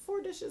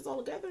 dishes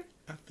all together?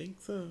 I think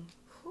so.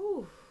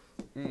 Whew.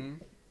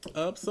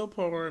 Up so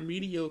par,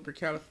 mediocre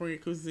California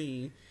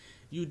cuisine.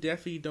 You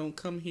definitely don't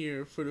come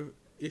here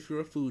if you're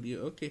a foodie.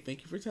 Okay,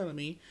 thank you for telling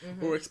me.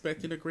 Or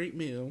expecting a great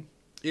meal.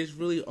 It's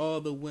really all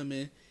the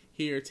women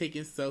here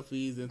taking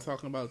selfies and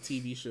talking about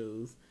TV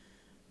shows.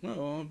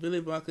 Well,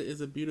 Willy Wonka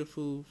is a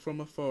beautiful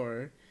from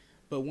afar,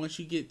 but once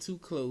you get too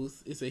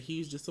close, it's a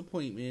huge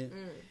disappointment.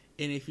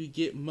 And if you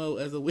get Mo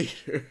as a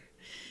waiter,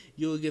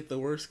 you'll get the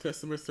worst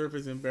customer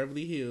service in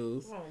Beverly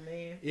Hills. Oh,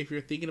 man. If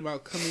you're thinking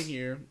about coming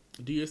here,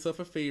 do yourself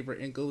a favor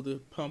and go to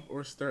Pump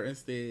or Stir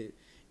instead.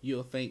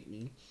 You'll thank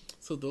me.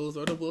 So those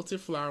are the wilted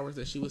flowers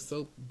that she was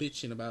so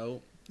bitching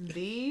about.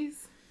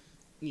 These?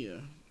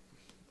 Yeah.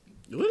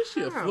 What is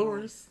she, a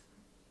florist?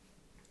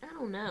 I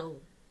don't know.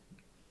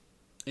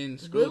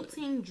 And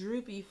wilting,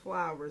 droopy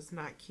flowers,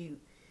 not cute.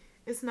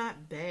 It's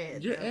not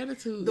bad. Your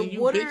attitude and you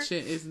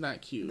bitching is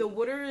not cute. The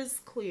water is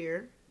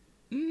clear.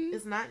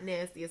 It's not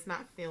nasty. It's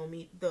not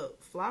filmy. The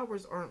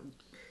flowers aren't...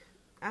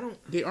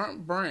 They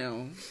aren't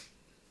brown.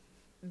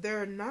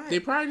 They're not. They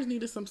probably just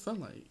needed some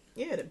sunlight.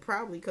 Yeah,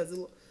 probably, because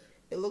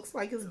it looks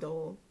like it's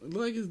dull. It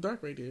looks like it's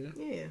dark right there.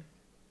 Yeah.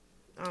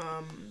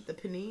 The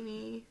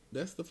panini.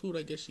 That's the food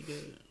I guess she got.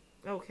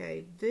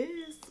 Okay,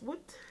 this... What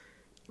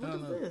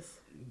is this?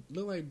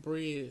 Look like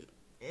bread.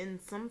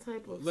 And some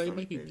type of like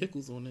maybe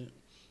pickles on it.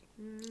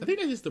 I think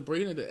that's just the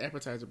bread and the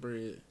appetizer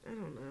bread. I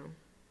don't know.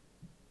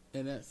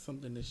 And that's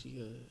something that she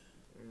got.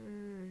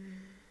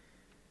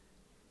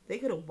 They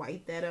could have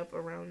wiped that up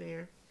around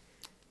there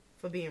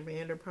for being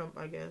Vanderpump,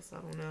 I guess. I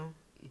don't know.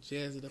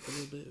 Jazz it up a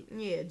little bit.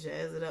 Yeah,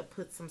 jazz it up.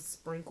 Put some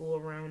sprinkle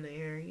around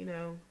there, you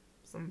know.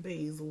 Some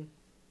basil.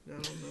 I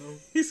don't know.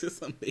 He said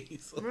some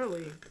basil.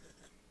 Really?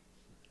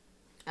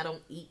 I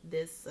don't eat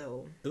this,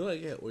 so... It looks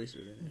like it had oyster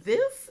in it.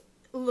 This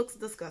looks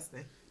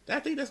disgusting. I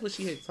think that's what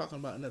she had talking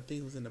about, and the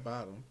thing was in the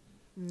bottom.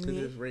 Because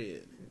it's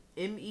red.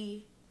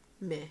 M-E,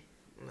 meh.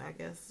 I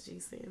guess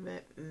she's saying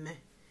that. Meh.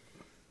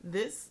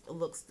 This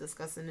looks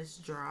disgusting. It's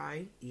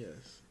dry.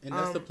 Yes. And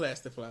that's the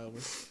plastic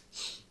flowers.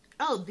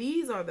 Oh,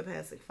 these are the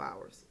plastic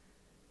flowers.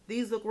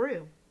 These look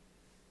real.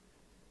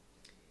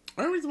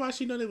 The only reason why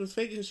she knew they was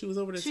fake is she was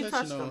over there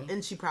touching them.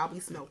 And she probably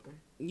smelled them.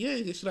 Yeah,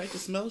 because she liked to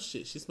smell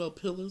shit. She smelled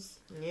pillows.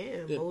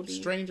 Yeah, moldy.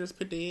 Strangers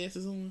put their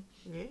asses on.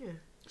 Yeah.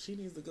 She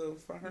needs to go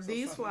find herself.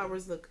 These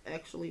flowers look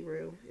actually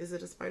real. Is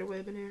it a spider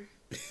web in there?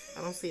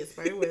 I don't see a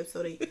spider web,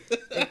 so they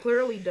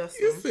clearly dust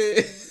them.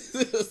 You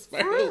said a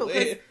spider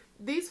web.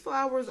 These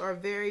flowers are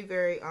very,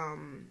 very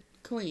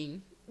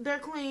clean. They're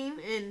clean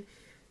and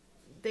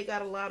they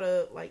got a lot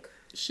of like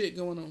shit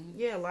going on.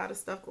 Yeah, a lot of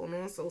stuff going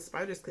on. So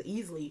spiders could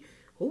easily,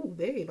 oh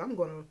babe, I'm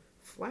gonna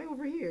fly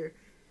over here.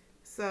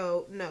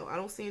 So no, I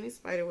don't see any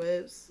spider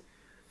webs.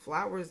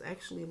 Flowers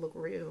actually look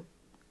real.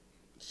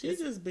 She's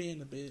just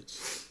being a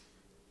bitch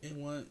and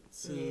want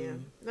to. Yeah,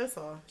 that's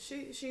all.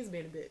 She's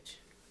being a bitch.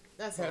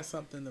 That's have all.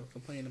 something to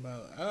complain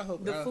about. I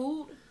hope The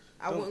food.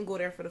 I wouldn't go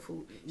there for the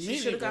food. She Me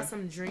should have got neither.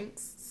 some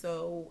drinks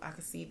so I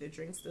could see the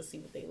drinks to see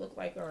what they look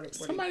like or were they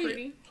Somebody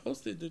pretty.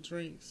 hosted the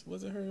drinks.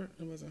 Was it her?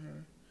 It wasn't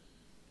her.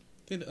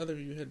 I think the other of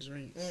you had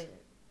drinks.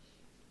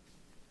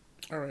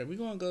 All right, we're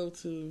gonna go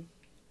to.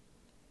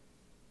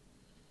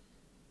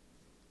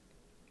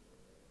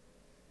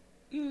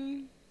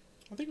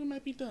 I think we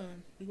might be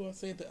done. We're gonna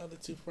save the other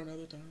two for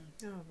another time.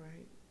 All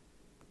right.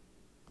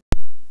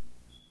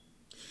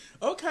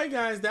 Okay,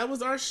 guys, that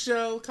was our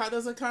show,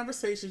 Cocktails and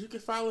Conversations. You can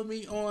follow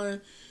me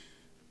on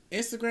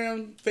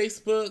Instagram,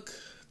 Facebook,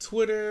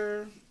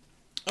 Twitter,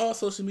 all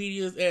social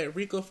medias at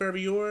Rico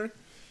Ferrior.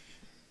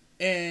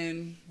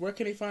 And where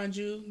can they find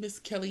you, Miss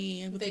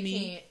Kellyanne? They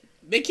can't.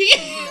 They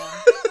can't?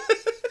 No.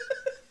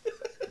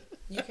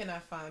 You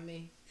cannot find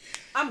me.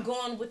 I'm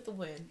going with the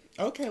wind.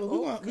 Okay,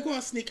 well, we're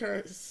gonna sneak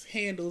her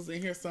handles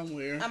in here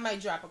somewhere. I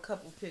might drop a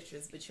couple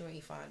pictures, but you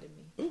ain't finding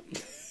me. Ooh.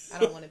 I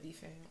don't want to be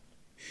found.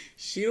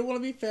 She don't want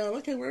to be found.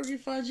 Okay, where we can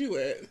find you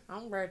at?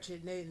 I'm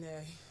Ratchet Nene.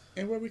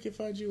 And where we can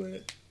find you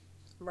at?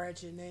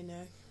 Ratchet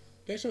Nene.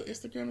 That's your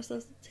Instagram and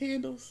stuff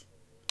handles?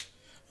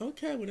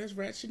 Okay, well, that's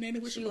Ratchet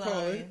Nene. What She you call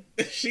it?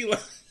 lying. She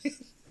lying.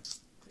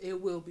 It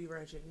will be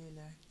Ratchet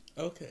Nene.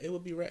 Okay, it will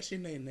be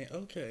Ratchet Nene.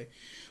 Okay.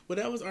 Well,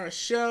 that was our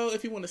show.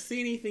 If you want to see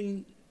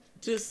anything,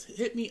 just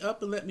hit me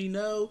up and let me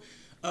know.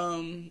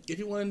 If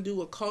you want to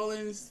do a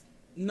call-ins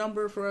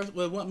number for us,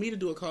 well, want me to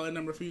do a call-in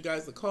number for you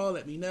guys to call,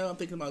 let me know. I'm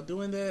thinking about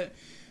doing that.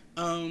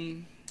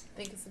 I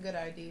think it's a good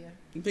idea.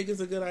 You think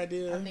it's a good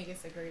idea? I think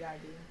it's a great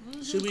idea.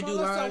 Mm-hmm. Should we do Call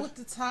us live? out with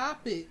the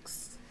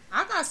topics.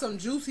 I got some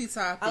juicy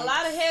topics. A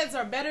lot of heads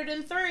are better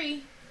than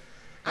 3.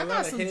 I A lot got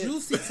of some heads.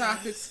 juicy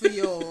topics for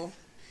y'all.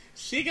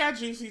 She got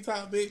juicy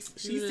topics.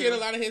 She Yeah. said a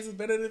lot of heads is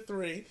better than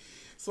 3.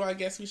 So I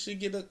guess we should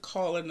get a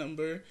caller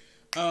number.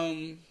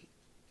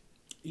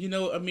 You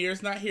know,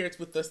 Amir's not here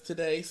with us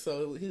today,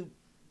 so he'll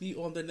be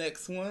on the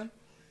next one.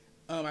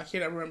 I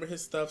cannot remember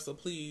his stuff, so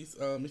please,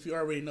 if you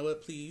already know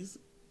it, please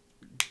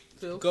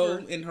Feel go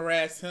free. and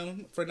harass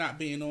him for not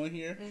being on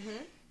here. Mm-hmm.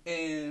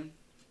 And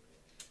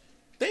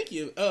thank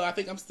you. Oh, I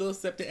think I'm still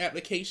accepting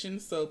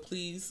applications, so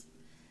please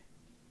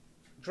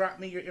drop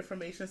me your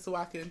information so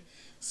I can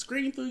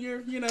screen through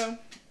your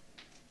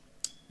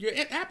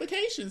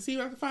application, see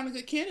if I can find a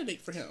good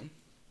candidate for him.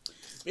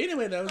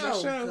 Anyway, that was our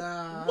Oh, show.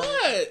 God.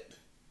 What?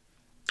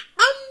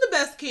 I'm the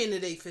best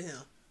candidate for him.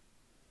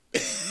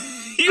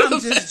 You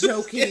I'm just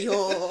joking,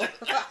 y'all.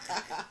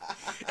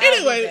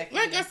 Anyway,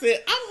 like I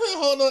said, I'm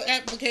gonna hold on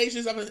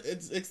applications. I'm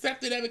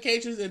accepting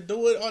applications and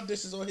doing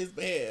auditions on his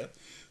behalf.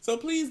 So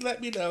please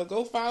let me know.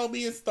 Go follow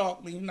me and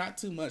stalk me. Not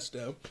too much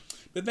though.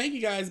 But thank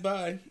you guys.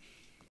 Bye.